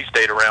Whiteout release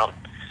date around.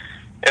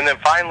 And then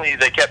finally,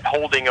 they kept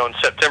holding on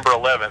September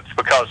 11th,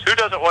 because who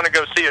doesn't want to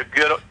go see a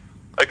good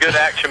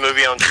action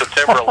movie on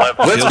September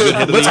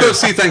 11th? Let's go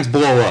see things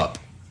blow up.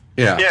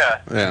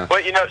 Yeah.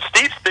 But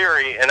Steve's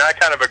theory, and I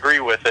kind of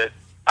agree with it.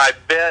 I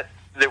bet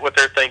that what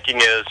they're thinking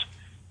is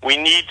We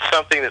need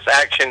something that's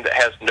action that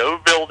has no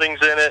buildings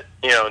in it.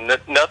 You know,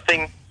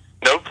 nothing,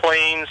 no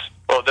planes.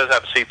 Well, it does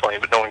have a seaplane,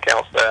 but no one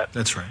counts that.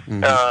 That's right. You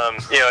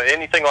know,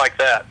 anything like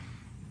that.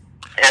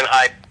 And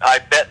I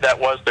bet that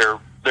was their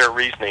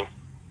reasoning.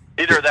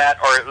 Either that,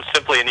 or it was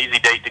simply an easy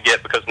date to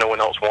get because no one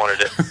else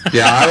wanted it.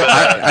 Yeah,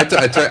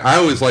 I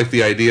always like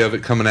the idea of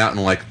it coming out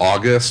in like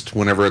August,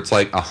 whenever it's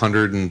like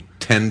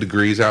 110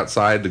 degrees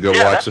outside to go watch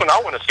that's it. when I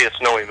want to see a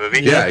snowy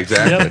movie. Yeah,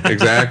 exactly,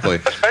 exactly.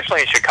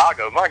 Especially in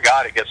Chicago. My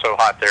God, it gets so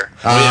hot there.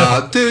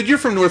 Dude, you're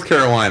from North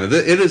Carolina.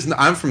 It is.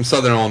 I'm from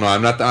Southern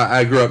Illinois.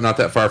 I grew up not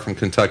that far from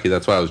Kentucky.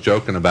 That's why I was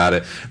joking about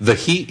it. The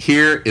heat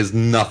here is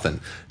nothing.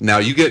 Now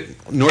you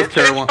get North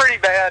Carolina. It's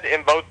pretty bad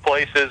in both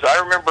places. I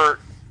remember.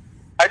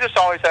 I just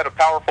always had a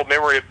powerful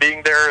memory of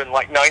being there in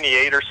like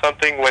 '98 or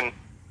something when it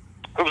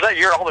was that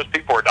year all those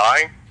people were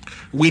dying.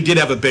 We did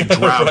have a big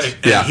drought Right.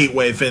 and heat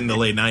wave in the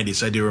late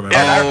 '90s. I do remember.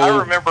 And I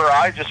remember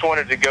I just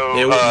wanted to go.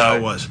 It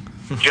was.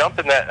 Jump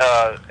in that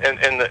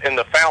in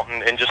the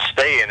fountain and just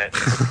stay in it.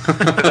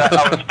 'Cause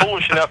I was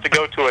foolish enough to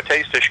go to a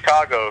Taste of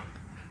Chicago,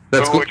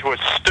 which was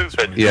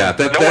stupid. Yeah,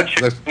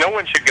 no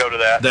one should go to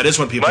that. That is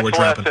when people were much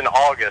trapping. less in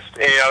August.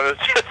 You know,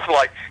 it's just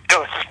like it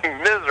was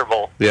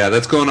miserable. Yeah,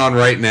 that's going on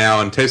right now,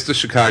 and Taste of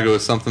Chicago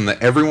is something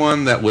that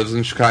everyone that lives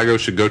in Chicago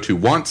should go to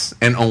once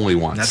and only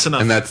once. That's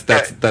enough. And that's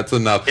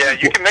enough. Yeah,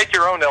 you can make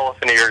your own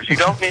elephant ears. You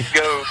don't need to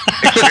go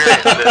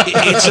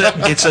experience it.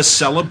 It's a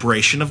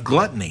celebration of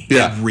gluttony.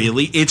 Yeah.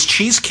 It's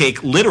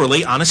cheesecake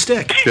literally on a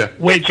stick. Yeah.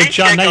 Wait, but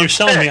John, now you're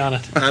selling me on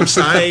it.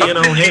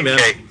 Hey man,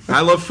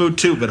 I love food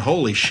too, but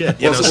holy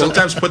shit,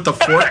 sometimes put the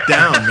fork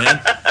down,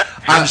 man.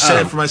 I'm just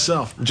saying it for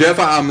myself. Jeff,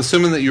 I'm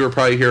assuming that you were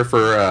probably here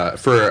for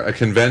a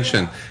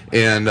convention,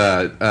 and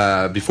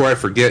before I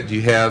forget, do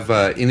you have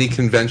any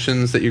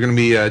conventions that you're going to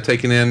be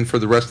taking in for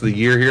the rest of the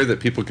year here that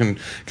people can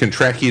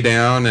track you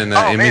down and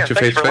meet you face to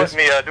face? Thanks for letting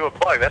me do a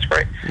plug. That's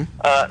great.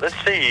 Let's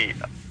see.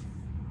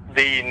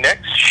 The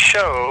next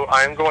show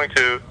I'm going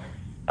to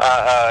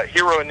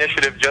Hero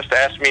Initiative just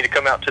asked me to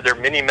come out to their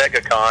mini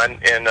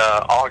MegaCon in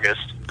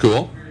August.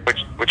 Cool.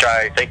 Which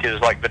I think is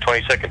like the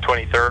 22nd,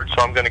 23rd,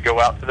 so I'm going to go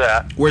out to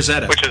that. Where's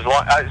that at? Which is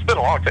it's been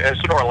a long time. It's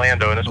in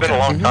Orlando, and it's been a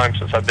long time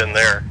since I've been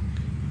there.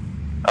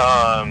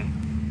 And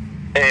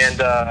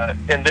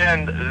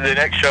then the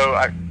next show,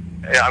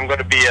 I'm going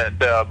to be at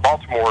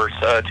Baltimore's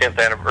 10th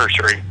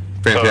anniversary.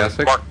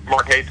 Fantastic. So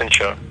Mark Nathan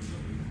show.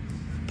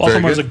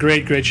 Baltimore's a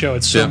great show.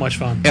 It's so much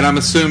fun. And I'm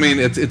assuming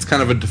it's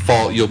kind of a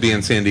default you'll be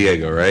in San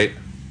Diego, right?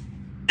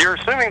 You're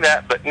assuming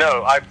that, but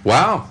no.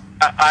 Wow.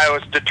 I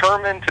was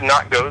determined to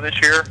not go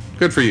this year.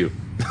 Good for you.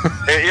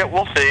 Yeah,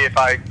 we'll see if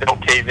I don't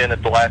cave in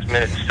at the last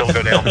minute and still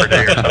go down for a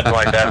day or something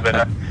like that.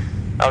 But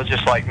I was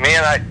just like,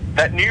 man,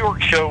 that New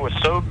York show was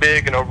so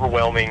big and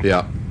overwhelming.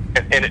 Yeah.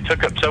 And it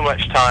took up so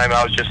much time.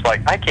 I was just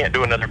like, I can't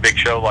do another big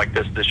show like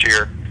this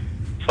year.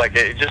 It's like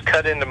it just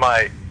cut into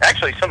my.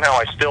 Actually, somehow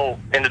I still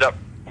ended up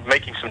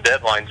making some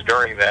deadlines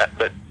during that.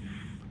 But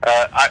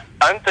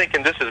I'm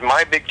thinking this is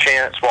my big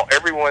chance while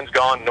everyone's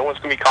gone. No one's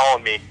going to be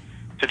calling me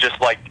to just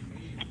like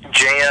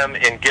jam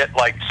and get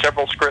like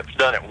several scripts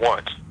done at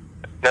once.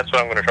 That's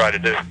what I'm going to try to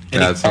do.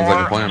 Yeah, that sounds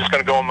like a plan. I'm just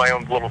going to go on my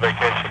own little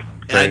vacation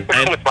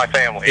And with my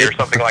family or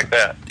something like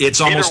that.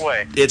 It's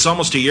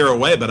almost a year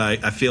away, but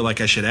I feel like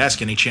I should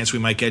ask. Any chance we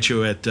might get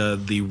you at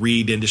the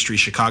Reed Industry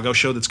Chicago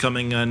show that's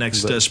coming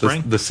next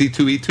spring? The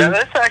C2E2? Now,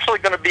 that's actually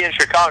going to be in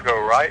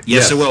Chicago, right?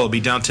 Yes, it will. It'll be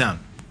downtown.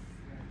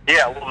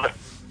 Yeah, well,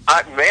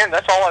 man,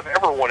 that's all I've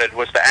ever wanted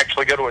was to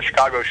actually go to a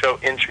Chicago show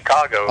in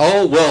Chicago.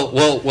 Oh,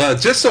 well, it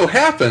just so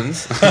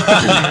happens.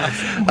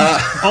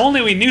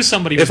 Only we knew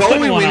somebody. If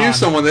only we knew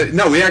someone that.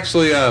 No, we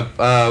actually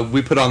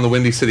we put on the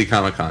Windy City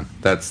Comic Con.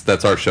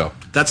 That's our show.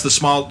 That's the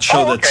small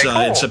show that's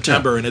cool. in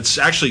September, and it's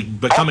actually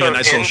becoming also a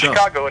nice little show. in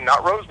Chicago and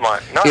not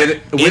Rosemont. Nice.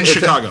 In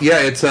Chicago.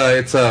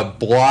 It's a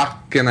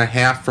block and a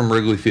half from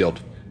Wrigley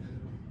Field.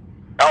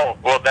 Oh,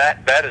 well,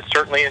 that is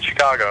certainly in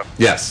Chicago.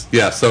 Yes.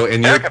 So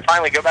and I you can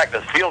finally go back to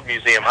the Field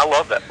Museum. I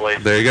love that place.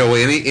 there you go. Well,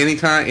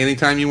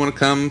 anytime you want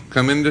to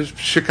come into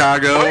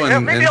Chicago, Well,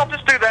 maybe I'll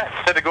just do that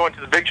instead of going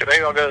to the big show.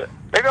 Maybe I'll go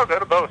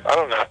to both. I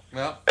don't know.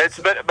 Well,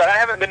 But I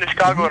haven't been to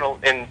Chicago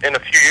in a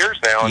few years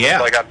now. And Yeah.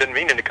 It's like I've been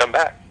meaning to come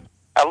back.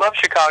 I love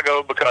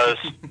Chicago because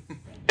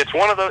it's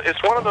one of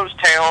those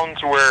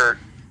towns where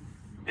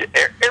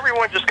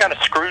everyone just kind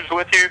of screws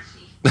with you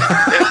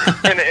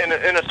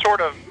in a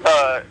sort of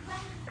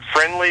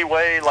friendly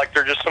way, like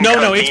they're just some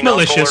kind of it's mean uncle or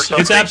malicious. something.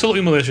 It's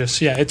absolutely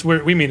malicious. Yeah,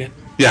 we mean it.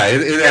 yeah,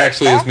 it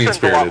actually is Boston's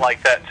mean-spirited. a lot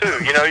like that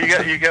too. You know,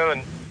 you go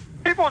and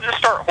people just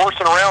start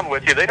horsing around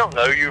with you. They don't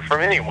know you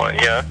from anyone.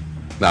 Yeah.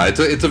 No,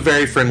 it's a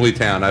very friendly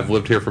town. I've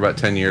lived here for about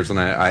 10 years, and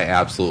I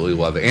absolutely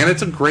love it. And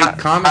it's a great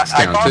comics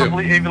I town, thought too. of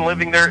even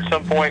living there at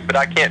some point, but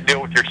I can't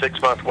deal with your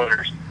 6-month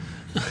winters.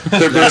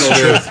 They're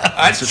brutal.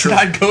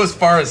 I'd go as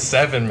far as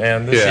 7,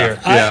 man, this year.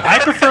 I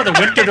prefer the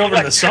winter over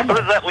to the summer.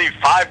 What does that leave?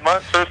 5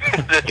 months?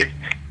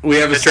 We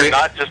have a that you're saying.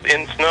 not just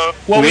in snow.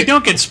 Well, we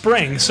don't get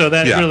spring, so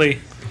that really.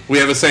 We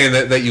have a saying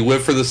that you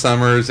live for the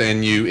summers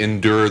and you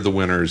endure the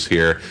winters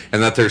here,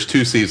 and that there's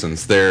 2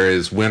 seasons. There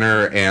is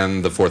winter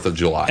and the 4th of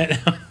July.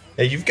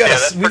 Yeah, you've got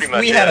that's pretty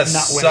much we had a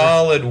Not winter.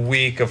 solid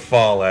week of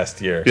fall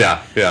last year.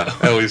 Yeah,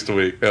 at least a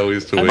week. I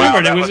week.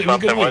 remember That it was was a good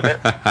something, week. wasn't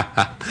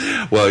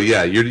it? Well,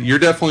 yeah, you're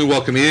definitely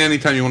welcome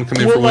anytime you want to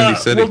come in for Windy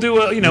City. We'll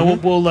do a,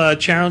 we'll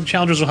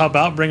challengers will help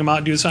out, bring them out,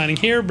 and do the signing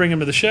here, bring them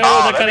to the show,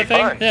 Oh, that kind that'd of be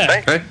thing. fun. Yeah,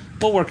 Thanks. Okay.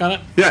 we'll work on it.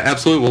 Yeah,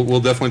 absolutely.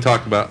 We'll definitely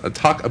talk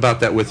about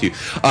that with you.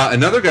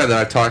 Another guy that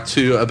I talked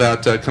to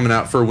about coming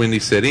out for Windy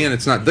City, and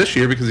it's not this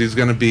year because he's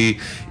going to be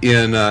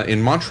in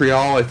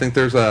Montreal. I think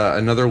there's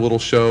another little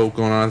show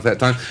going on at that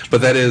time,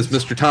 but that is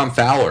Mr. Tom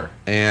Fowler.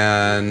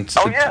 And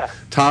Oh, yeah.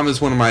 Tom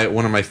is one of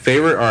my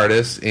favorite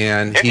artists,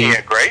 and Isn't he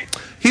great?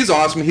 He's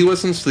awesome. He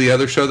listens to the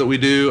other show that we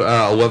do,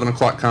 11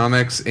 O'Clock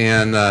Comics,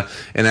 and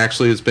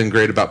actually has been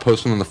great about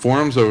posting on the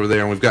forums over there,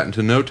 and we've gotten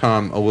to know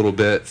Tom a little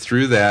bit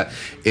through that,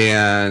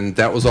 and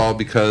that was all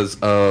because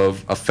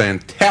of a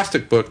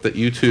fantastic book that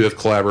you two have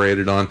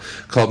collaborated on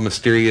called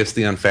Mysterious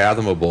the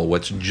Unfathomable,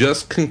 which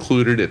just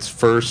concluded its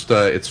first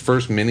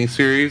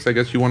mini-series, I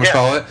guess you want to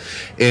call it,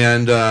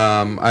 and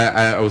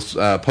I was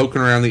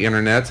poking around the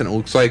internet, and it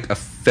looks like a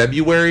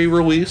February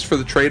release for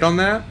the trade on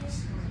that.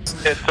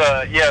 It's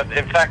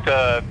in fact,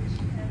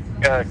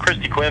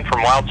 Christy Quinn from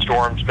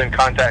Wildstorm's been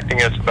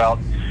contacting us about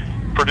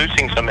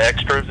producing some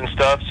extras and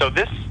stuff. So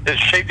this is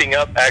shaping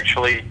up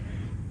actually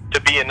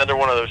to be another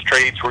one of those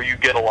trades where you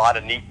get a lot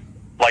of neat,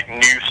 like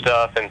new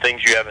stuff and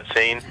things you haven't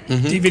seen.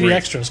 DVD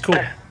extras, cool.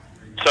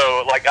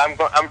 So like I'm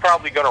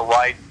probably going to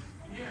write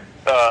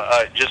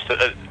just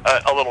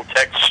a little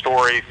text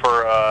story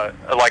for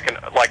like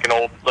an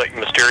old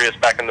Mysterious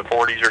back in the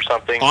 40s or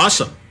something.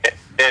 Awesome.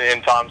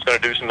 And Tom's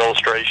going to do some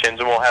illustrations,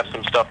 and we'll have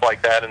some stuff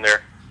like that in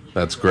there.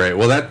 That's great.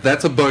 Well,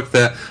 that's a book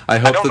that I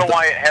hope. I don't know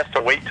why it has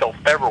to wait till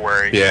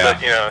February. Yeah.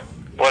 But,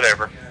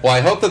 whatever. Well, I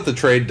hope that the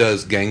trade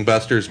does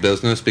gangbusters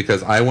business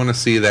because I want to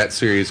see that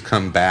series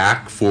come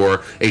back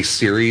for a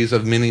series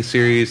of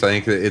mini-series. I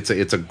think that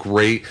it's a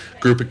great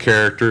group of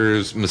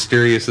characters.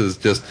 Mysterious is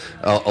just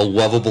a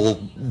lovable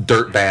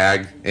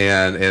dirtbag,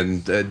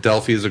 and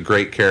Delphi is a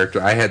great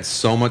character. I had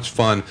so much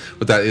fun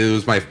with that.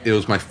 It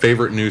was my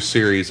favorite new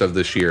series of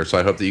this year. So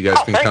I hope that you guys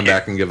can thank come you.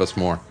 back and give us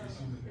more.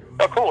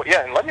 Oh, cool.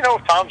 Yeah, and let me know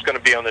if Tom's going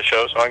to be on the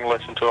show so I can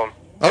listen to him.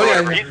 Oh,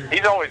 yeah. Whatever.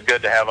 He's always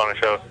good to have on a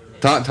show.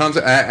 Tom's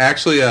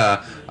actually.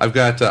 I've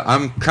got.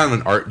 I'm kind of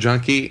an art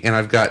junkie, and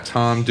I've got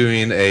Tom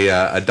doing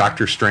a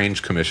Doctor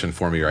Strange commission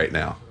for me right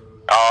now.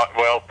 Oh,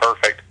 well,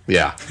 perfect.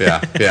 Yeah.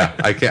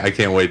 I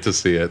can't wait to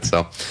see it.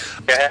 So.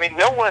 Yeah, I mean,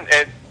 no one,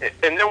 and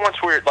then once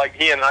like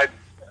he and I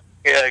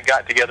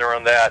got together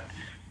on that,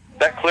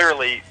 that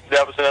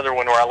was another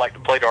one where I like to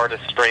play to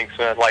artist's strengths,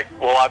 and I'm like,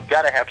 well, I've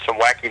got to have some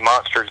wacky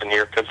monsters in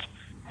here because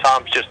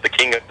Tom's just the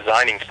king of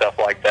designing stuff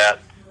like that.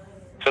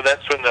 So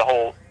that's when the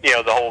whole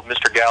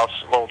Mr. Gauss,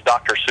 little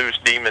Dr.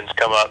 Seuss demons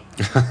come up.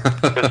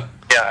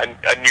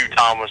 I knew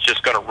Tom was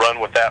just going to run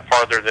with that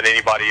farther than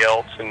anybody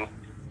else, and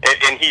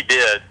he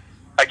did.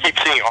 I keep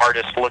seeing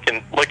artists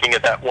looking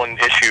at that one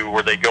issue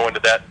where they go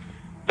into that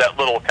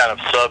little kind of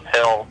sub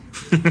hell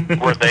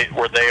where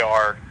they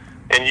are,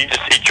 and you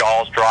just see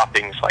jaws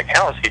dropping. It's like,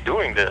 how is he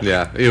doing this?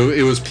 Yeah,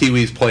 it was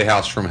Pee-wee's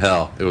Playhouse from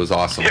Hell. It was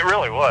awesome. It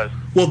really was.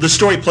 Well, the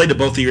story played to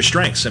both of your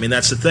strengths. I mean,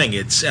 that's the thing.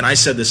 And I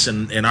said this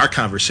in our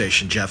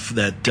conversation, Jeff,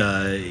 that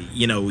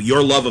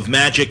your love of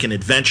magic and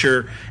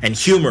adventure and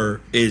humor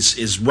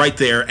is right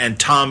there, and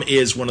Tom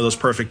is one of those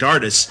perfect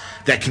artists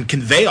that can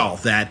convey all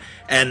that.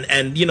 And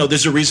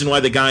there's a reason why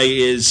the guy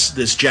is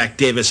this Jack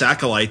Davis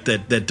acolyte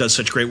that does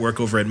such great work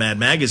over at Mad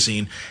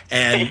Magazine.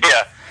 And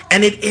Yeah.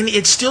 and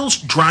it still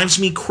drives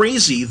me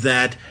crazy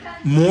that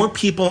more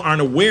people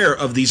aren't aware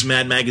of these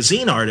Mad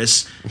Magazine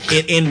artists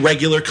in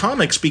regular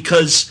comics,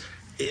 because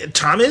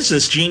Tom is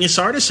this genius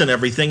artist and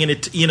everything, and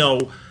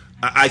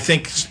I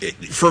think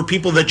for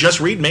people that just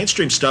read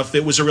mainstream stuff,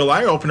 it was a real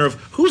eye opener of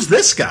who's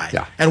this guy,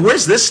 Yeah. and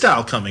where's this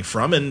style coming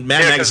from? And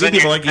Mad 'cause Magazine then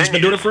people are like, he's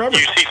been doing it forever.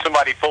 You see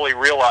somebody fully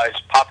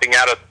realized popping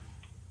out of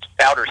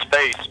outer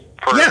space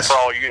for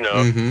all you know.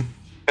 Mm-hmm.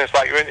 It's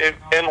like,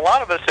 and a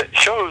lot of us at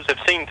shows have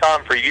seen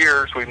Tom for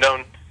years. We've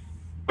known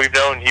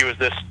he was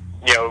this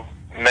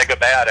mega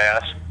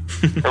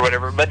badass or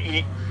whatever. But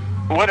he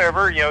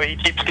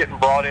keeps getting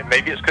brought in.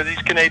 Maybe it's because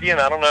he's Canadian.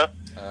 I don't know.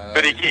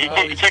 But he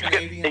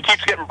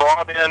keeps getting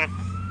brought in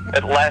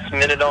at last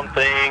minute on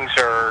things,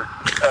 or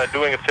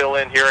doing a fill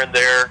in here and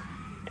there,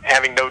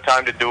 having no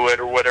time to do it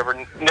or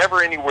whatever.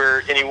 Never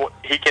anywhere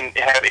he can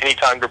have any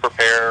time to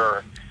prepare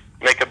or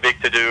make a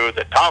big to do.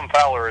 That Tom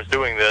Fowler is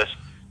doing this,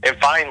 and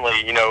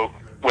finally,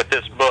 with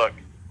this book,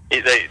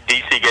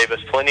 DC gave us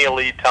plenty of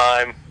lead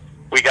time.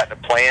 We got to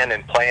plan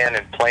and plan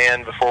and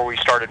plan before we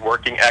started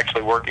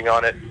actually working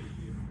on it.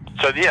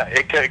 So yeah,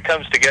 it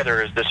comes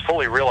together as this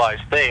fully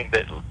realized thing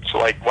that's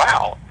like,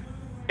 wow.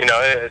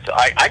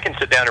 I can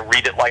sit down and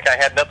read it like I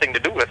had nothing to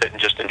do with it and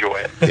just enjoy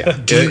it. Yeah,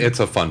 it's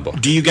a fun book.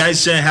 Do you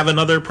guys have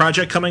another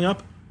project coming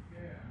up,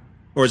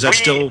 or is that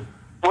still?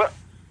 Well,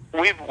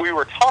 we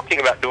were talking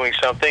about doing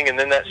something, and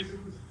then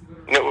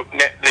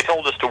they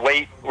told us to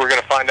wait. We're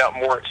going to find out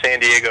more at San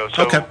Diego.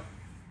 So, Okay.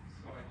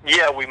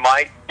 Yeah, we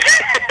might.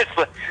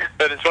 But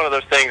it's one of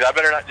those things. I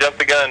better not jump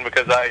the gun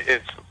because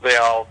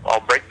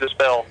I'll break the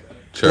spell.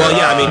 Sure. Well,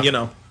 yeah, I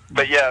mean,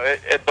 But yeah,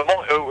 at the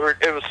moment,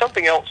 it was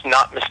something else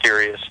not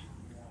mysterious.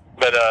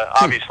 But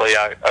obviously,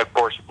 of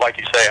course, like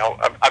you say,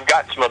 I've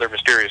got some other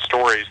mysterious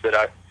stories that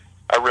I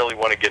really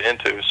want to get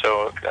into,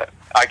 so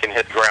I can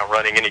hit the ground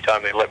running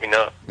anytime they let me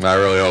know. I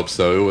really hope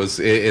so. It's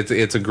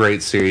a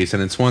great series,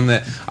 and it's one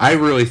that I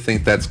really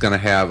think that's going to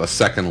have a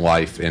second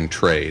life in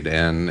trade,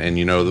 and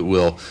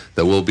that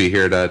we'll be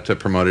here to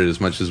promote it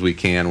as much as we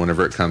can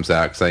whenever it comes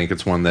out, because I think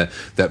it's one that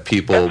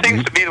people. That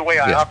seems to be the way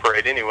I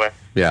operate anyway.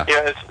 Yeah.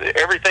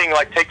 Everything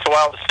takes a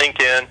while to sink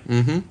in,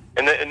 and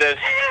then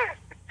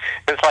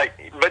it's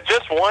like, but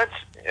just once.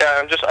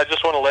 I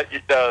just want to let you,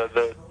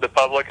 the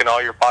public and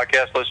all your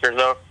podcast listeners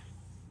know.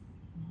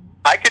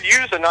 I could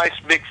use a nice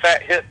big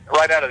fat hit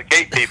right out of the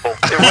gate, people.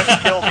 It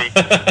wouldn't kill me.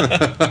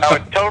 I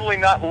would totally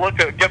not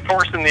get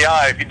forced in the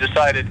eye if you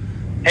decided,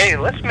 hey,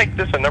 let's make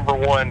this a number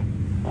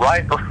one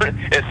right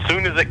as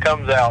soon as it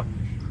comes out,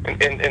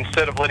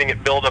 instead of letting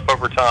it build up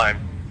over time.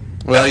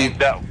 Well,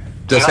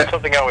 that's not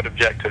something I would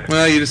object to.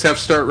 Well, you just have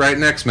to start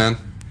writing X-Men.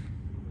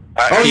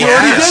 You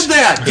already did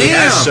that. Damn.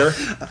 Yes, sir.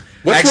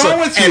 What's Excellent. wrong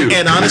with you?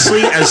 And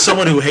honestly, as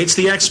someone who hates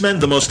the X-Men,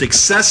 the most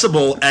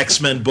accessible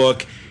X-Men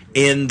book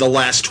in the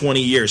last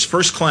 20 years.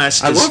 First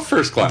Class. I love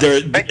First Class.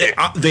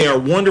 They are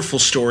wonderful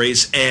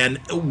stories and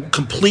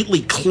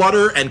completely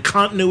clutter and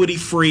continuity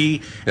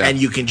free, and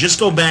you can just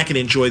go back and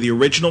enjoy the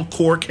original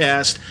core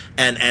cast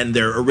and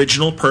their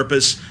original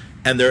purpose.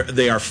 And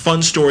they are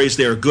fun stories.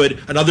 They are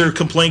good. Another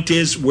complaint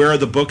is, where are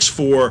the books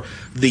for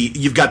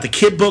you've got the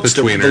kid books,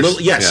 the tweeners.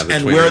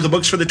 And tweeners. where are the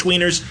books for the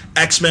tweeners?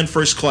 X-Men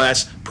First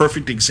Class,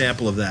 perfect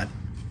example of that.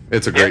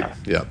 It's a great,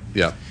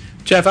 yeah.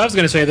 Jeff, I was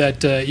going to say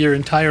that your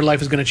entire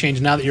life is going to change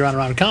now that you're on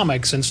Around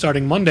Comics, and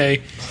starting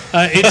Monday,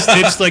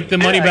 it's like the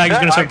money bag is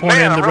going to start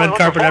pouring in, the red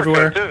carpet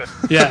everywhere.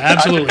 Yeah,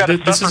 absolutely. I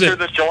just This is it.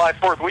 This July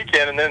 4th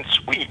weekend, and then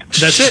sweet.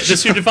 That's it. This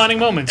is your defining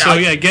moment. So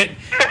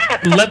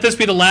let this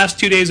be the last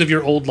 2 days of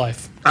your old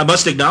life. I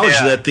must acknowledge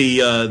that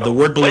the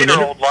word balloon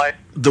old life.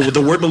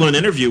 the word balloon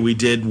interview we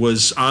did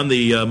was on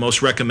the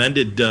most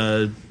recommended.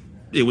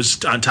 It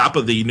was on top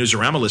of the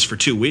Newsarama list for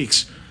 2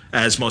 weeks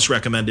as most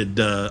recommended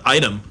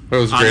item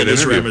on the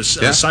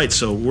Newsarama's site.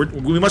 So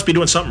we must be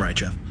doing something right,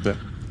 Jeff. Yeah.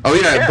 Oh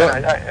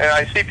yeah,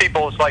 I see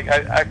people. It's like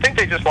I think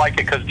they just like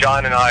it because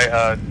John and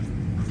I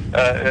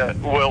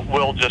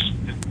will just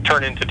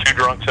turn into two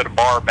drunks at a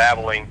bar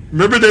babbling.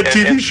 Remember that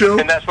TV show?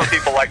 And that's what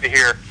people like to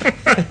hear.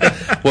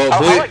 Well,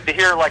 I like to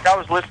hear, I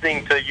was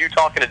listening to you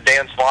talking to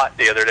Dan Slott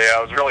the other day.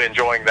 I was really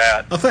enjoying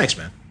that. Oh, thanks,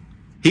 man.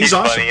 He's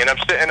awesome. Funny, and I'm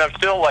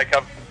still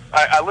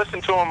I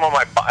listen to him on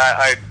my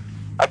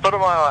I put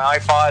him on my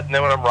iPod, and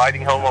then when I'm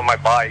riding home on my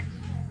bike,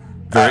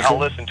 I'll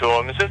listen to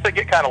them. And since they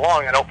get kind of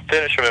long, I don't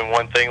finish them in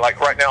one thing. Like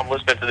right now, I'm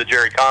listening to the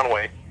Jerry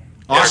Conway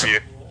interview.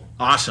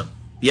 Awesome.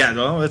 Yeah,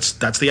 well,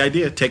 that's the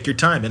idea. Take your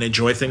time and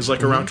enjoy things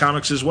like Around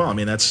Comics as well. I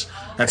mean, that's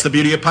the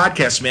beauty of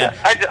podcasts, man.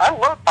 I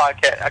love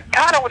podcasts.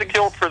 God, I would have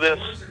killed for this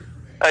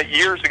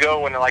years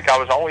ago when I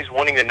was always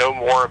wanting to know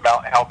more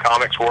about how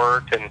comics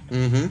worked and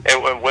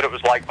what it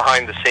was like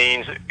behind the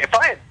scenes. If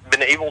I had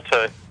been able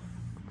to,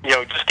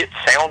 just get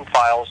sound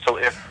files, so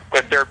if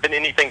there had been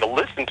anything to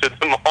listen to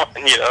them on,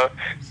 that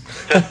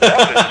would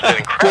have just been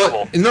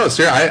incredible. Well, no,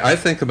 sir. I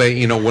think about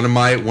one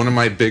of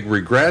my big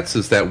regrets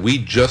is that we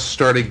just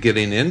started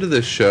getting into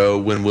this show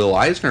when Will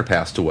Eisner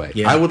passed away.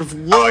 Yeah. I would have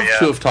loved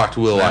to have talked to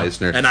Will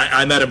Eisner, and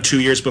I met him 2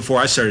 years before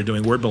I started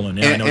doing Word Balloon.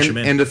 Yeah, I know what you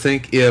mean. And to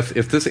think if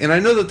this, and I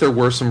know that there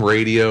were some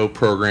radio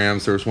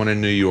programs. There was one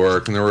in New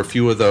York, and there were a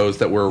few of those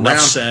that were around. Enough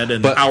said,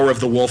 and Hour of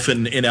the Wolf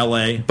in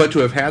L.A. But to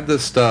have had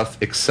this stuff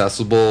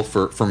accessible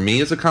for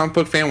me as a comic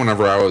book fan,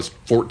 whenever I was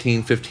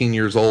 14, 15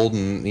 years old,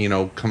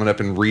 and coming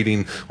up and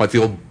reading like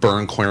the old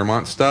Byrne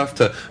Claremont stuff,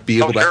 to be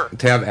able to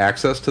have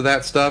access to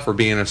that stuff, or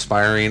be an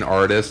aspiring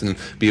artist and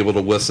be able to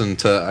listen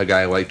to a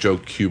guy like Joe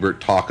Kubert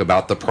talk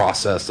about the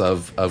process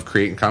of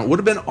creating comic would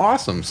have been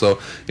awesome. So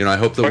I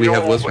hope that we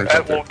have listeners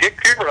out there. We'll get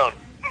Kubert on.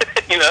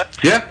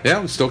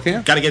 Yeah, we still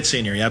can. Got to get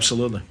Senior,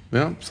 absolutely.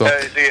 Yeah. So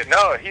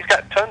no, he's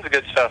got tons of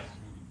good stuff.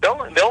 The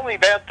only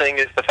bad thing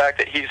is the fact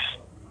that he's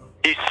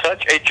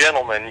such a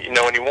gentleman,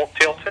 and he won't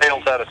tell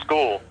tales out of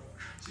school.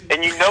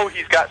 And he's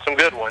got some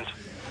good ones.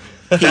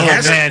 He's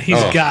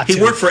got to. He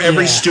worked for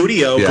every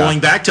studio, going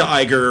back to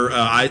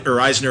Iger,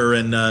 or Eisner,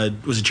 and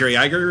was it Jerry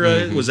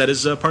Iger? Was that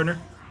his partner?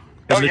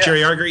 Wasn't it Jerry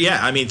Iger? Yeah,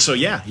 I mean, so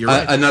you're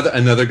right.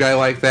 Another guy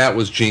like that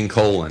was Gene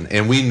Colan,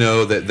 and we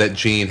know that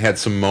Gene had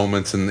some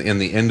moments in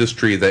the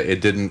industry that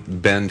it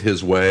didn't bend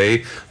his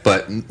way,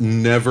 but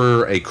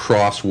never a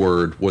cross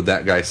word would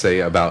that guy say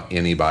about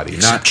anybody.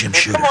 Except Jim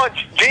Shooter. Come on,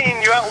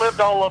 Gene, you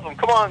outlived all of them.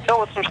 Come on,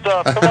 tell us some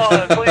stuff. Come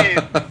on, please.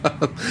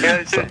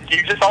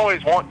 You just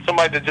always want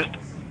somebody to just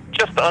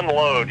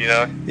unload,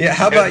 Yeah,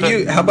 how about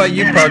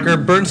you, Parker?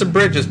 Burn some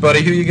bridges,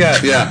 buddy. Who you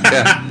got? Yeah.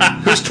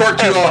 Who's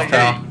torqued you off,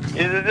 pal?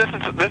 This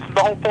is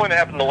the whole point of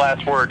having the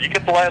last word. You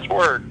get the last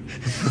word.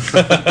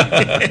 But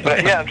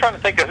I'm trying to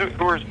think of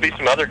who would be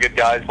some other good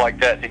guys like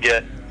that to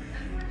get.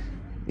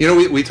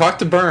 we talked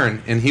to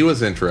Byrne, and he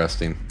was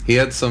interesting. He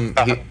had some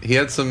he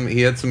had some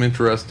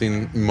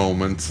interesting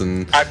moments,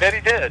 and I bet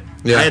he did.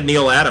 yeah. I had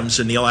Neil Adams,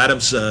 and Neil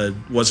Adams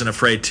wasn't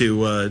afraid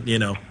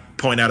to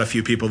point out a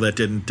few people that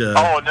didn't.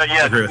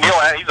 Agree with Neil,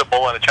 he's a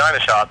bull in a china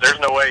shop. There's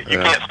no way you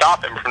can't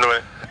stop him from doing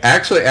it.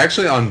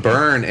 Actually, on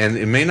Byrne, and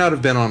it may not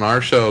have been on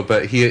our show,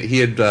 but he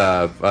had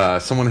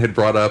someone had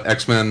brought up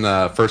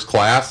X-Men First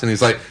Class, and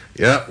he's like,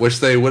 "Yeah, wish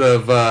they would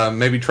have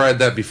maybe tried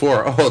that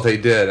before." Oh, they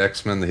did.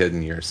 X-Men: The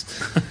Hidden Years,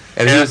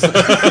 and he was. That's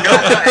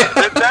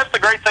the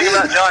great thing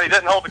about John. He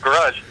doesn't hold a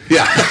grudge.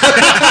 Yeah.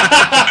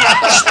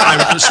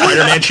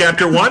 Spider-Man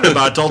Chapter 1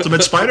 about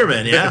Ultimate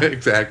Spider-Man. Yeah,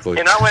 exactly.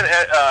 And I went.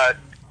 I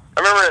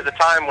remember at the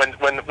time when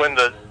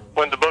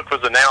the book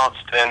was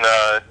announced, and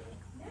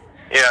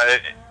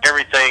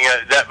everything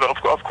that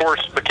of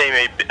course became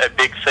a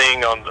big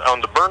thing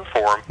on the Byrne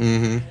forum.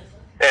 Mm-hmm.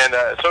 And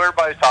so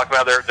everybody's talking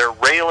about they're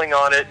railing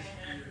on it,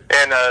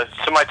 and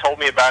somebody told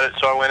me about it,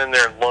 so I went in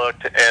there and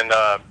looked, and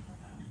I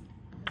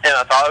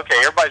thought, okay,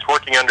 everybody's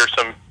working under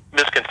some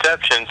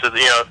misconceptions.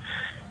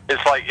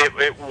 It's like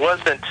it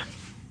wasn't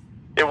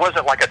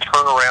like a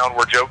turnaround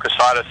where Joe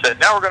Quesada said,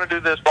 now we're going to do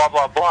this, blah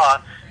blah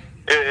blah.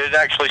 It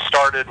actually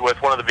started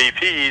with one of the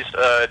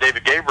VPs,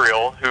 David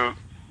Gabriel, who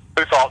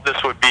thought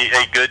this would be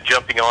a good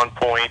jumping on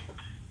point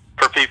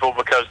for people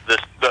because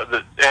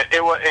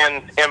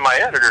and my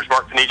editors,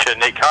 Mark Panicia and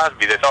Nate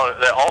Cosby, they thought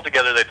that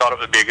altogether they thought it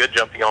would be a good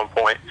jumping on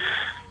point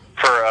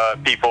for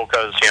people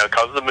because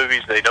of the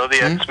movies, they know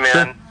the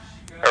X-Men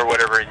or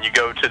whatever, and you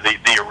go to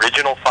the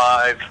original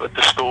 5 at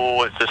the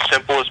school. It's as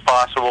simple as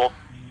possible,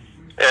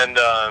 and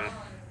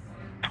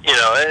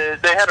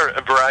they had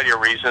a variety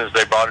of reasons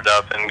they brought it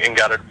up and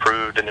got it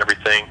approved and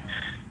everything.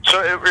 So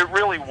it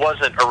really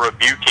wasn't a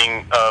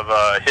rebuking of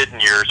Hidden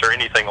Years or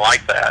anything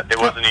like that. It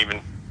wasn't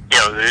even,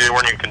 they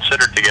weren't even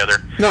considered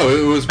together. No,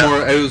 it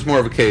was more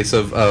of a case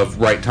of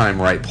right time,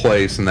 right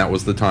place, and that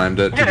was the time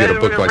to get a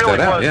book like really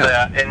that out. Yeah,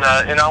 that.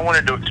 And I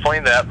wanted to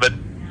explain that, but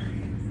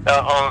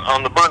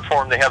on the Byrne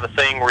forum they have a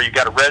thing where you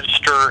got to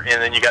register,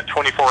 and then you got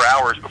 24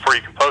 hours before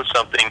you can post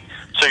something.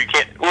 So you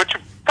can't, which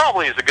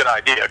probably is a good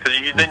idea because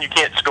then you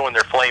can't just go in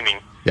there flaming.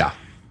 Yeah.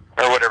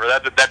 Or whatever.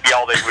 That'd be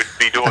all they would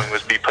be doing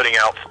was be putting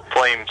out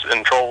flames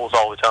and trolls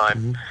all the time.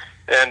 Mm-hmm.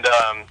 And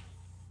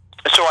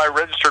so I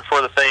registered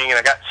for the thing, and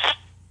I got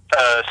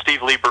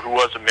Steve Lieber, who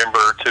was a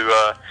member,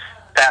 to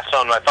pass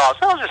on my thoughts.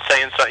 I was just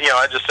saying something.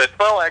 I just said,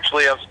 well,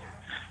 actually,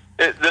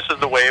 this is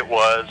the way it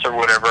was, or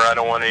whatever. I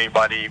don't want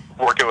anybody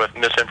working with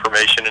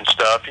misinformation and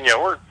stuff.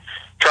 We're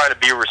trying to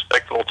be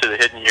respectful to the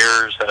Hidden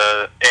Years,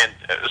 and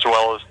as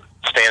well as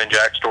Stan and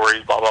Jack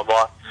stories, blah blah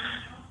blah,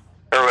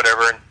 or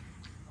whatever. And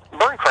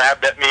Byrne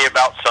crabbed at me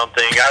about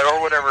something or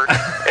whatever,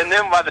 and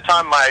then by the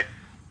time my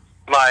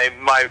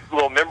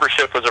little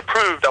membership was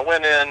approved, I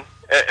went in.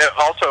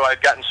 Also,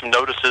 I'd gotten some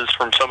notices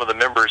from some of the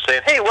members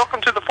saying, "Hey,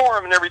 welcome to the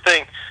forum and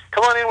everything.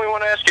 Come on in. We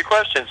want to ask you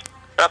questions."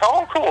 And I thought,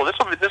 "Oh, cool. This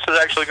is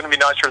actually going to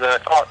be nicer than I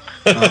thought."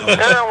 And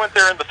then I went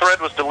there, and the thread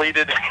was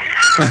deleted.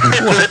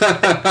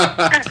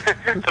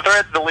 The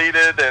thread's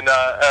deleted, and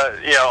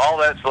all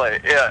that's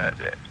like,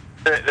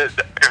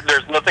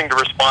 there's nothing to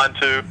respond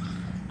to.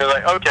 They're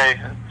like, okay.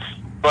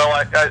 Well,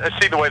 I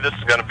see the way this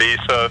is going to be,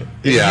 so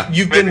yeah,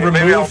 you've been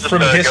removed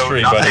from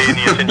history, not pay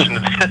any attention to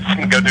this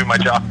and go do my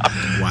job.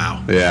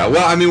 Wow. Yeah.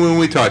 Well, I mean, when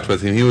we talked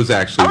with him, he was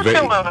actually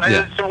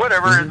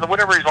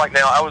whatever he's like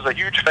now. I was a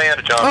huge fan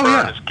of John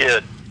Byrne as a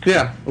kid.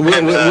 Yeah.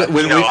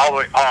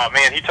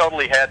 Man, he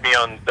totally had me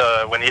on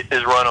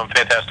his run on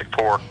Fantastic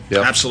Four.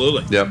 Yep.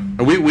 Absolutely. Yep.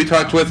 We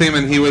talked with him,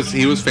 and he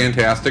was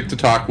fantastic to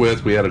talk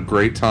with. We had a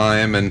great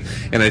time, and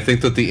I think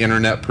that the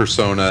internet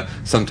persona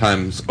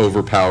sometimes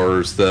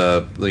overpowers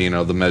the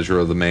measure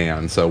of the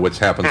man. So which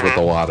happens with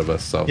a lot of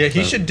us. So yeah,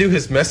 he should do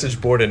his message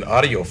board in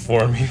audio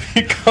form.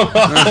 He'd come off a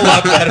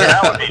lot better.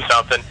 That would be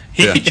something.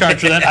 He could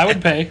charge for that. I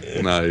would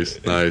pay. Nice.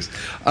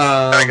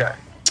 Okay.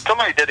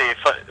 Somebody did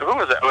who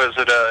was it? Was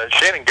it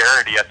Shannon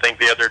Garrity, I think,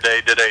 the other day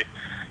did a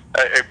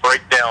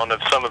breakdown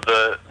of some of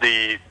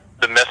the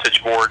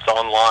message boards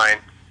online.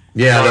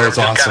 Yeah, that was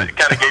awesome.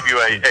 Kind of gave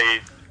you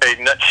a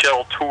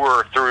nutshell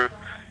tour through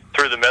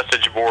the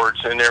message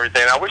boards and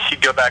everything. I wish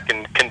she'd go back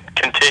and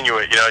continue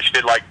it. She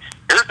did like,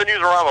 here's the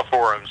Newsarama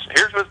forums.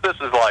 Here's what this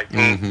is like.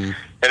 Mm-hmm.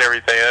 And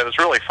everything. It was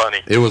really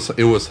funny. It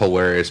was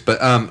hilarious.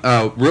 But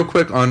real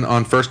quick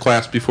on First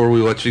Class before we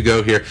let you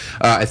go here,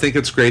 I think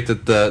it's great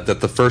that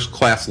the First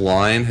Class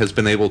line has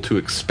been able to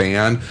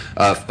expand.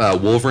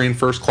 Wolverine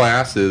First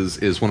Class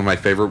is one of my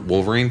favorite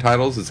Wolverine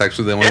titles. It's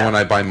actually the only one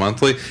I buy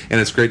monthly,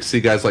 and it's great to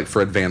see guys like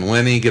Fred Van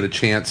Lenny get a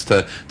chance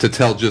to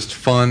tell just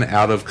fun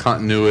out of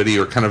continuity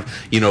or kind of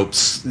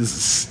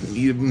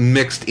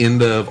mixed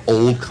into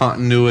old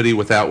continuity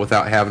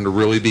without having to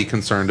really be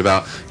concerned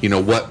about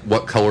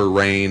what color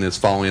rain is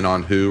falling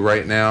on who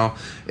right now,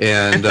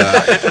 and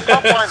it's a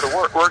tough line to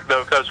work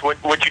though, because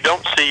what you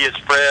don't see is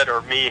Fred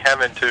or me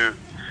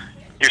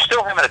you're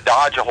still having to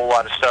dodge a whole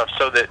lot of stuff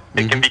so that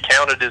it can be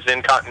counted as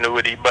in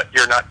continuity, but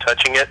you're not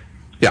touching it.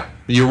 Yeah,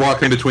 you're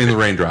walking between the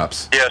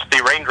raindrops. Yes,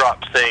 the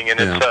raindrops thing, and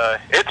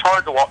it's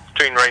hard to walk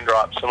between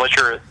raindrops unless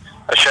you're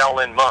a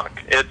Shaolin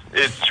monk.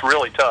 It's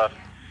really tough.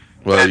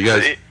 Well, you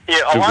guys a do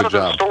a lot good of the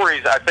job.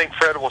 stories, I think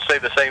Fred will say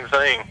the same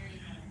thing.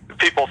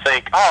 People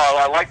think, oh,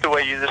 I like the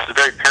way this is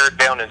very pared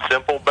down and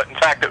simple, but in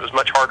fact, it was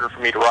much harder for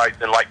me to write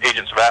than like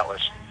Agents of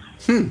Atlas.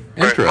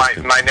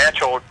 Interesting. My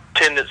natural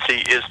tendency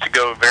is to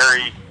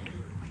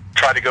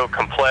try to go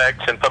complex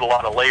and put a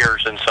lot of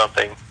layers in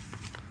something,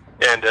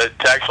 and to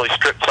actually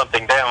strip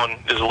something down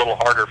is a little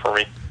harder for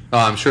me.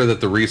 I'm sure that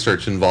the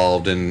research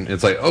involved, and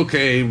it's like,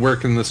 okay, where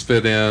can this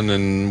fit in,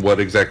 and what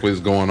exactly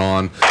is going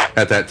on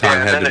at that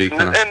time had to be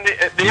kind of. And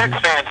the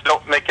X-fans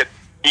don't make it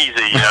easy,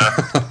 you know.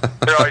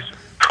 They're always,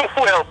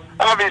 well,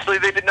 obviously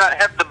they did not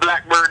have the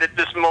Blackbird at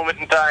this moment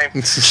in time.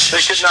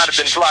 They could not have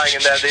been flying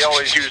in that. They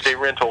always used a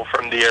rental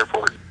from the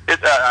airport.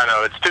 I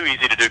know, it's too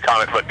easy to do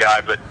comic book guy,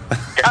 but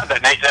God,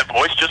 that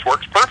voice just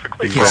works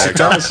perfectly.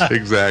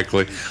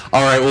 Exactly.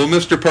 All right. Well,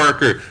 Mr.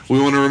 Parker, we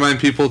want to remind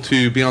people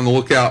to be on the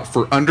lookout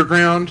for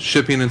Underground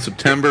shipping in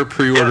September.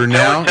 Pre-order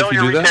now. Tell if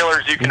you your do that.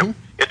 retailers you can.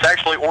 It's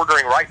actually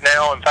ordering right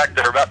now. In fact,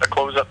 they're about to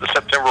close up the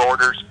September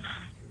orders.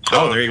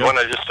 So there you if go. you want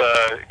to just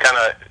kind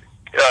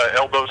of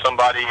elbow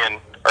somebody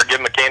or give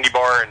them a candy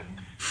bar and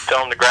tell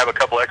them to grab a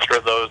couple extra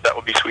of those, that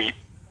would be sweet.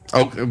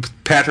 Oh,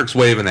 Patrick's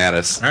waving at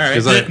us. All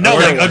right.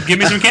 'Cause Give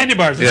me some candy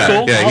bars. It's yeah,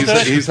 cool. yeah, I'll do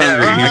it. he's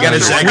hungry. Yeah, I got a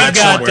He's Zagat We've got,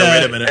 somewhere.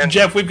 Wait a minute.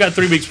 Jeff, we've got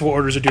 3 weeks before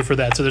orders are due for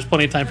that, so there's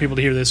plenty of time for people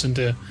to hear this and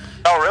to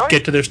Oh, really?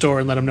 get to their store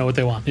and let them know what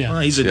they want. Yeah.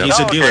 Well, he's a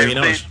Oh, dealer. okay. He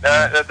knows. See,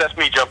 that's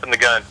me jumping the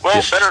gun.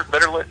 Well,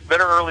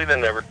 better early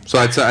than never. So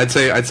I'd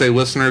say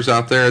listeners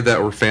out there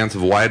that were fans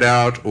of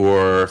Whiteout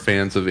or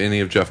fans of any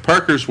of Jeff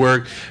Parker's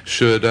work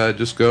should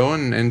just go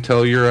and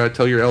tell your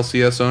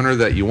LCS owner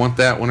that you want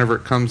that whenever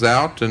it comes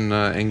out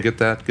and get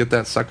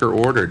that sucker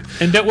ordered.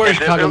 And don't worry,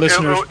 Chicago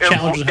listeners,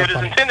 challenges It have is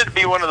fun. intended to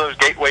be one of those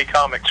gateway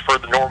comics for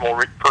the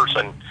normal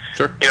person.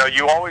 Sure. You know,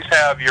 you always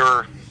have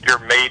your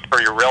mate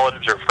or your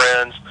relatives or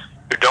friends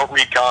who don't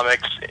read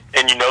comics,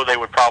 and you know they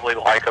would probably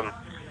like them.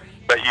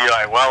 But you're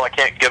like, well, I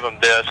can't give them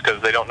this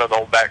because they don't know the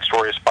whole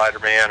backstory of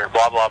Spider-Man or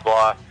blah, blah,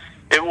 blah.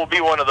 It will be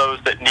one of those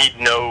that need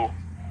no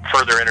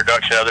further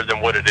introduction other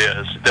than what it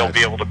is. They'll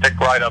be able to pick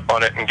right up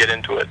on it and get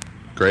into it.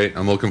 Great.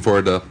 I'm looking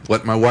forward to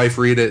let my wife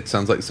read it.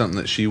 Sounds like something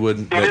that she would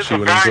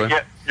enjoy.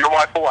 Your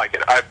wife will like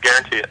it. I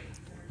guarantee it.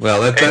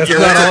 Well, that's That's Your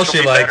not marriage all will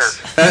she be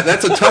likes. better.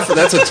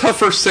 that's a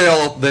tougher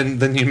sale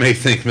than you may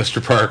think,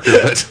 Mr. Parker.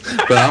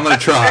 But I'm gonna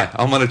try.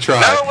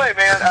 No way,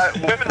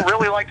 man. Women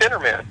really like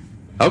Enterman.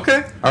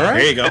 Okay. All right.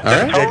 There you go. All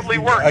right. Totally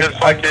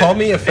worked. Call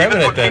me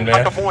effeminate then,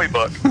 man. It's like a boy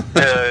book.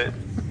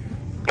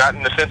 Not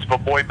in the sense of a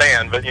boy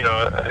band, but, you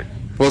know.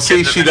 Well, see,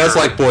 kids she are does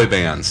sure. like boy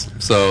bands,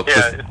 so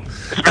Yeah,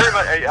 it's very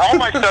much, all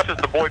my stuff is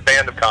the boy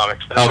band of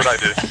comics. That's what I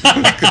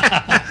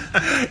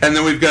do. And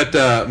then we've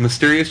got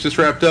Mysterious just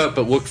wrapped up,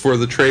 but look for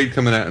the trade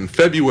coming out in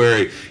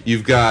February.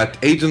 You've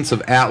got Agents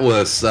of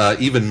Atlas,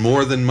 even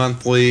more than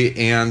monthly,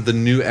 and the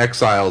new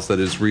Exiles that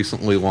is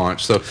recently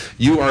launched. So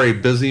you are a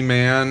busy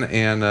man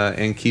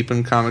and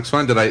keeping comics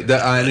fun. I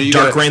know you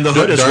Dark Reign the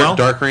Hood as well?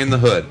 Dark Reign the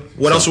Hood.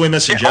 What else are we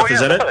missing, Jeff? Oh, Is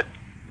that it? good.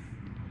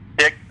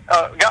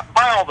 Yeah,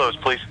 buy all those,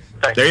 please.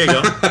 Thanks. There you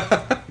go.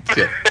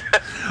 Yeah.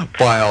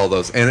 Buy all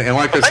those, and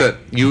like I said,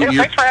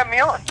 Thanks for having me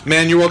on.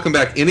 man, you're welcome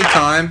back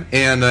anytime,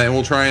 and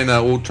we'll try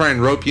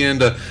and rope you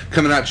into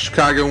coming out to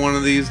Chicago one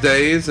of these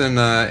days, and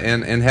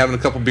having a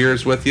couple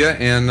beers with you,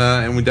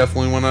 and we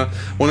definitely want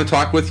to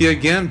talk with you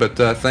again. But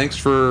thanks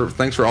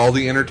for all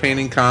the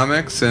entertaining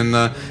comics, and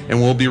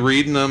we'll be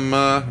reading them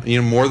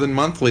more than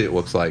monthly. It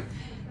looks like.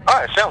 All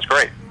right, sounds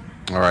great.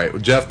 All right,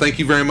 well, Jeff, thank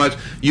you very much.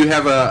 You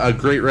have a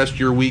great rest of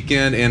your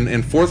weekend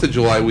and 4th of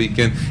July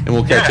weekend, and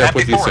we'll catch up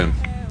with you soon.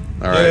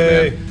 All right,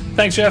 man.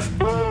 Thanks, Jeff.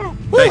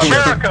 Thanks,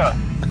 Jeff. America!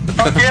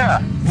 Fuck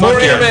yeah! More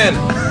man.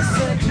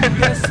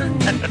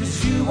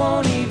 Cause you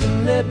won't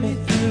even let me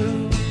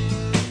through.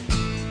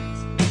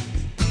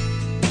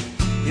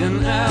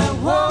 And I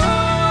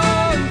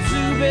want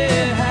to be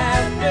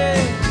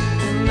happy,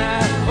 and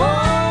I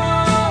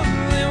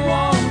only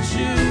want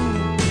you.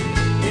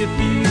 If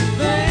you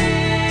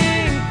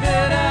think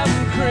that I'm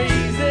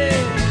crazy,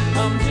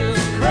 I'm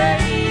just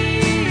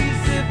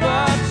crazy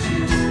about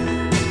you.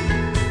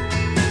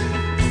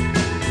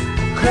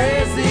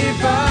 Crazy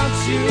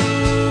about you.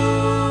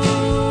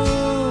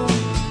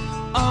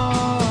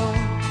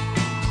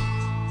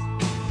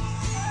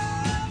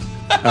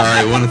 All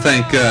right, I want to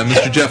thank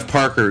Mr. Jeff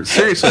Parker.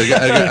 Seriously,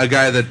 a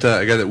guy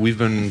that we've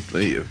been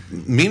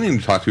meaning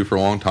to talk to for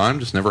a long time,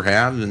 just never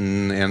had,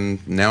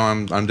 and now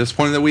I'm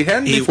disappointed that we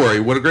hadn't before.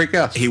 What a great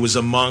guest! He was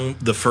among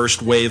the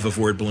first wave of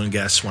Word Balloon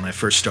guests when I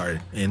first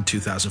started in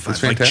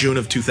 2005, like June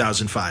of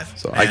 2005.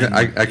 So I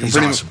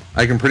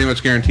can pretty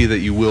much guarantee that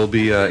you will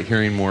be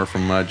hearing more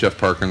from Jeff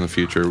Parker in the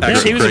future. Yeah,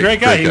 he was a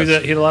great guy. He had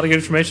a lot of good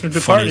information to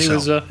depart. He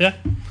was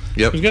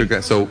Yep, He's good. good guy.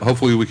 So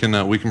hopefully we can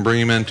bring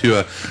him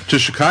into to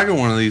Chicago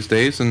one of these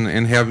days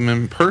and have him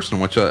in person.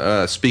 Which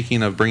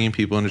speaking of bringing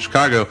people into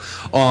Chicago,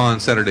 on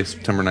Saturday,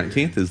 September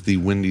 19th is the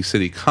Windy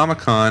City Comic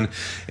Con,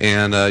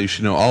 and you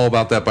should know all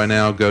about that by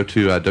now. Go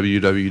to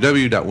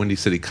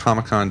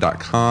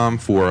www.windycitycomiccon.com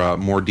for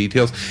more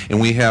details. And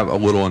we have a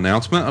little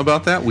announcement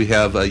about that. We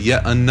have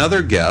yet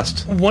another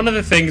guest. One of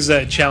the things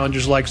that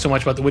challengers like so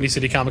much about the Windy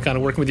City Comic Con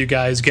and working with you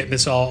guys, getting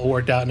this all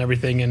worked out and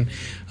everything, and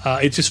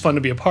it's just fun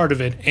to be a part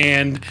of it.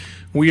 And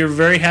we are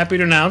very happy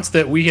to announce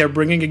that we are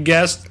bringing a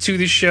guest to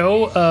the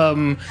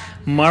show.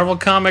 Marvel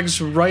Comics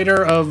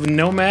writer of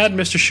Nomad,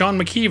 Mr. Sean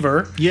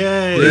McKeever,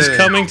 is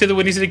coming to the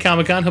Windy City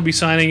Comic Con. He'll be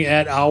signing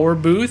at our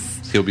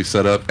booth. He'll be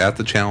set up at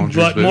the Challengers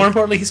But booth. more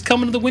importantly, he's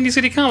coming to the Windy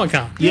City Comic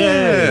Con.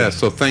 Yeah.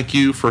 So thank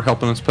you for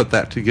helping us put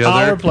that together.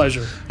 Our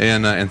pleasure.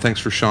 And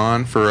thanks for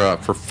Sean for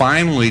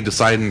finally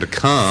deciding to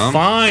come.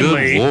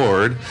 Finally. Good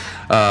Lord.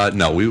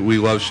 No, we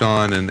love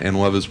Sean and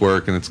love his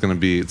work, and it's gonna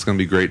be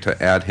great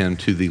to add him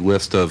to the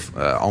list of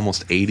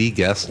almost 80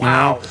 guests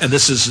now. And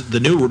this is the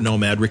new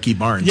Nomad, Ricky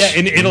Barnes. Yeah,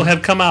 and it'll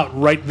have come out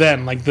right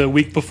then, like the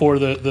week before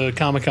the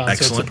Comic Con. So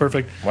it's a Excellent.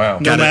 perfect Wow.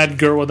 Nomad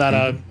girl without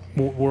a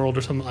world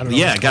or something. I don't know.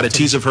 Yeah, got a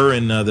tease of her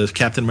in the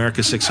Captain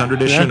America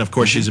 600 issue. Yeah. And of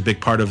course, she's a big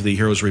part of the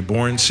Heroes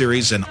Reborn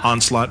series and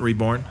Onslaught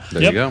Reborn.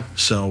 There Yep. you go.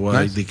 So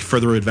Nice. the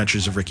further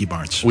adventures of Ricky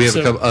Barnes. We have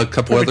So, a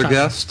couple perfect other timing.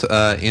 guests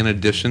in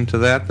addition to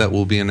that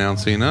we'll be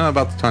announcing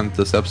about the time that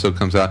this episode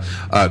comes out.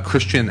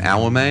 Christian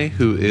Alame,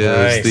 who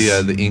is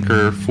Nice. the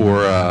inker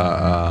for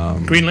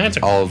Green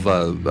Lantern. all of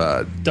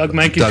Doug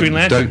Mankey's Green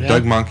Lantern. yeah.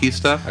 Doug Monkey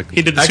stuff.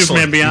 He did the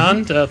Excellent. Superman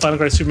Beyond, Final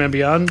Crisis Superman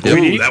Beyond. Yep.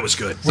 3D. Ooh, that was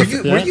good. Were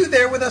you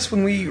there with us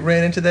when we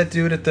ran into that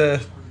dude at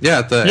the? Yeah,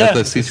 at the Yeah.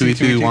 C2E2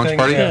 C2E2 launch thing,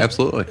 party, yeah.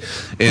 absolutely.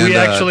 And, We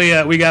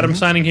actually we got him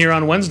signing here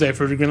on Wednesday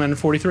for Green Lantern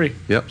 43.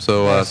 Yep.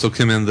 So so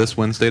come in this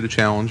Wednesday to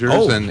Challengers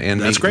Oh,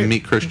 and that's great.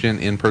 meet Christian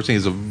in person.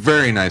 He's a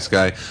very nice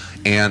guy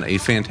and a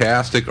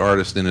fantastic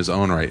artist in his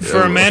own right.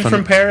 For a man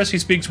from Paris, he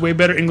speaks way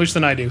better English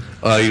than I do.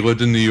 He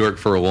lived in New York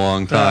for a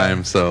long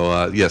time,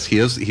 so yes, he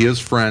is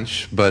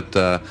French, but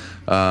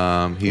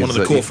he's One of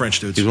the cool French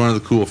dudes. He's one of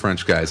the cool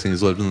French guys, and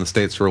he's lived in the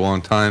States for a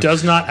long time.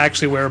 Does not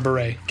actually wear a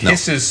beret.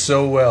 Kisses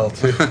so well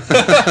too.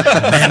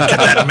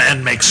 That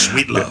man makes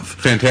sweet love.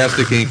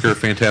 Fantastic inker,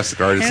 fantastic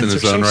artist Hands in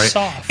his are own so right,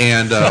 soft.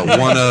 and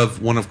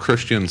one of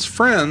Christian's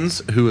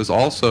friends, who is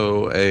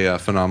also a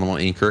phenomenal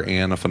inker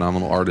and a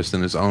phenomenal artist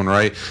in his own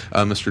right,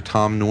 Mr.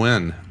 Tom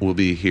Nguyen will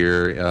be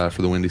here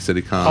for the Windy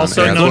City Con.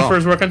 Also as known well. for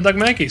his work on Doug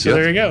Mankey. So Yep.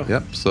 there you go.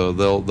 Yep. So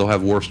they'll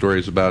have war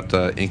stories about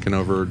inking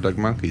over Doug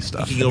Monkey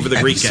stuff. He over the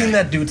Have you Greek seen guy.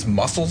 that dude's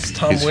muscles,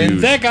 Tom He's Wynn?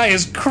 huge. That guy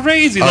is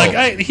crazy. Oh.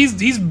 Like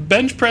he's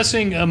bench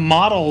pressing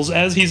models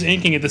as he's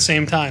inking at the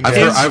same time.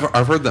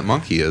 I've heard that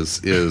Monkey is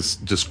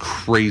just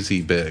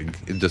crazy big.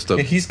 Just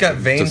a, He's got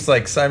veins just-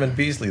 like Simon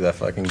Beasley, that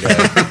fucking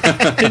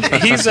guy.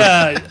 He's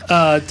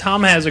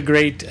Tom has a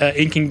great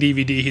inking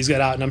DVD he's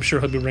got out, and I'm sure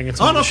he'll be bringing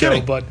some Oh, to the no show.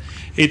 kidding. But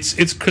it's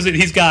because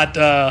he's got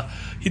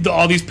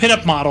all these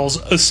pinup models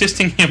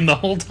assisting him the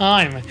whole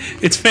time.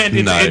 It's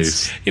fantastic.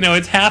 Nice.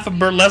 It's half a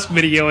burlesque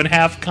video and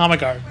half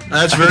comic art.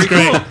 That's very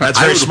great. cool. That's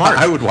I very would, smart.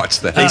 I would watch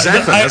that.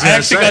 Exactly. I was gonna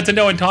actually say. got to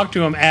know and talk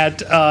to him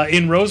at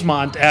in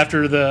Rosemont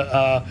after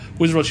the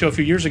Wizard World show a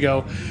few years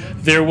ago.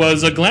 There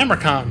was a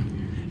GlamourCon.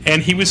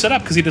 And he was set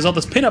up because he does all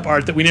this pinup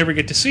art that we never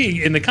get to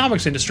see in the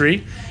comics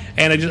industry.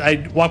 And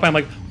I walk by, I'm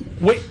like,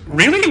 wait,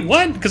 really?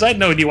 What? Because I had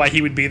no idea why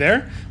he would be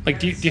there.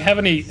 Like, do you have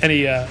any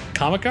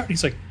comic art?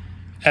 He's like,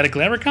 at a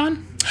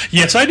GlamourCon?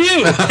 Yes, I do.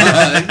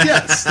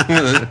 Yes.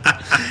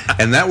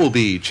 And that will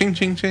be ching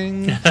ching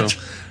ching. So,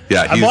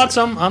 yeah, I bought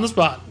some on the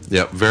spot.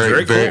 Yeah,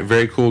 Very cool.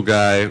 very cool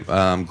guy.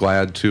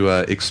 Glad to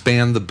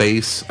expand the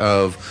base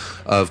of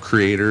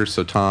creators.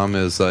 So Tom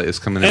is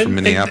coming in from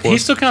And Minneapolis. he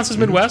still counts as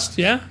Midwest,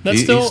 yeah? That's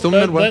He's still, still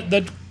Midwest.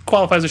 That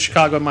qualifies as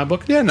Chicago in my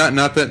book. Yeah,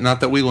 not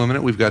that we limit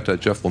it. We've got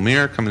Jeff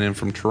Lemire coming in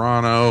from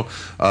Toronto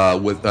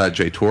with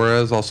Jay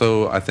Torres,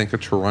 also I think a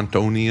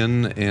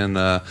Torontonian,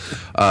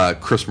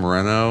 and Chris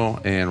Moreno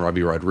and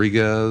Robbie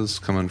Rodriguez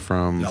coming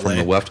from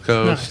the left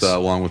coast, Nice.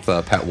 along with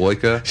Pat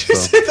Loika. You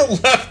So say the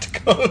left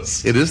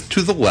coast. it is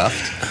to the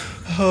left.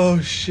 Oh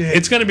shit!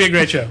 It's going to be a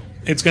great show.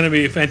 It's going to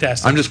be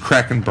fantastic. I'm just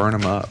cracking burn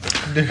them up.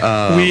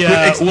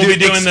 we'll be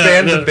doing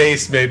expand the the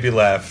base. Made me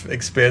laugh.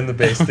 Expand the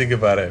base. Think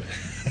about it.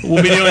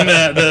 we'll be doing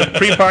the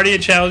pre-party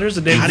at Challengers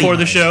the day before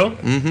the show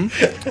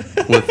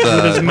With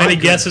as many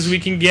guests as we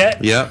can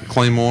get. yeah,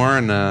 Claymore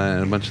and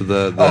a bunch of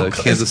the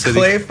Kansas is City.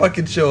 Clay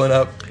fucking showing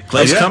up.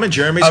 Clay's Yeah. coming.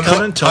 Jeremy's I'm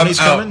coming. out. Tony's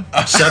I'm coming.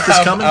 out. Seth is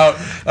coming.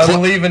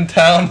 I'm leaving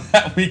town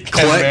that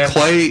weekend, man.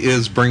 Clay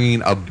is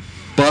bringing a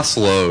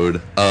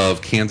busload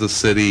of Kansas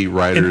City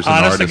writers and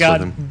Honest to artists God,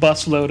 with him.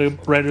 busload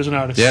of writers and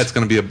artists. Yeah, it's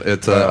going to be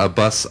a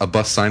bus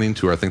signing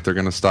tour. I think they're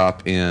going to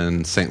stop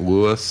in St.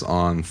 Louis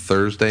on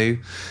Thursday,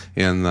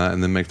 and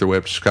then make their way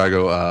up to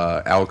Chicago.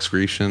 Alex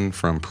Grecian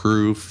from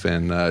Proof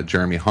and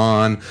Jeremy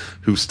Hahn,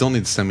 who still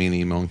needs to send me an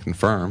email and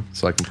confirm,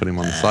 so I can put him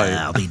on the site.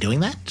 I'll be doing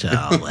that.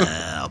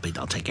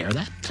 I'll take care of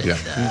that. Yeah.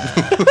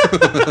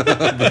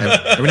 And,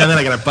 Every now and then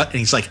I got a button, and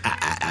he's like,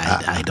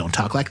 I don't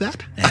talk like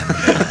that. And,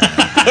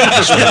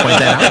 Just want to point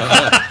that out.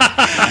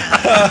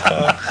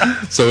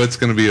 So it's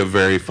going to be a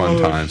very fun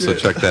time. So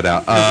check that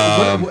out.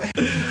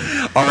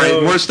 All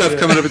right, more stuff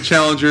coming up at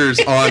Challengers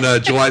on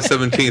July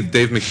 17th.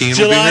 Dave McKean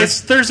will be here.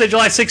 Thursday,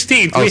 July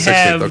 16th. Oh, we 16th,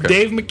 have okay.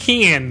 Dave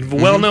McKean,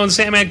 well-known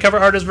Sandman cover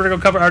artist, Vertigo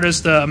cover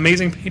artist,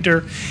 amazing painter.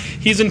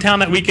 He's in town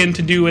that weekend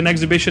to do an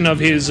exhibition of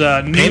his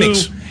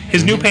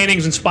new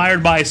paintings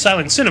inspired by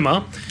silent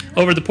cinema.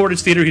 Over at the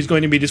Portage Theater, he's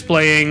going to be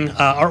displaying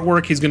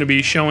artwork. He's going to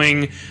be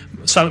showing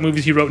silent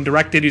movies he wrote and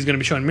directed. He's going to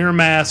be showing Mirror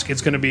Mask.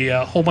 It's going to be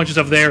a whole bunch of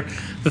stuff there.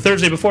 The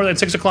Thursday before that,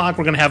 6 o'clock,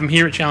 we're going to have him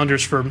here at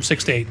Challengers from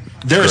 6 to 8.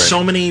 There are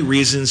so many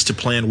reasons to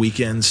plan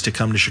weekends to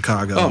come to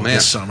Chicago man.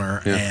 this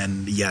summer. Yeah.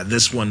 And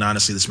this one,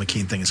 honestly, this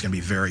McKean thing is going to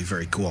be very,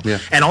 very cool. Yeah.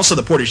 And also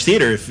the Portage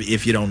Theater,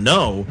 if you don't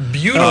know.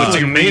 Beautifully it's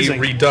amazing.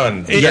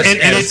 redone. Yes,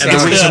 and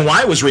the reason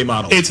why it was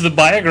remodeled. It's the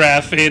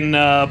Biograph in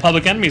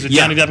Public Enemies with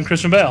Johnny Depp and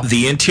Christian Bale.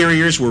 The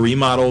interiors were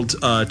remodeled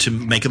to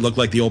make it look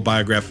like the old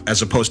Biograph,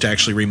 as opposed to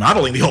actually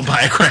remodeling the old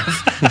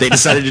Biograph. They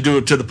decided to do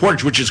it to the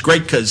Portage, which is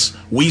great because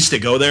we used to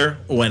go there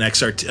when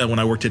when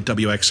I worked at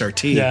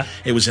WXRT. Yeah.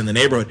 It was in the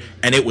neighborhood,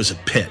 and it was a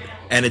pit.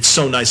 And it's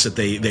so nice that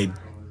they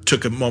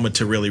took a moment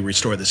to really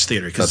restore this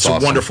theater because it's That's a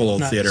awesome. wonderful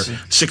old theater.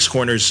 Six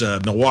Corners,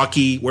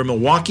 Milwaukee. We're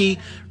Milwaukee,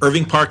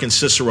 Irving Park, and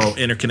Cicero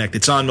interconnect.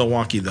 It's on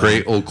Milwaukee, though.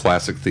 Great old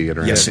classic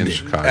theater Yes, in indeed.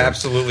 Chicago.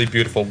 Absolutely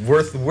beautiful.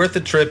 Worth the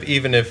trip,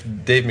 even if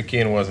Dave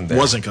McKean wasn't there.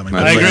 Wasn't coming.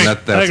 That's I agree.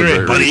 That's I agree. a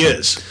great But he reason.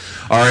 is.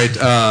 All right.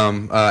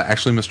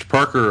 Actually, Mr.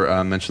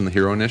 Parker mentioned the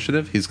Hero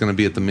Initiative. He's going to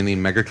be at the Mini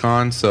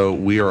MegaCon, so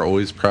we are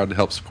always proud to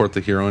help support the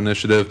Hero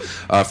Initiative.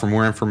 For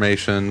more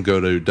information, go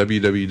to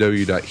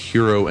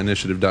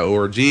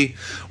www.heroinitiative.org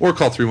or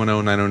call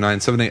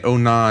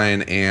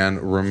 310-909-7809,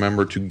 and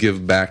remember to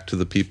give back to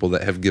the people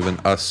that have given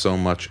us so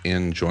much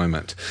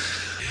enjoyment.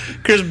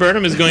 Chris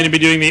Burnham is going to be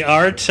doing the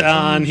art.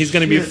 He's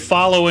going to be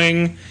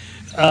following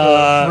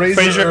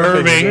Fraser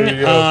Irving There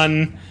you go.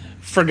 on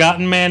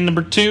Forgotten Man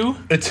number 2.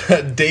 It's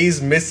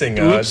Days Missing.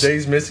 Oops.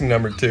 Days Missing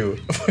number 2.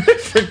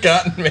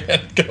 Forgotten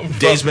Man.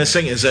 Days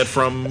Missing, is that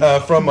from...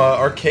 From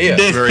Archaea.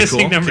 Days Very Missing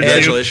cool. number 2.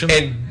 Congratulations.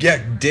 And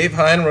yeah, Dave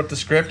Hine wrote the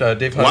script.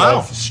 Dave Hine Wow.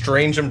 of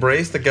Strange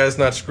Embrace. The guy's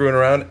not screwing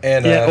around.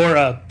 And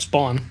Or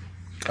Spawn.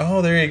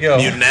 oh, there you go.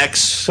 Mutant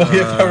X. Well,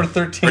 if I were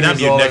 13 or not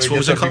years old, Mutant I X, what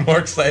was would it called? be more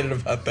excited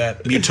about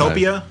that.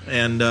 Utopia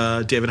and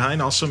David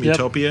Hine also. Yep,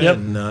 Utopia yep.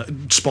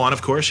 and Spawn,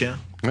 of course, yeah.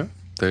 Yeah,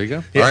 there you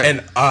go. Yeah, All right.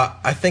 and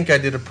I think I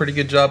did a pretty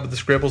good job with the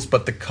scribbles,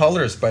 but the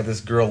colors by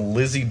this girl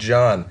Lizzie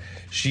John,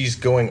 she's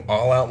going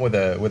all out with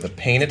a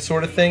painted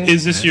sort of thing.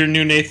 Is this your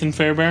new Nathan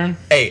Fairbairn?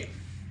 Hey,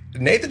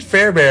 Nathan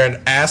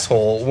Fairbairn,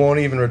 asshole, won't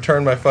even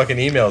return my fucking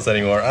emails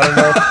anymore. I don't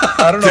know.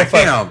 I don't know if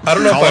Damn. I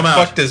Call him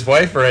out. fucked his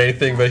wife or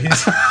anything, but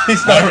he's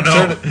not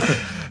returning.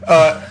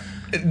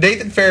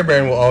 Nathan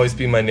Fairbairn will always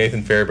be my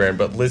Nathan Fairbairn,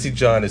 but Lizzie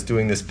John is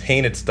doing this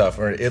painted stuff,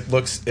 or it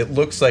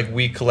looks like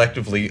we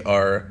collectively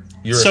are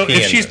European. So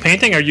if she's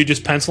painting, are you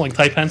just penciling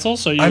tight pencils?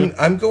 So you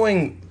I'm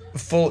going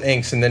full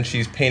inks, and then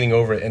she's painting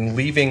over it and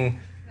leaving.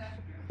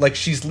 Like,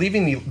 she's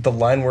leaving the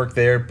line work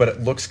there, but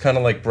it looks kind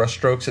of like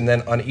brushstrokes, and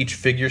then on each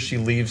figure she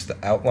leaves the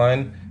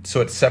outline,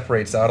 so it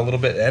separates out a little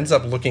bit. It ends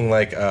up looking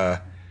like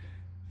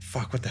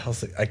fuck, what the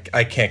hell's it?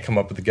 I can't come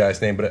up with the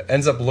guy's name, but it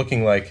ends up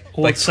looking like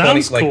Well, like it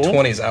sounds 20, cool.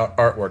 like 20s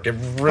artwork. It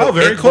really, Oh,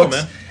 very it cool, looks,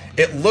 man.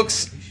 It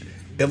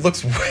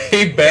looks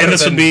way better. and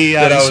this than, would be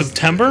than I was,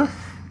 September?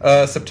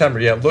 September.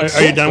 Yeah, looks.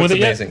 Are you done looks with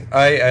it yet? amazing.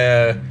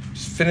 I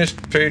just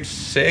finished page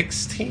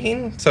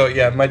 16, so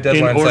yeah, my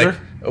deadline's order? like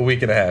a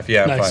week and a half.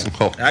 Yeah, Nice. fine.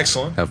 Cool.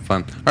 Excellent. Have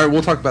fun. All right,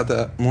 we'll talk about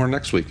that more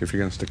next week if you're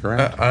going to stick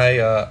around.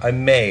 I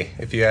may,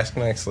 if you ask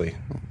nicely.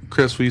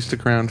 Chris, will you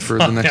stick around for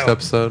the next No.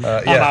 episode?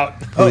 I'm Yeah. out.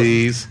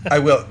 Please. I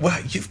will. Wow,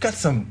 you've got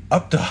some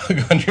up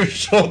dog on your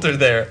shoulder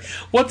there.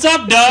 What's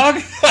up,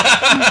 dog?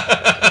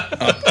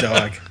 Up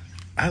dog.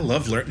 I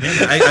love learning.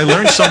 I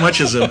learned so much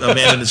as a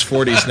man in his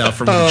 40s now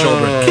from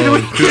children. Can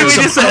we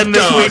just end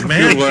this week?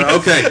 man. Good one.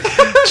 Okay.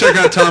 Check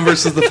out Tom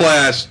versus the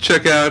Flash.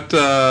 Check out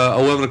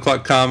 11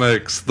 O'Clock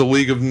Comics, The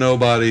League of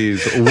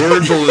Nobodies,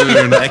 Word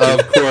Balloon,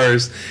 of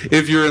course.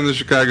 If you're in the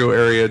Chicago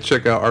area,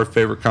 check out our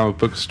favorite comic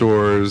book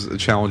stores,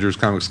 Challengers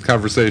Comics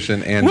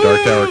Conversation, and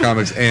Dark Tower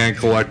Comics and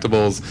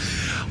Collectibles.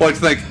 I'd like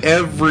to thank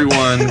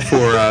everyone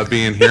for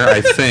being here, I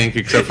think,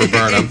 except for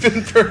Burnham.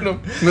 Even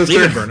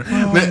Burnham.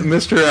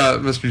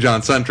 Mr.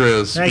 John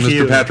Centris, Thank Mr.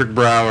 you. Patrick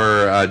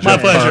Brower,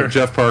 pleasure.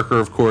 Jeff Parker,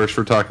 of course,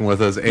 for talking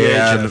with us, and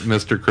Jeff.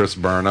 Mr. Chris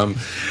Burnham.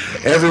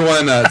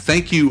 Everyone,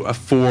 thank you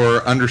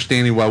for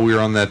understanding while we were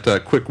on that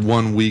quick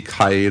 1 week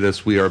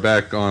hiatus. We are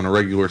back on a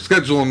regular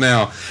schedule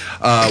now.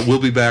 We'll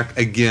be back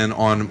again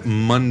on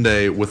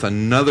Monday with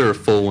another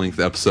full-length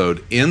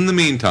episode. In the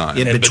meantime,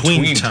 In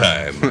between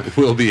time.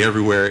 we'll be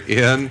everywhere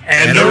in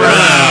And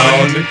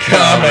Around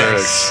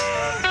comics.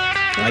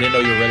 I didn't know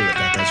you were ready with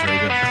that. That's very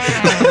good.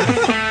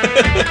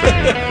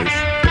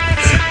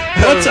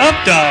 What's up,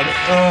 dog?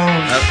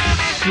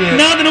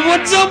 Nothing.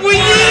 What's up with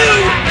you?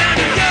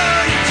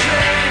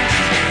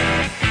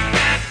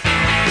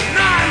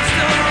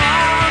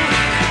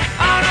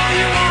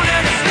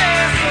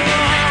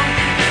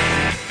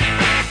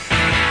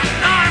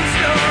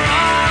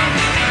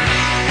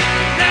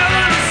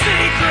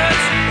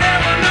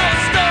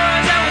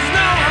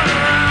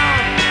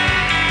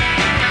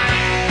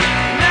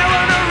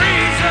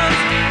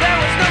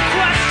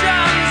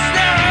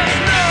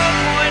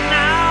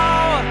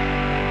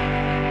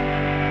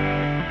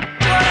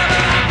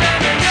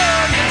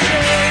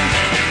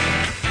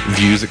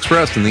 Views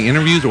expressed in the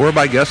interviews or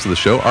by guests of the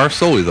show are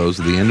solely those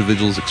of the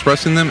individuals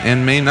expressing them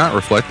and may not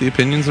reflect the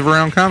opinions of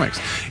Around Comics.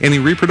 Any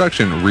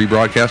reproduction,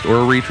 rebroadcast,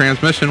 or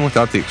retransmission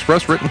without the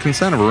express written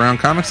consent of Around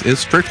Comics is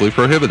strictly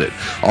prohibited.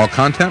 All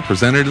content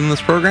presented in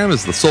this program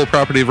is the sole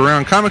property of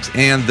Around Comics,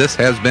 and this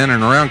has been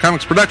an Around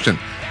Comics production.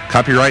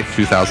 Copyright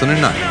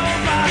 2009.